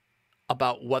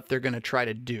about what they're going to try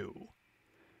to do.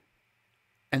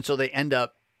 And so they end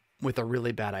up with a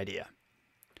really bad idea.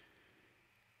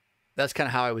 That's kind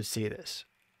of how I would see this.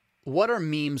 What are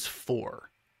memes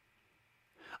for?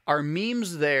 Are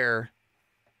memes there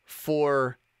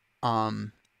for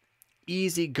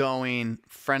easygoing,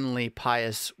 friendly,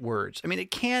 pious words? I mean, it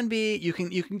can be. You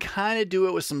can kind of do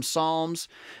it with some psalms.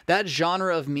 That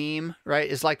genre of meme, right,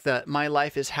 is like the "my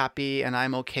life is happy and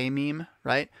I'm okay" meme,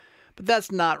 right? But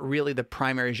that's not really the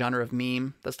primary genre of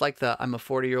meme. That's like the "I'm a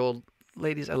 40-year-old,"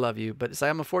 ladies, I love you, but it's like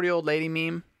 "I'm a 40-year-old lady"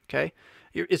 meme, okay?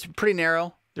 It's pretty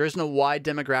narrow. There isn't a wide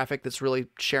demographic that's really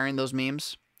sharing those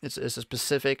memes. It's a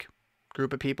specific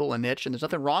group of people, a niche, and there's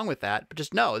nothing wrong with that. But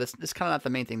just know, that's kind of not the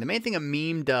main thing. The main thing a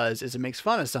meme does is it makes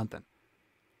fun of something.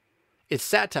 It's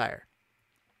satire.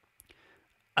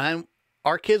 And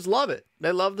our kids love it.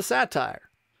 They love the satire.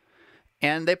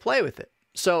 And they play with it.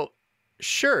 So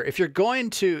sure, if you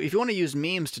want to use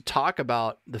memes to talk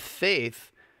about the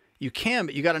faith, you can,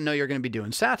 but you got to know you're going to be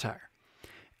doing satire.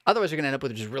 Otherwise, you're going to end up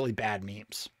with just really bad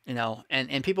memes,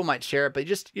 and people might share it, but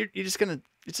it's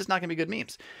just not going to be good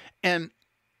memes. And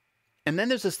then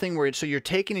there's this thing where you're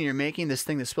taking and you're making this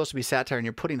thing that's supposed to be satire, and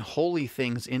you're putting holy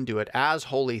things into it as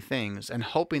holy things and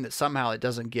hoping that somehow it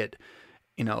doesn't get,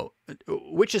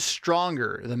 which is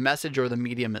stronger, the message or the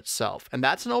medium itself? And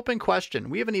that's an open question.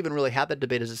 We haven't even really had that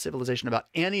debate as a civilization about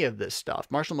any of this stuff.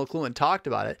 Marshall McLuhan talked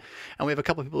about it, and we have a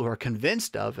couple of people who are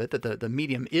convinced of it, that the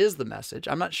medium is the message.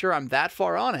 I'm not sure I'm that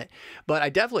far on it, but I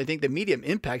definitely think the medium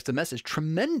impacts the message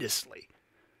tremendously.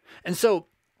 And so,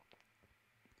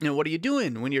 what are you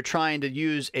doing when you're trying to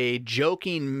use a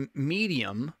joking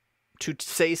medium to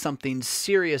say something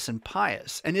serious and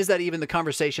pious? And is that even the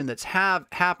conversation that's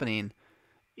happening,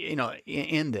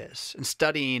 in this and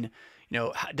studying,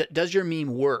 does your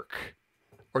meme work,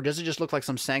 or does it just look like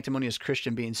some sanctimonious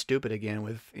Christian being stupid again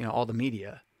with, all the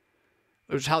media,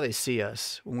 which is how they see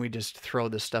us when we just throw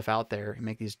this stuff out there and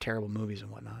make these terrible movies and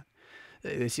whatnot.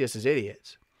 They see us as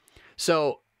idiots.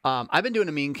 So, I've been doing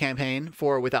a meme campaign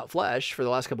for Without Flesh for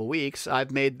the last couple of weeks. I've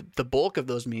made the bulk of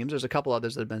those memes. There's a couple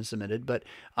others that have been submitted, but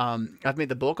I've made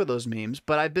the bulk of those memes.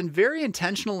 But I've been very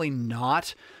intentionally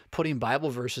not putting Bible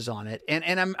verses on it,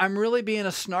 and I'm really being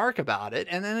a snark about it.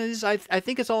 And then I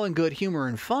think it's all in good humor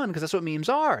and fun, because that's what memes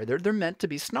are. They're meant to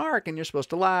be snark, and you're supposed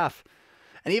to laugh.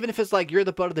 And even if it's like you're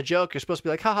the butt of the joke, you're supposed to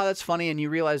be like, haha, that's funny, and you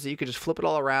realize that you could just flip it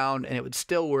all around and it would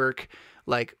still work,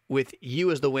 like with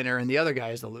you as the winner and the other guy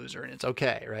as the loser, and it's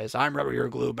okay, right? So I'm rubber, you're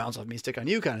glue, bounce off me, stick on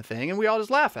you kind of thing, and we all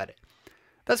just laugh at it.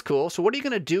 That's cool. So what are you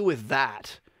going to do with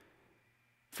that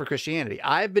for Christianity?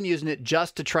 I've been using it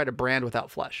just to try to brand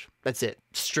Without Flesh. That's it.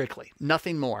 Strictly.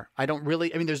 Nothing more. I don't really,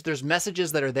 there's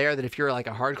messages that are there that if you're like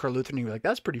a hardcore Lutheran, you're like,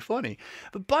 that's pretty funny.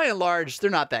 But by and large,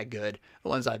 they're not that good. The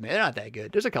ones I've made, they're not that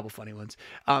good. There's a couple funny ones.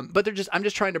 But I'm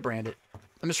just trying to brand it.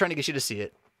 I'm just trying to get you to see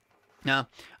it. No,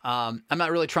 I'm not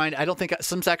really trying to. I don't think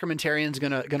some sacramentarian's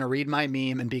gonna read my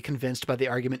meme and be convinced by the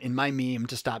argument in my meme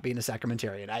to stop being a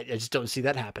sacramentarian. I just don't see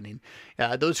that happening.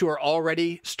 Those who are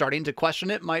already starting to question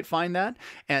it might find that,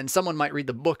 and someone might read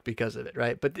the book because of it,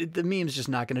 right? But the meme's just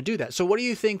not going to do that. So what do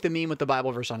you think the meme with the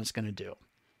Bible verse on it's going to do?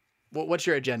 What's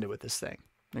your agenda with this thing?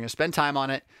 You're going to spend time on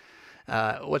it.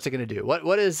 What's it going to do?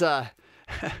 What is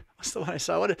what's the one I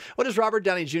saw? What is Robert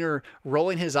Downey Jr.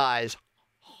 rolling his eyes?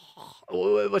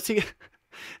 What verse are you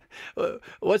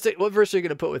going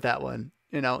to put with that one?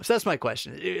 So that's my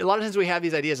question. A lot of times we have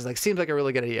these ideas. It's like, seems like a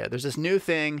really good idea. There's this new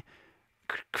thing.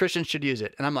 Christians should use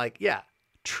it. And I'm like, yeah,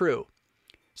 true.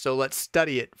 So let's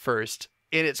study it first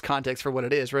in its context for what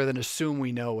it is, rather than assume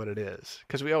we know what it is.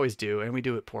 Because we always do, and we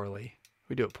do it poorly.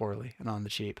 We do it poorly and on the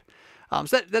cheap.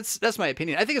 So that's my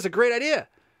opinion. I think it's a great idea,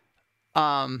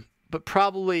 but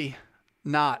probably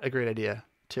not a great idea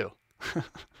too.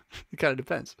 It kind of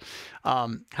depends.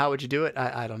 How would you do it?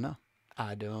 I don't know.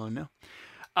 I don't know.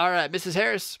 All right, Mrs.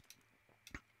 Harris.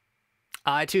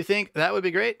 I too think that would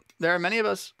be great. There are many of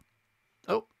us.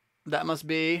 Oh, that must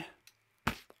be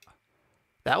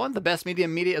that one. The best media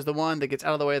is the one that gets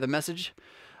out of the way of the message.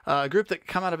 A group that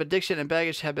come out of addiction and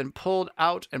baggage have been pulled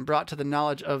out and brought to the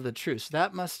knowledge of the truth. So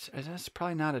that's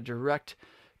probably not a direct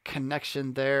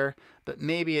connection there, but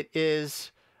maybe it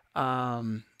is.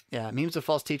 Yeah, memes of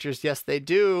false teachers. Yes, they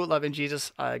do. Loving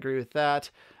Jesus. I agree with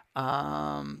that.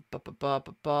 I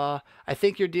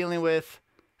think you're dealing with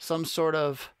some sort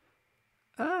of.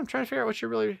 I'm trying to figure out what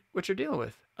you're dealing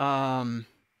with.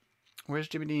 Where's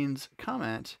Jimmy Dean's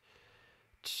comment?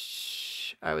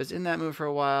 I was in that mood for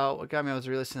a while. What got me was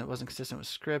realizing it wasn't consistent with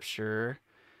scripture.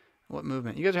 What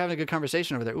movement? You guys are having a good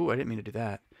conversation over there. Ooh, I didn't mean to do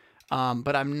that.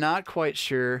 But I'm not quite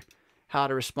sure how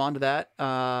to respond to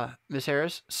that, Miss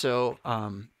Harris. So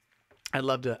I'd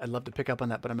love to pick up on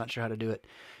that, but I'm not sure how to do it.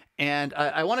 And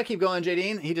I want to keep going, J.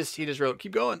 Dean. He just wrote,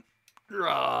 keep going.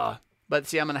 But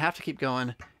see, I'm going to have to keep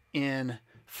going in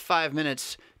 5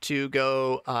 minutes to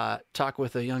go talk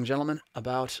with a young gentleman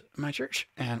about my church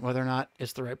and whether or not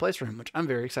it's the right place for him, which I'm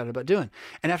very excited about doing.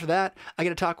 And after that, I get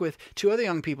to talk with 2 other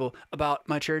young people about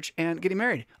my church and getting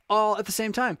married all at the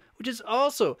same time, which is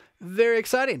also very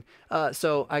exciting.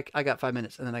 So I got 5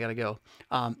 minutes and then I got to go.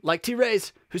 Like T.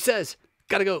 Ray's, who says,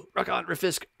 gotta go, rock on,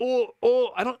 Rafisk.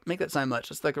 Oh, I don't make that sign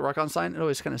much. It's like a rock on sign. It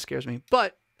always kind of scares me,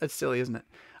 but that's silly, isn't it?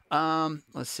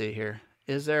 Let's see here.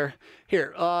 Is there,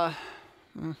 here,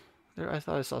 there, I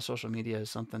thought I saw social media as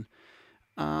something.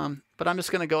 But I'm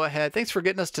just going to go ahead. Thanks for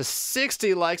getting us to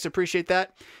 60 likes. Appreciate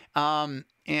that. Oh,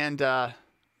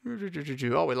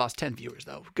 we lost 10 viewers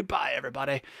though. Goodbye,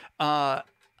 everybody. I'm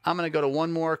going to go to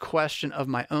one more question of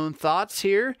my own thoughts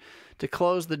here to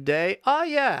close the day. Oh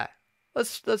yeah.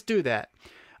 Let's do that.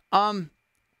 All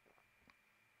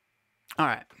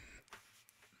right.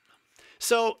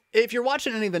 So if you're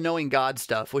watching any of the Knowing God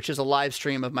stuff, which is a live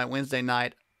stream of my Wednesday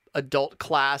night adult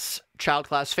class, child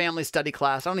class, family study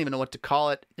class, I don't even know what to call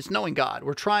it. It's Knowing God.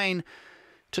 We're trying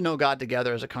to know God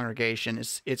together as a congregation.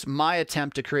 It's my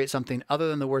attempt to create something other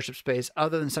than the worship space,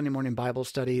 other than Sunday morning Bible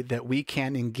study, that we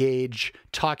can engage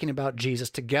talking about Jesus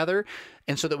together,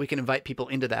 and so that we can invite people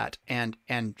into that and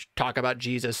talk about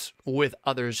Jesus with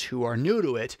others who are new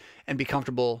to it and be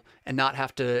comfortable and not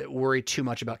have to worry too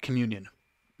much about communion.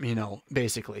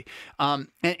 Basically.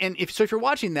 If you're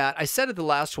watching that, I said at the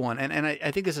last one, and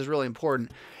I think this is really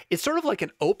important, it's sort of like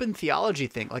an open theology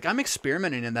thing. Like I'm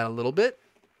experimenting in that a little bit.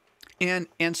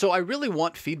 And so I really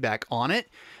want feedback on it,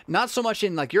 not so much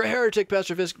in like, you're a heretic,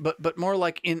 Pastor Fisk, but more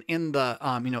like in the,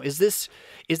 is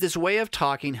this way of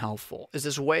talking helpful? Is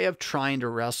this way of trying to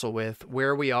wrestle with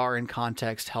where we are in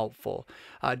context helpful?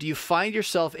 Do you find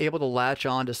yourself able to latch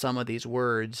on to some of these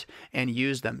words and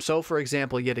use them? So for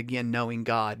example, yet again, knowing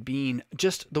God being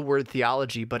just the word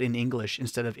theology, but in English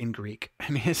instead of in Greek. I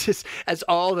mean, that's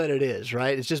all that it is,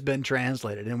 right? It's just been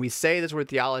translated. And we say this word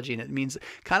theology and it means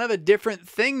kind of a different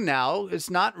thing now. It's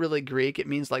not really Greek. It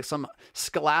means like some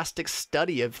scholastic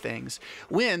study of things,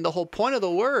 when the whole point of the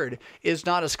word is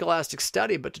not a scholastic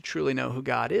study, but to truly know who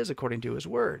God is according to his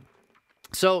word.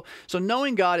 So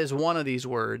knowing God is one of these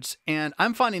words, and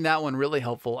I'm finding that one really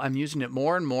helpful. I'm using it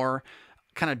more and more,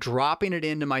 kind of dropping it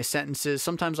into my sentences.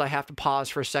 Sometimes I have to pause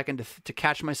for a second to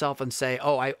catch myself and say,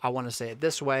 oh, I want to say it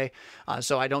this way.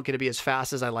 So I don't get to be as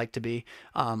fast as I like to be,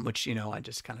 which, I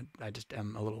just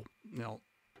am a little,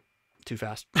 too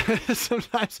fast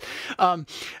sometimes.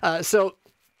 So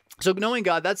knowing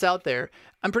God, that's out there.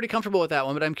 I'm pretty comfortable with that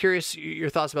one, but I'm curious your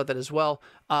thoughts about that as well.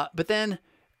 But then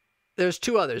there's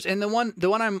 2 others. And the one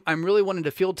I'm really wanting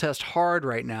to field test hard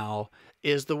right now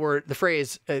is the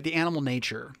phrase, the animal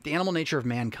nature of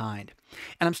mankind.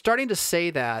 And I'm starting to say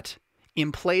that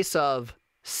in place of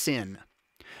sin,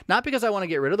 not because I want to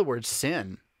get rid of the word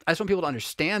sin. I just want people to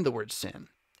understand the word sin,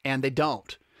 and they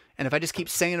don't. And if I just keep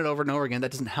saying it over and over again,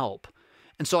 that doesn't help.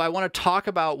 And so I want to talk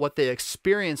about what they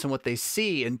experience and what they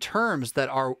see in terms that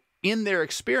are in their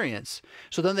experience,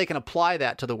 so then they can apply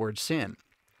that to the word sin.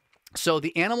 So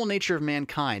the animal nature of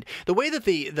mankind, the way that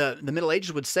the Middle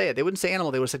Ages would say it, they wouldn't say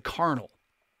animal, they would have said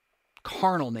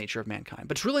carnal nature of mankind.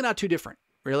 But it's really not too different,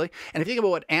 really. And if you think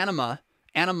about what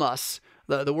animus,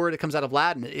 the word that comes out of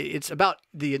Latin, it's about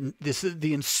the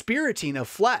inspiriting of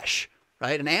flesh,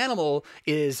 right? An animal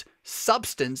is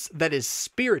substance that is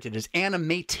spirited, is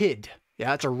animated.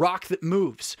 Yeah, it's a rock that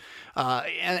moves.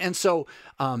 So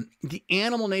the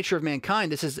animal nature of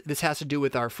mankind, this has to do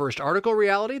with our first article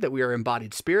reality, that we are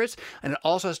embodied spirits, and it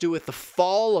also has to do with the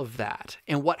fall of that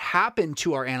and what happened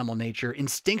to our animal nature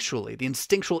instinctually, the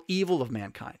instinctual evil of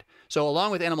mankind. So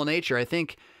along with animal nature, I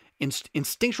think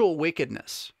instinctual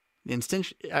wickedness,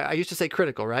 I used to say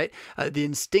critical, right? The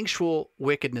instinctual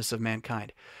wickedness of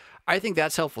mankind. I think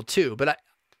that's helpful too, but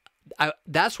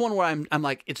that's one where I'm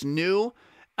like, it's new,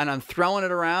 and I'm throwing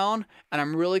it around, and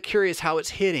I'm really curious how it's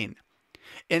hitting.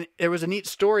 And there was a neat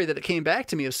story that came back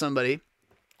to me of someone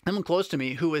close to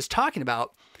me, who was talking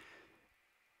about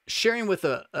sharing with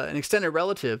an extended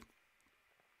relative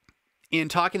and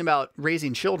talking about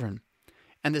raising children.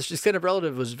 And this extended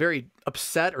relative was very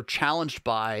upset or challenged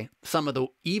by some of the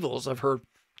evils of her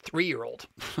 3-year-old,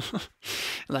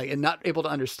 and not able to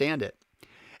understand it.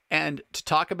 And to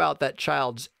talk about that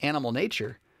child's animal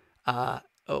nature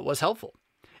was helpful.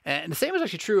 And the same is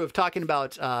actually true of talking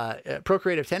about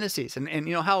procreative tendencies. And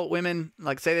you know how women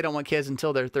say they don't want kids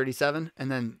until they're 37,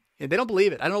 and then they don't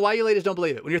believe it. I don't know why you ladies don't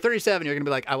believe it. When you're 37, you're going to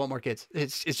be like, I want more kids.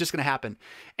 It's just going to happen.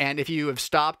 And if you have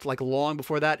stopped long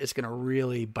before that, it's going to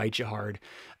really bite you hard.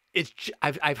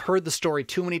 I've heard the story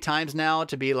too many times now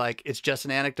to be like, it's just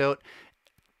an anecdote.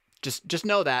 Just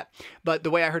know that. But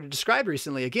the way I heard it described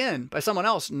recently, again, by someone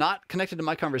else, not connected to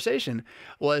my conversation,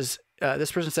 was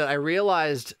this person said, I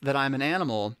realized that I'm an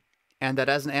animal, and that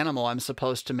as an animal, I'm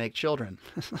supposed to make children.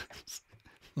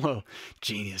 Whoa,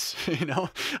 genius,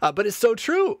 but it's so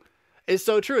true. It's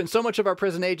so true. And so much of our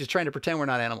present age is trying to pretend we're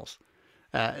not animals.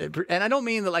 And I don't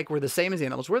mean that we're the same as the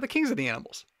animals. We're the kings of the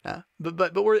animals. Yeah.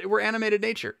 But we're animated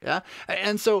nature. Yeah.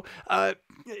 And so,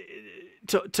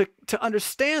 to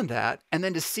understand that, and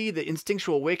then to see the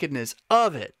instinctual wickedness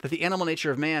of it, that the animal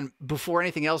nature of man before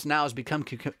anything else now has become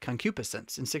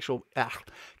concupiscence, instinctual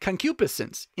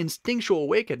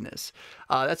wickedness.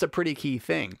 That's a pretty key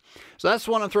thing. So that's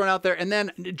one I'm throwing out there. And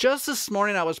then just this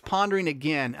morning, I was pondering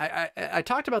again. I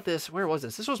talked about this. Where was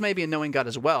this? This was maybe in Knowing God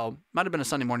as well. Might have been a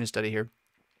Sunday morning study here.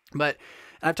 But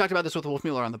I've talked about this with Wolf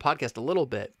Mueller on the podcast a little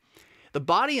bit. The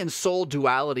body and soul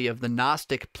duality of the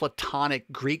Gnostic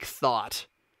Platonic Greek thought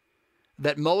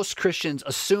that most Christians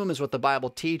assume is what the Bible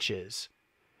teaches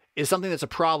is something that's a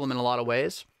problem in a lot of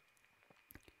ways.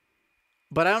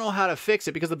 But I don't know how to fix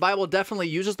it, because the Bible definitely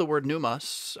uses the word pneuma,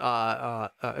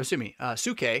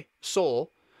 suke,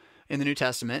 soul, in the New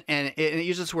Testament, and it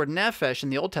uses the word nephesh in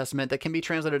the Old Testament that can be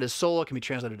translated as soul, it can be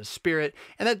translated as spirit,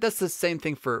 and that's the same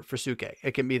thing for suke.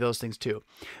 It can be those things too.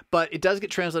 But it does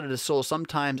get translated as soul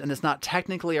sometimes, and it's not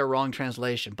technically a wrong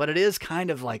translation, but it is kind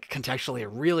of contextually a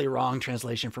really wrong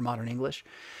translation for modern English.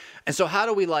 And so how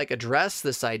do we address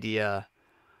this idea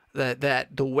that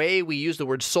the way we use the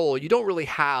word soul, you don't really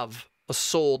have a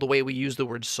soul the way we use the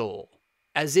word soul,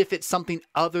 as if it's something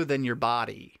other than your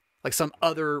body, like some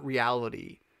other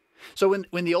reality. So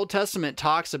when the Old Testament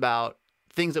talks about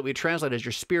things that we translate as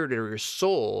your spirit or your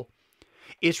soul,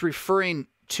 it's referring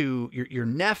to your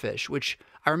nephesh, which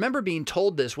I remember being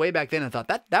told this way back then and thought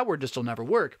that word just will never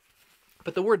work.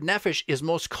 But the word nephesh is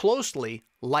most closely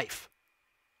life.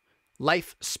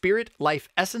 Life spirit, life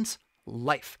essence,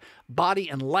 life.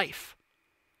 Body and life.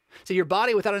 So your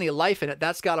body without any life in it,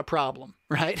 that's got a problem,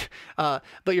 right? But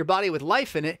your body with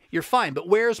life in it, you're fine. But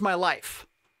where's my life?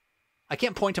 I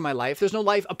can't point to my life. There's no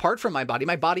life apart from my body.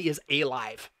 My body is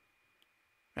alive,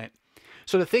 right?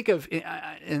 So to think of,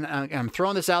 and I'm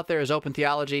throwing this out there as open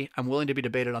theology, I'm willing to be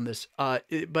debated on this,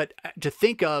 but to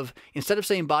think of, instead of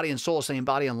saying body and soul, saying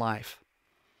body and life,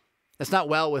 that's not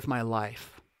well with my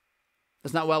life.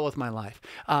 That's not well with my life.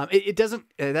 It doesn't,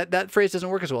 that phrase doesn't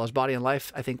work as well as body and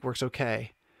life, I think works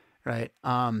okay, right?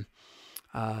 But,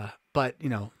 I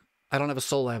don't have a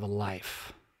soul, I have a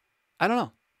life. I don't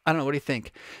know. What do you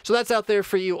think? So that's out there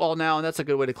for you all now, and that's a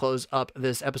good way to close up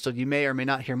this episode. You may or may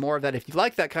not hear more of that. If you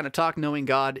like that kind of talk, Knowing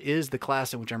God is the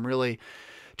class in which I'm really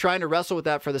trying to wrestle with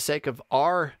that for the sake of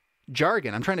our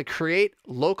jargon. I'm trying to create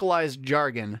localized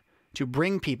jargon to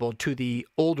bring people to the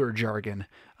older jargon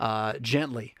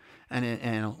gently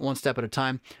and one step at a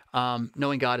time.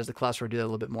 Knowing God is the class where I do that a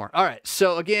little bit more. All right.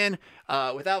 So again,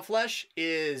 Without Flesh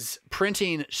is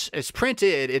printing. It's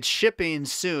printed. It's shipping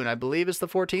soon. I believe it's the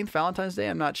 14th, Valentine's Day.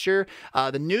 I'm not sure.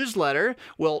 The newsletter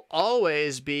will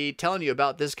always be telling you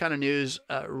about this kind of news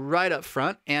right up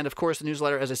front. And of course, the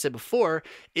newsletter, as I said before,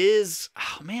 is,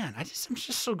 oh man, I'm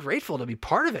just so grateful to be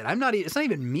part of it. It's not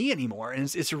even me anymore. And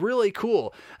it's really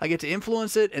cool. I get to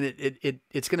influence it, and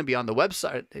it's going to be on the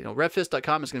website.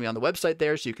 Redfist.com is going to be on the website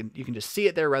there. So you can just see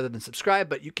it there rather than subscribe,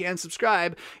 but you can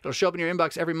subscribe. It'll show up in your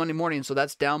inbox every Monday morning. So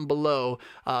that's down below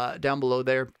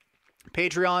there.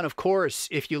 Patreon, of course.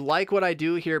 If you like what I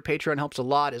do here, Patreon helps a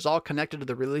lot. It's all connected to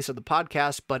the release of the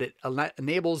podcast, but it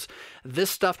enables this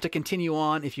stuff to continue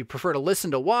on. If you prefer to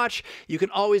listen to watch, you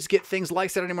can always get things like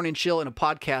Saturday Morning Chill in a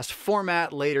podcast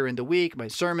format later in the week, my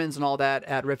sermons and all that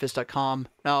at redfisk.com.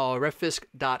 No,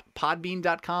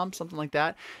 redfisk.podbean.com, something like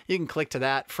that. You can click to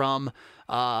that from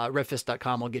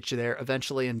redfisk.com. I'll get you there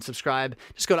eventually and subscribe.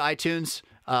 Just go to iTunes,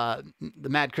 The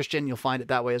Mad Christian. You'll find it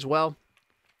that way as well.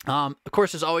 Of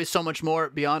course, there's always so much more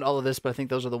beyond all of this, but I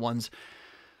think those are the ones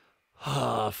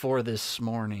for this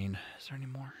morning. Is there any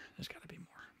more? There's got to be more.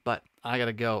 But I got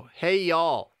to go. Hey,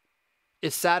 y'all.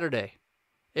 It's Saturday.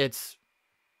 It's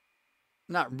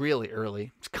not really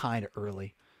early. It's kind of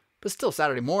early. But still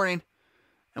Saturday morning.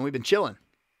 And we've been chilling.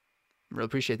 Really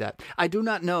appreciate that. I do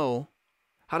not know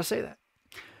how to say that.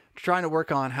 Trying to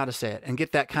work on how to say it and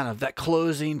get that kind of that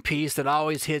closing piece that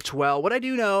always hits well. What I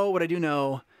do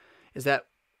know is that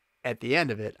at the end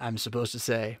of it, I'm supposed to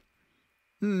say,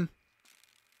 Oh,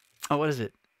 what is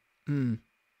it?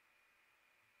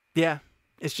 Yeah,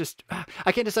 it's just,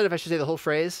 I can't decide if I should say the whole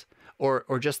phrase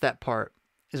or just that part.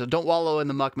 So don't wallow in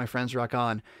the muck, my friends, rock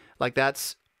on. Like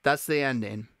that's the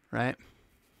ending, right?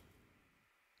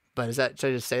 But should I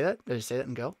just say that? Did I just say that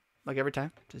and go? Like every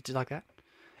time? Just like that?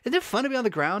 Isn't it fun to be on the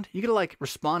ground? You gotta like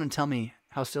respond and tell me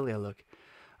how silly I look.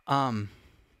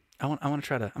 I want to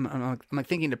try to, I'm like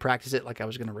thinking to practice it like I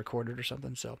was going to record it or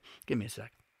something. So give me a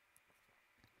sec.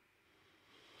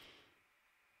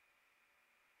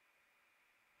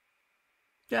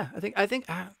 Yeah,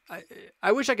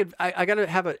 I wish I could, I got to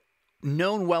have it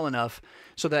known well enough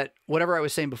so that whatever I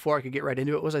was saying before, I could get right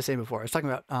into it. What was I saying before? I was talking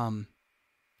about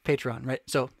Patreon, right?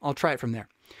 So I'll try it from there.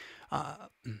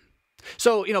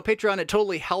 So, Patreon, it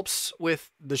totally helps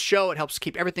with the show. It helps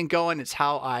keep everything going. It's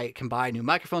how I can buy new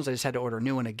microphones. I just had to order a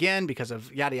new one again because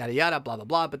of yada, yada, yada, blah, blah,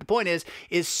 blah. But the point is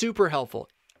super helpful.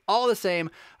 All the same,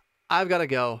 I've got to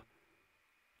go.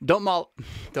 Don't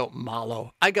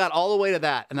mallow. I got all the way to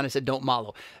that. And then I said, don't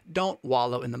mallow. Don't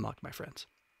wallow in the muck, my friends.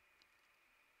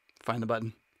 Find the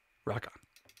button. Rock on.